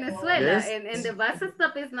 It's on Venezuela. Yes. And the bus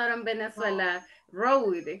stop is not on Venezuela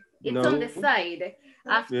Road. It's No. on the side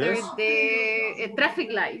after Yes. the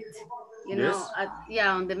traffic light. You know, Yes.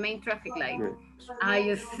 on the main traffic light.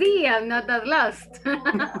 You see, I'm not that lost.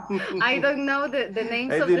 I don't know the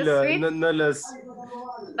names of the street, no lost.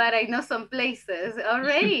 but I know some places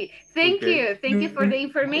already. Thank you for the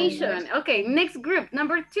information. Okay, next group,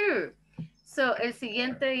 number 2. So, el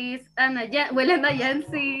siguiente es Ana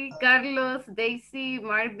Yancy, Carlos, Daisy,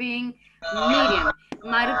 Marvin, Miriam.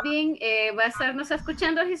 Marvin va a estarnos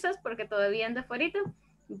escuchando quizás porque todavía anda afuera.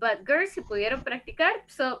 But girls, si pudieron practicar,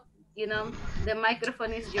 so, you know, the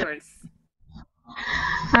microphone is yours.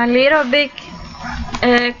 A little bit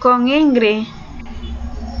con Ingrid.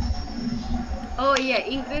 Oh, yeah,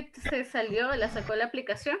 Ingrid se salió, la sacó la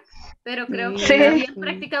aplicación, pero creo que habían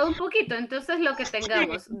practicado un poquito, entonces lo que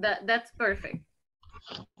tengamos, that's perfect.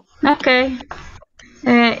 Ok.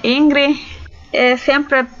 Ingrid,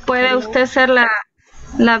 siempre puede usted ser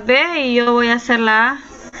la B y yo voy a ser la A.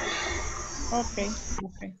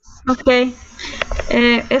 Okay.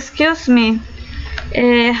 Excuse me.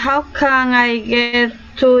 How can I get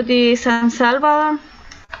to the San Salvador?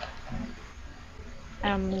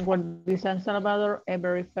 Well, the San Salvador a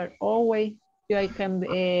very far away. I can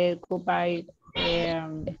go by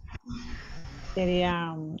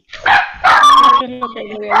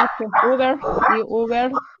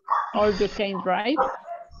Uber, or you can drive.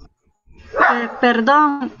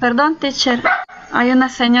 Perdón, teacher. Hay una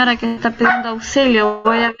señora que está pidiendo auxilio.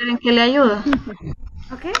 Voy a ver en qué le ayudo.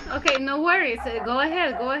 Okay, no worries. Go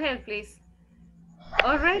ahead, please.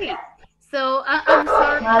 Alrighty. So, I'm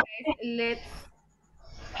sorry, guys.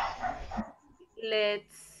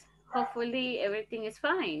 Let's hopefully everything is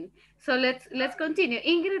fine. So let's continue.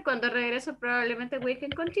 Ingrid, cuando regreso probablemente we can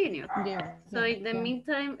continue. So in the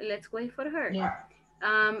meantime, let's wait for her.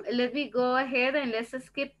 Let me go ahead and let's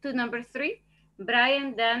skip to number 3.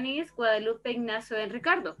 Brian, Danis, Guadalupe, Ignacio, and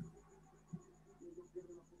Ricardo.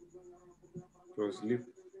 Go sleep.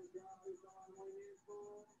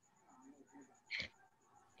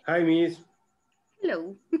 Hi, Miss.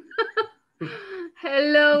 Hello.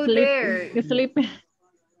 Hello there. Sleep.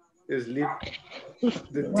 Sleep.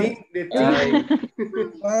 The thing.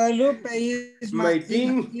 Guadalupe is my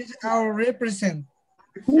thing. Is our represent.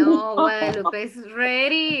 No, Guadalupe is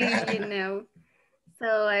ready, you know. So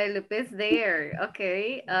Guadalupe is there.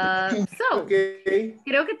 Okay.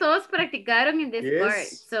 Creo que todos practicaron in this part.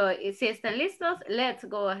 So si están listos, let's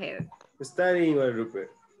go ahead. Studying, Guadalupe.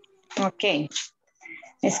 Okay.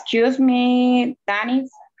 Excuse me, Danny.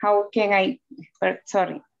 How can I,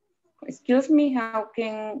 excuse me, how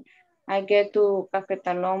can I get to Café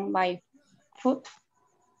Talón by foot?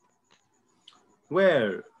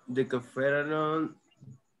 Well, the Café Talón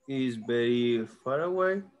is very far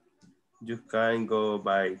away. You can go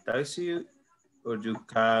by taxi or you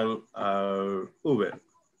can Uber.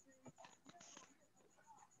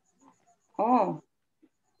 Oh,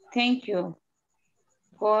 thank you.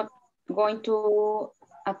 Going to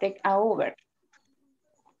take a Uber.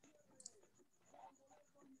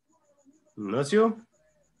 Ignacio?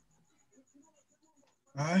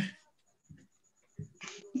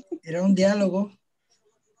 Era un diálogo.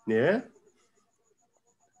 Yeah.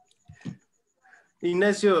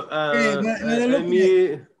 Ignacio,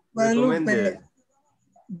 Guadalupe,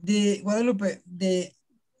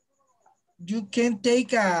 you can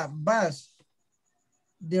take a bus.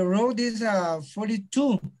 The road is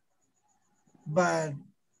 42, but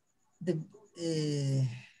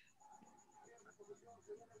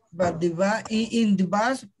but in the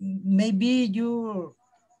bus, maybe your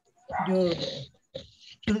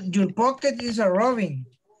pocket is a robbing.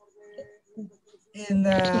 And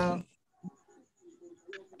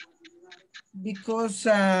because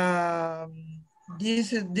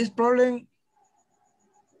this problem,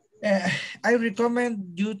 I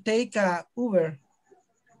recommend you take a Uber.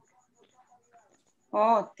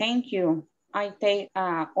 Oh, thank you. I take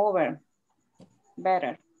Uber.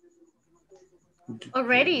 Better.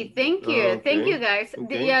 Already, thank you. Okay. Thank you, guys.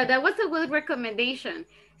 Okay. Yeah, that was a good recommendation.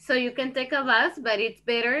 So you can take a bus, but it's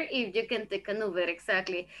better if you can take an Uber,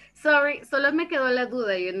 exactly. Sorry, solo me quedó la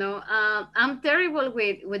duda, you know. I'm terrible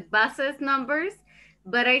with buses numbers,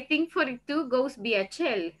 but I think 42 goes via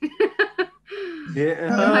Shell.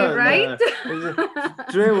 Yeah, Am I right?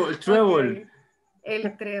 Trébol. Okay.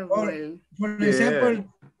 El trébol. For example,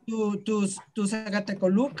 to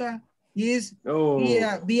Zacatecoluca is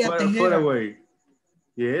via far Tejera. away.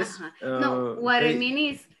 Yes. No, what I mean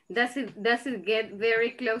is, does it get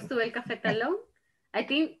very close to El Café Talón? I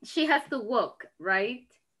think she has to walk, right?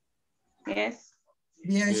 Yes.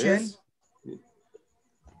 Via Shell.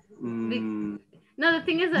 No, the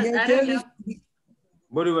thing is that Via I don't Shell know.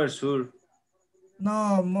 Bolívar Sur.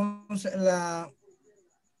 No,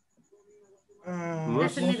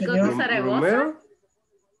 Doesn't it go to Zaragoza? Romero?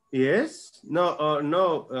 Yes. No.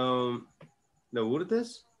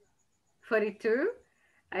 Lourdes? 42?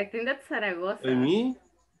 I think that's Zaragoza. ¿Y me?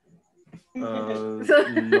 No.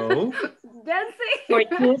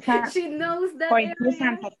 She knows that area.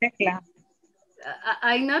 Santa Tecla.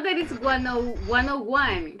 I know that it's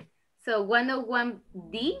 101. So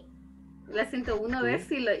 101D, la 101D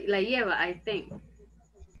sí la lleva, I think.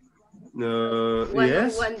 No,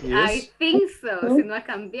 101, yes. I think so, si no ha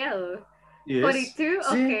cambiado. Yes. 42,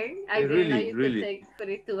 okay. I didn't know you could really. take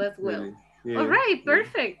 42 as well. Really. Yeah. All right,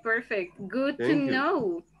 perfect. Good to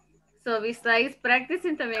know. So besides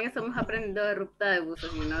practicing, también estamos aprendiendo de ruta de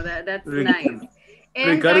buses, you know, that's nice.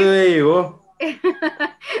 Ricardo ya llegó.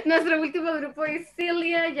 Nuestro último grupo es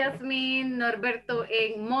Celia, Jasmine, Norberto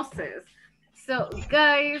and Moses. So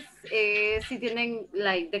guys, si tienen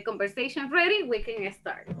like the conversation ready, we can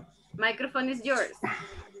start. Microphone is yours.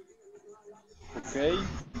 Okay.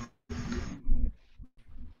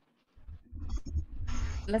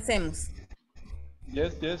 Lo hacemos.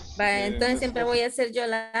 Yes. Vale, entonces siempre voy a hacer yo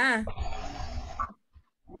la A.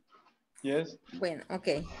 Yes. Bueno,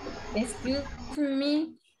 ok. Excuse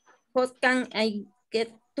me, how can I get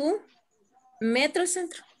to Metro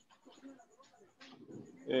Centro?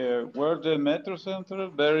 Where the Metro Center,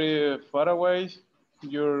 very far away.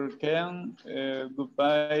 You can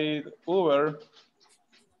buy Uber.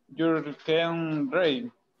 You can drive.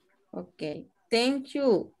 Okay, thank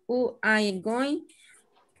you. Who are going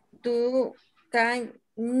to can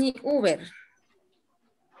Uber?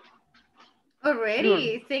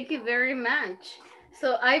 Already, thank you very much.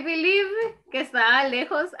 So I believe que está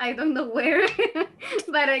lejos, I don't know where,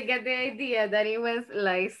 but I get the idea that it was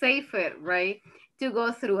like safer, right? To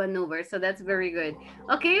go through an Uber, so that's very good.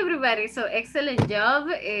 Okay, everybody, so excellent job.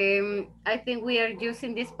 I think we are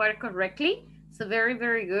using this part correctly, so very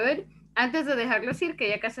good. Antes de dejarlos ir, que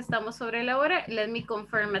ya casi estamos sobre la hora, let me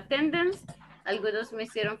confirm attendance. Algunos me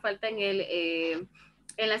hicieron falta en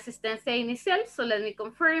la asistencia inicial, so let me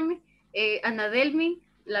confirm. Ana Delmi,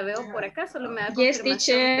 la veo por acá, solo me da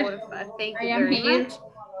confirmación, porfa. Thank you very much.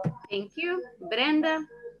 Thank you. Brenda,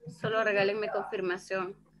 solo regálenme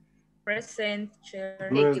confirmación. Present, chair.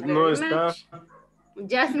 Thank you very much.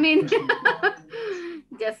 Jasmine.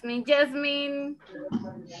 Jasmine.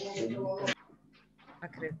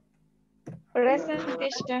 Present,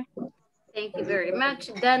 teacher. Thank you very much.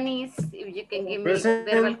 Danis, if you can give me Present.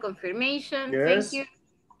 verbal confirmation. Yes. Thank you.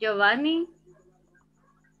 Giovanni.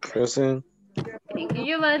 Present. Thank you,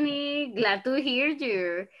 Giovanni. Glad to hear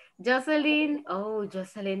you. Jocelyn. Oh,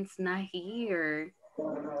 Jocelyn's not here.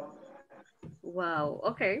 Wow,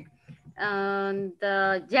 okay. And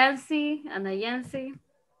Yancy, Ana Yancy.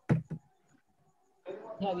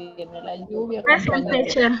 Ya viene la lluvia. Present,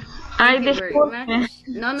 teacher. Ay, disculpe.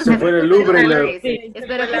 No Se fue el Uber y la...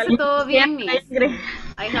 Espero que esté todo bien, Miss.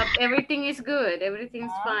 I hope everything is good.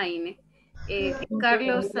 Everything's fine.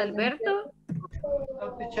 Carlos Alberto.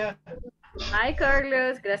 Hi,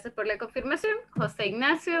 Carlos. Gracias por la confirmación. José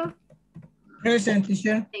Ignacio. Present,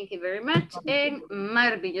 teacher. Thank you very much. And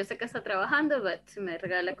Marvin, yo sé que está trabajando, but si me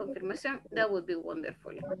regala la confirmación, that would be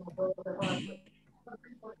wonderful.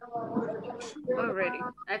 Already.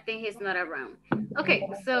 I think he's not around. Okay,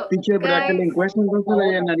 so Teacher, ¿verdad que la encuesta entonces la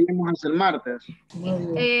llenaríamos hasta el martes?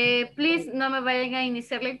 Please, no me vayan a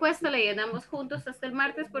iniciar la encuesta, la llenamos juntos hasta el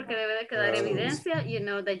martes porque debe de quedar evidencia, you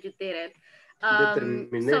know that you did it.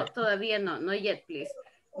 Determiné. Todavía no, not yet, please.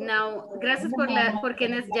 Now, gracias por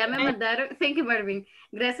quienes ya me mandaron, thank you, Marvin.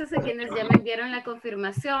 Gracias a quienes ya me enviaron la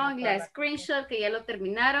confirmación, la screenshot, que ya lo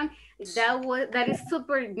terminaron. That is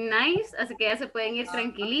super nice, así que ya se pueden ir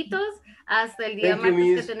tranquilitos hasta el día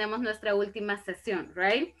martes que tenemos nuestra última sesión,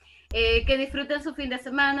 right? Que disfruten su fin de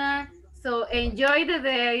semana. So enjoy the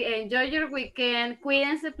day, enjoy your weekend,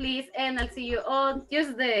 cuídense please, and I'll see you on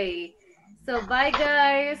Tuesday. So bye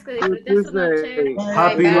guys, que disfruten su noche.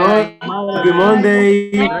 Happy Monday. Happy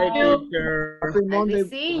Monday.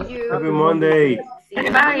 See you. Happy Monday. See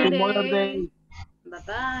you Bye. Monday.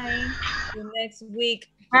 Bye-bye. See you next week.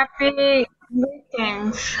 Happy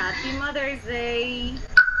weekend. Happy Mother's Day.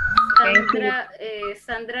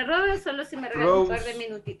 Sandra Robles, solo si me regalan un par de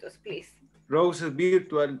minutitos, please. Rose is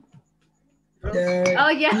virtual. Oh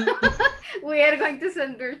yeah, we are going to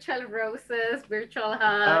send virtual roses, virtual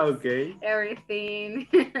hugs, okay. Everything.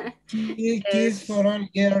 Kiss for all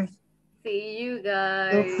girls. See you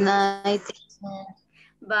guys. Good night.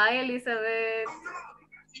 Bye, Elizabeth.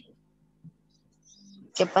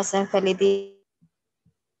 Que pasen feliz día.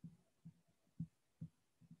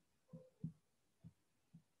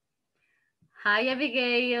 Hi,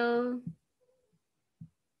 Abigail.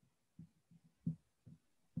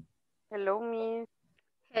 Hello, Miss.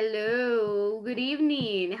 Hello. Good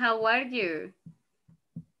evening. How are you?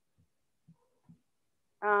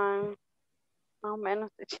 Más o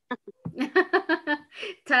menos.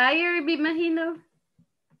 Tired, me imagino.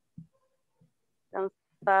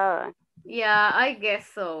 Cansada. Yeah, I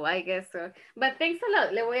guess so. But thanks a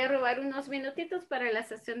lot. Le voy a robar unos minutitos para la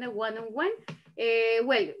sesión de one-on-one.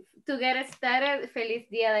 Well, to get started, feliz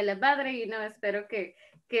Día de la Madre. Espero que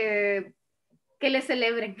le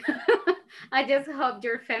celebren. I just hope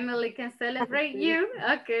your family can celebrate you,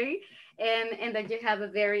 okay? And that you have a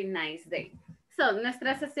very nice day. So,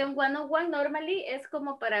 nuestra sesión one-on-one normally es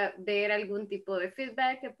como para ver algún tipo de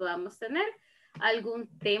feedback que podamos tener, algún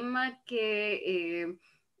tema que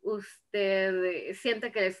usted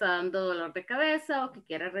sienta que le está dando dolor de cabeza o que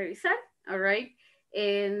quiera revisar, all right?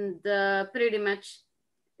 And pretty much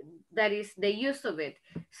that is the use of it.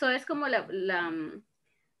 So, es como de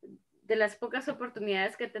las pocas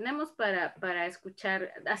oportunidades que tenemos para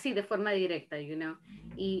escuchar así de forma directa, y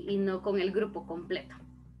no con el grupo completo.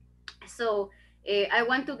 So, I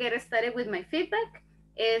want to get started with my feedback.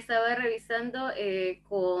 Estaba revisando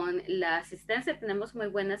con la asistencia, tenemos muy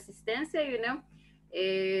buena asistencia,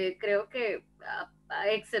 creo que a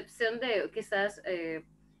excepción de quizás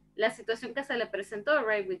la situación que se le presentó,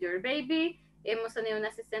 right, with your baby, hemos tenido una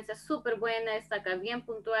asistencia súper buena, está acá bien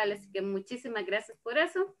puntual, así que muchísimas gracias por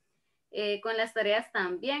eso. Con las tareas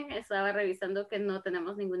también, estaba revisando que no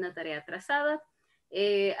tenemos ninguna tarea atrasada,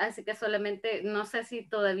 así que solamente, no sé si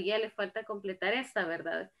todavía le falta completar esta,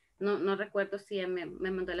 ¿verdad? No recuerdo si ya me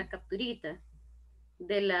mandó la capturita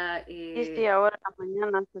de la... Sí, ahora en la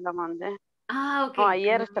mañana se la mandé. Ah, ok. No,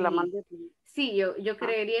 ayer se la mandé. Sí, yo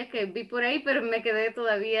creería que vi por ahí, pero me quedé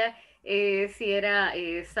todavía si era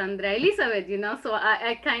Sandra Elizabeth, so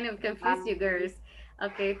I kind of confused you girls.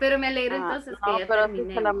 Ok, pero me alegro entonces que ya terminemos.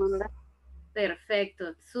 Sí se la mandé.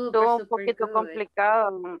 Perfecto, súper, Estuvo un poquito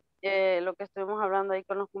complicado lo que estuvimos hablando ahí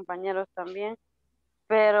con los compañeros también,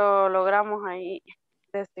 pero logramos ahí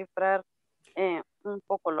descifrar un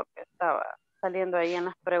poco lo que estaba saliendo ahí en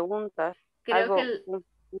las preguntas. Creo que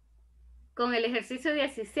con el ejercicio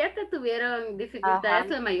 17 tuvieron dificultades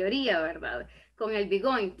la mayoría, ¿verdad? Con el be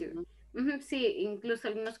going to. Sí, incluso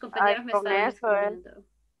algunos compañeros me estaban escribiendo.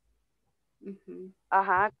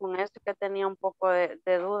 Ajá, con eso que tenía un poco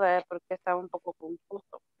de duda, porque estaba un poco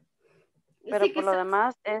confuso. Pero sí, por lo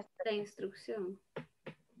demás es... La instrucción.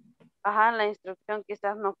 Ajá, la instrucción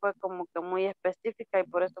quizás no fue como que muy específica y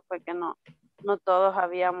por eso fue que no todos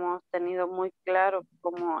habíamos tenido muy claro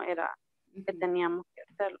cómo era que teníamos que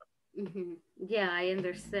hacerlo. Yeah, I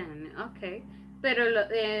understand. Okay. Pero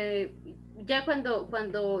ya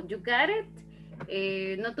cuando you got it,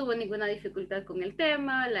 no tuvo ninguna dificultad con el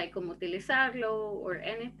tema, like cómo utilizarlo or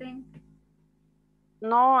anything.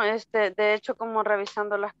 No, de hecho, como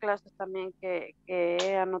revisando las clases también que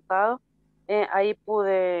he anotado, ahí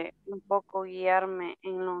pude un poco guiarme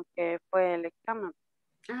en lo que fue el examen.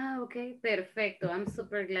 Ah, okay, perfecto. I'm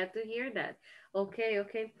super glad to hear that. Okay.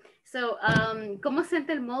 So, ¿cómo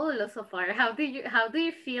siente el módulo so far? How do you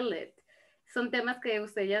feel it? ¿Son temas que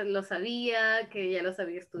usted ya lo sabía, que ya los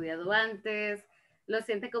había estudiado antes? ¿Lo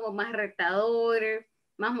siente como más retador,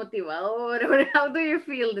 más motivador? Or how do you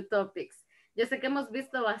feel the topics? Yo sé que hemos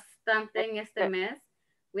visto bastante en este mes.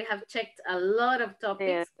 We have checked a lot of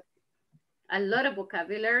topics, a lot of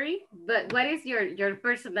vocabulary, but what is your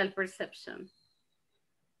personal perception?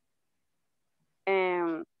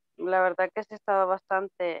 la verdad que sí estaba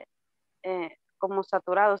bastante como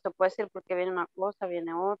saturado, se puede decir, porque viene una cosa,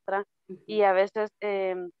 viene otra, y a veces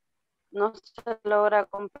no se logra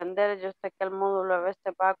comprender. Yo sé que el módulo a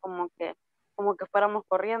veces va como que fuéramos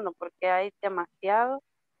corriendo, porque hay demasiado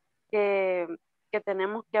que, que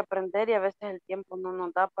tenemos que aprender y a veces el tiempo no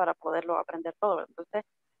nos da para poderlo aprender todo. Entonces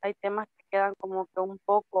hay temas que quedan como que un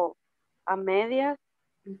poco a medias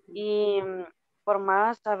y por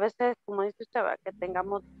más a veces, como dice usted, ¿verdad?, que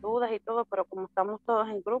tengamos dudas y todo, pero como estamos todos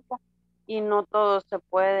en grupo y no todo se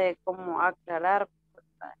puede como aclarar,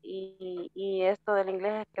 ¿verdad? Y esto del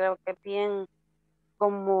inglés creo que es bien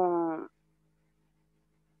como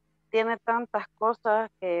tiene tantas cosas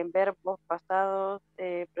que verbos pasados,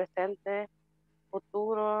 presentes,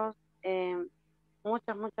 futuros,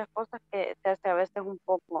 muchas cosas que se hace a veces un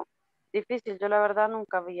poco difícil. Yo la verdad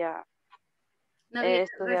nunca había ¿No había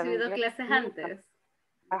estudiado recibido inglés, clases nunca. antes?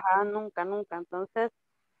 Ajá, nunca. Entonces,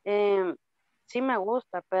 sí me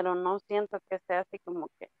gusta, pero no siento que sea así como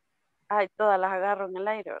que, ay, todas las agarro en el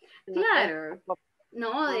aire, ¿verdad? Sino que es Claro. poco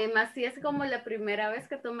No, además sí es como la primera vez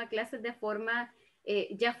que toma clases de forma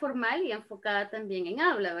ya formal y enfocada también en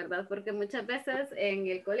habla, ¿verdad? Porque muchas veces en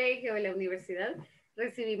el colegio, en la universidad,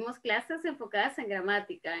 recibimos clases enfocadas en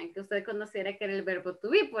gramática, en que usted conociera que era el verbo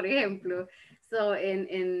to be, por ejemplo.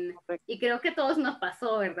 Y creo que a todos nos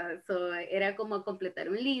pasó, ¿verdad? Era como completar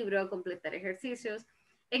un libro, completar ejercicios.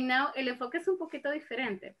 En Now, el enfoque es un poquito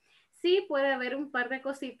diferente. Sí puede haber un par de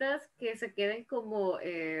cositas que se queden como...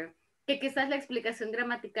 que quizás la explicación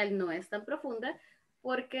gramatical no es tan profunda,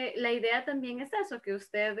 porque la idea también es eso, que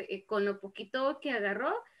usted con lo poquito que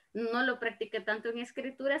agarró, no lo practique tanto en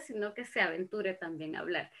escritura, sino que se aventure también a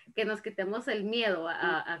hablar, que nos quitemos el miedo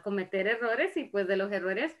a cometer errores y pues de los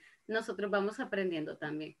errores nosotros vamos aprendiendo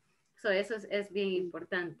también. Eso es bien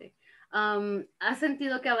importante. ¿Has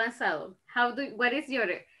sentido que ha avanzado? What is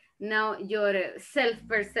your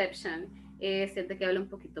self-perception? Siente que habla un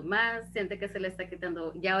poquito más, siente que se le está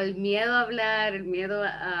quitando ya el miedo a hablar, el miedo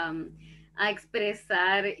a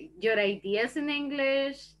expresar your ideas in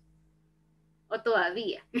English, o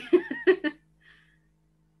todavía.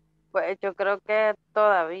 Pues yo creo que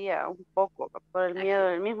todavía un poco, por el miedo,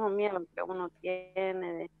 el mismo miedo que uno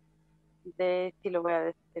tiene de si lo voy a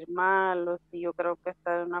decir mal o si yo creo que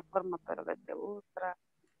está de una forma pero de otra.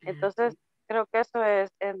 Entonces creo que eso es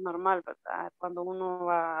normal, ¿verdad? Cuando uno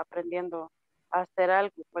va aprendiendo a hacer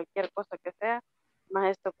algo, cualquier cosa que sea, más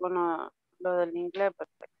esto con lo del inglés,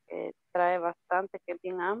 ¿verdad?, que trae bastante, que es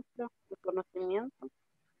bien amplio el conocimiento,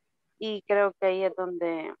 y creo que ahí es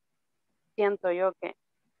donde siento yo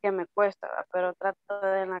que me cuesta, ¿verdad? Pero trato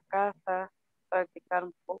de en la casa practicar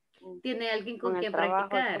un poco ¿Tiene alguien con con el quien trabajo,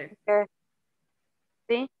 practicar? entonces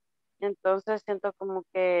sí, entonces siento como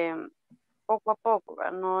que poco a poco,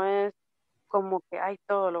 ¿verdad? No es como que, ay,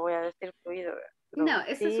 todo lo voy a decir fluido, ¿verdad? Pero No,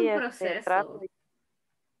 ese es sí, un trato. proceso.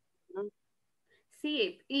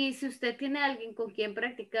 Sí, y si usted tiene alguien con quien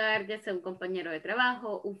practicar, ya sea un compañero de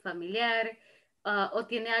trabajo, un familiar, o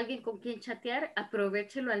tiene alguien con quien chatear,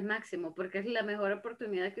 aprovéchelo al máximo, porque es la mejor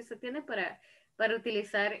oportunidad que usted tiene para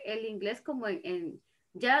utilizar el inglés como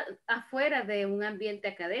ya afuera de un ambiente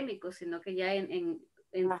académico, sino que ya en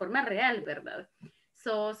forma real, ¿verdad?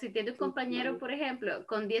 Si tiene un compañero, por ejemplo,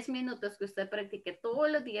 con 10 minutos que usted practique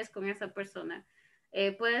todos los días con esa persona,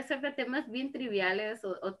 puede ser de temas bien triviales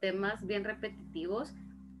o temas bien repetitivos,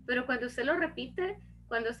 pero cuando usted lo repite,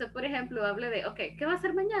 cuando usted, por ejemplo, hable de, ok, ¿qué va a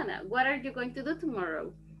hacer mañana? What are you going to do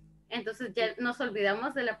tomorrow? Entonces ya nos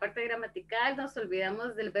olvidamos de la parte gramatical, nos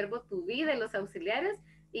olvidamos del verbo to be, de los auxiliares,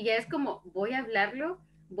 y ya es como, voy a hablarlo,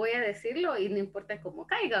 voy a decirlo, y no importa cómo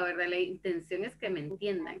caiga, ¿verdad? La intención es que me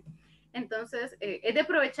entiendan. Entonces, es de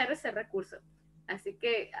aprovechar ese recurso. Así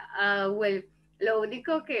que, well, lo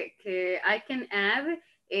único que I can add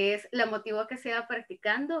es la motivo a que siga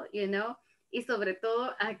practicando, y sobre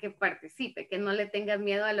todo a que participe, que no le tenga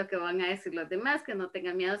miedo a lo que van a decir los demás, que no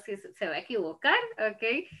tenga miedo si se va a equivocar,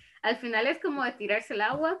 ¿ok? Al final es como de tirarse el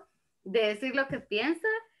agua, de decir lo que piensa,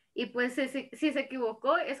 y pues si se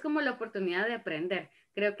equivocó, es como la oportunidad de aprender.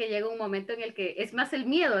 Creo que llega un momento en el que es más el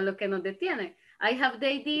miedo lo que nos detiene. I have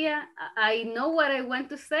the idea, I know what I want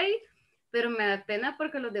to say, pero me da pena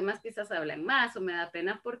porque los demás quizás hablan más, o me da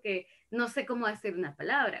pena porque no sé cómo decir una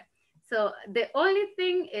palabra. So, the only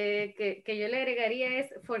thing que yo le agregaría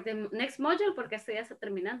es, for the next module, porque esto ya está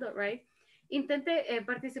terminando, right? Intente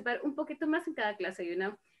participar un poquito más en cada clase,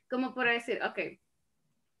 como por decir, ok,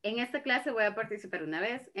 en esta clase voy a participar una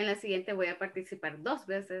vez, en la siguiente voy a participar 2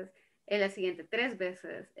 veces, en la siguiente 3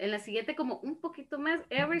 veces, en la siguiente como un poquito más,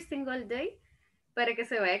 every single day, para que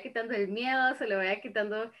se vaya quitando el miedo, se le vaya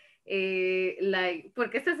quitando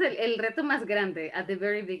Porque este es el reto más grande at the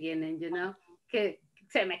very beginning, you know, que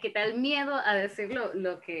se me quita el miedo a decir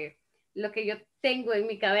lo que yo tengo en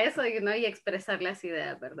mi cabeza, you know, y expresar las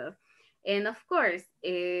ideas, ¿verdad? And of course,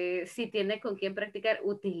 si tiene con quién practicar,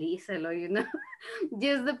 utilícelo, you know.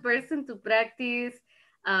 Use the person to practice.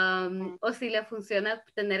 O si le funciona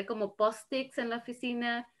tener como post-its en la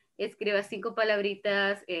oficina, escriba 5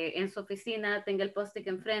 palabritas en su oficina, tenga el post-it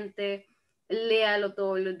enfrente, léalo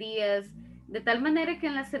todos los días, de tal manera que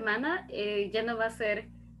en la semana ya no va a ser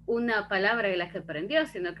una palabra de la que aprendió,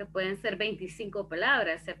 sino que pueden ser 25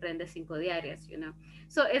 palabras, se aprende 5 diarias, you know.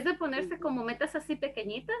 So, es de ponerse como metas así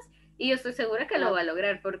pequeñitas, y yo estoy segura que lo va a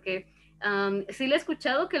lograr, porque sí le he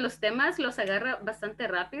escuchado que los temas los agarra bastante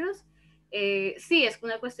rápidos. Sí, es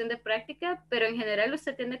una cuestión de práctica, pero en general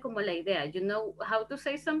usted tiene como la idea, you know how to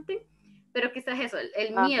say something, pero quizás eso,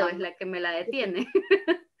 el miedo es la que me la detiene.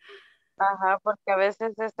 Ajá, porque a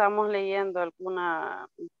veces estamos leyendo alguna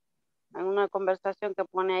conversación que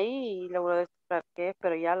pone ahí y logro descifrar qué es,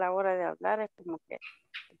 pero ya a la hora de hablar es como que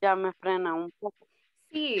ya me frena un poco.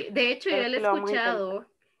 Sí, de hecho Pero yo sí lo he lo vamos a escuchado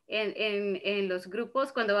en los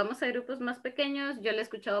grupos, cuando vamos a grupos más pequeños, yo lo he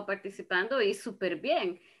escuchado participando y súper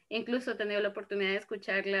bien. Incluso he tenido la oportunidad de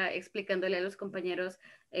escucharla explicándole a los compañeros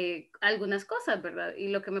algunas cosas, ¿verdad? Y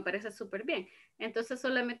lo que me parece súper bien. Entonces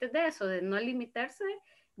solamente de eso, de no limitarse,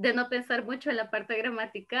 de no pensar mucho en la parte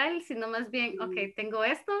gramatical, sino más bien, ok, tengo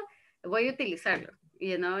esto, voy a utilizarlo,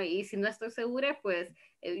 you know, y si no estoy segura, pues,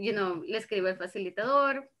 you know, le escribo al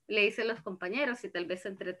facilitador, le dice a los compañeros y tal vez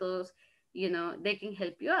entre todos, you know, they can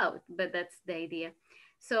help you out, but that's the idea.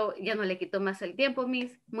 So, ya no le quito más el tiempo,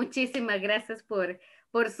 Miss. Muchísimas gracias por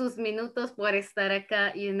sus minutos, por estar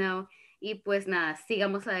acá, you know, y pues nada,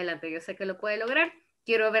 sigamos adelante. Yo sé que lo puede lograr.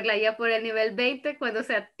 Quiero verla ya por el nivel 20, cuando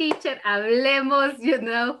sea teacher, hablemos, you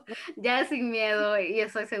know, ya sin miedo, y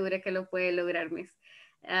estoy segura que lo puede lograr, Miss.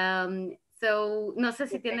 So, no sé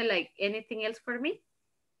si tiene, like, anything else for me?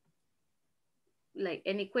 Like,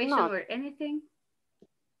 any question or anything?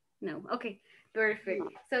 No, okay, perfect.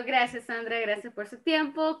 So, gracias, Sandra, gracias por su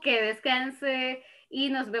tiempo, que descanse, y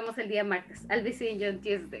nos vemos el día martes. I'll be seeing you on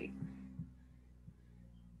Tuesday.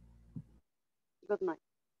 Good night.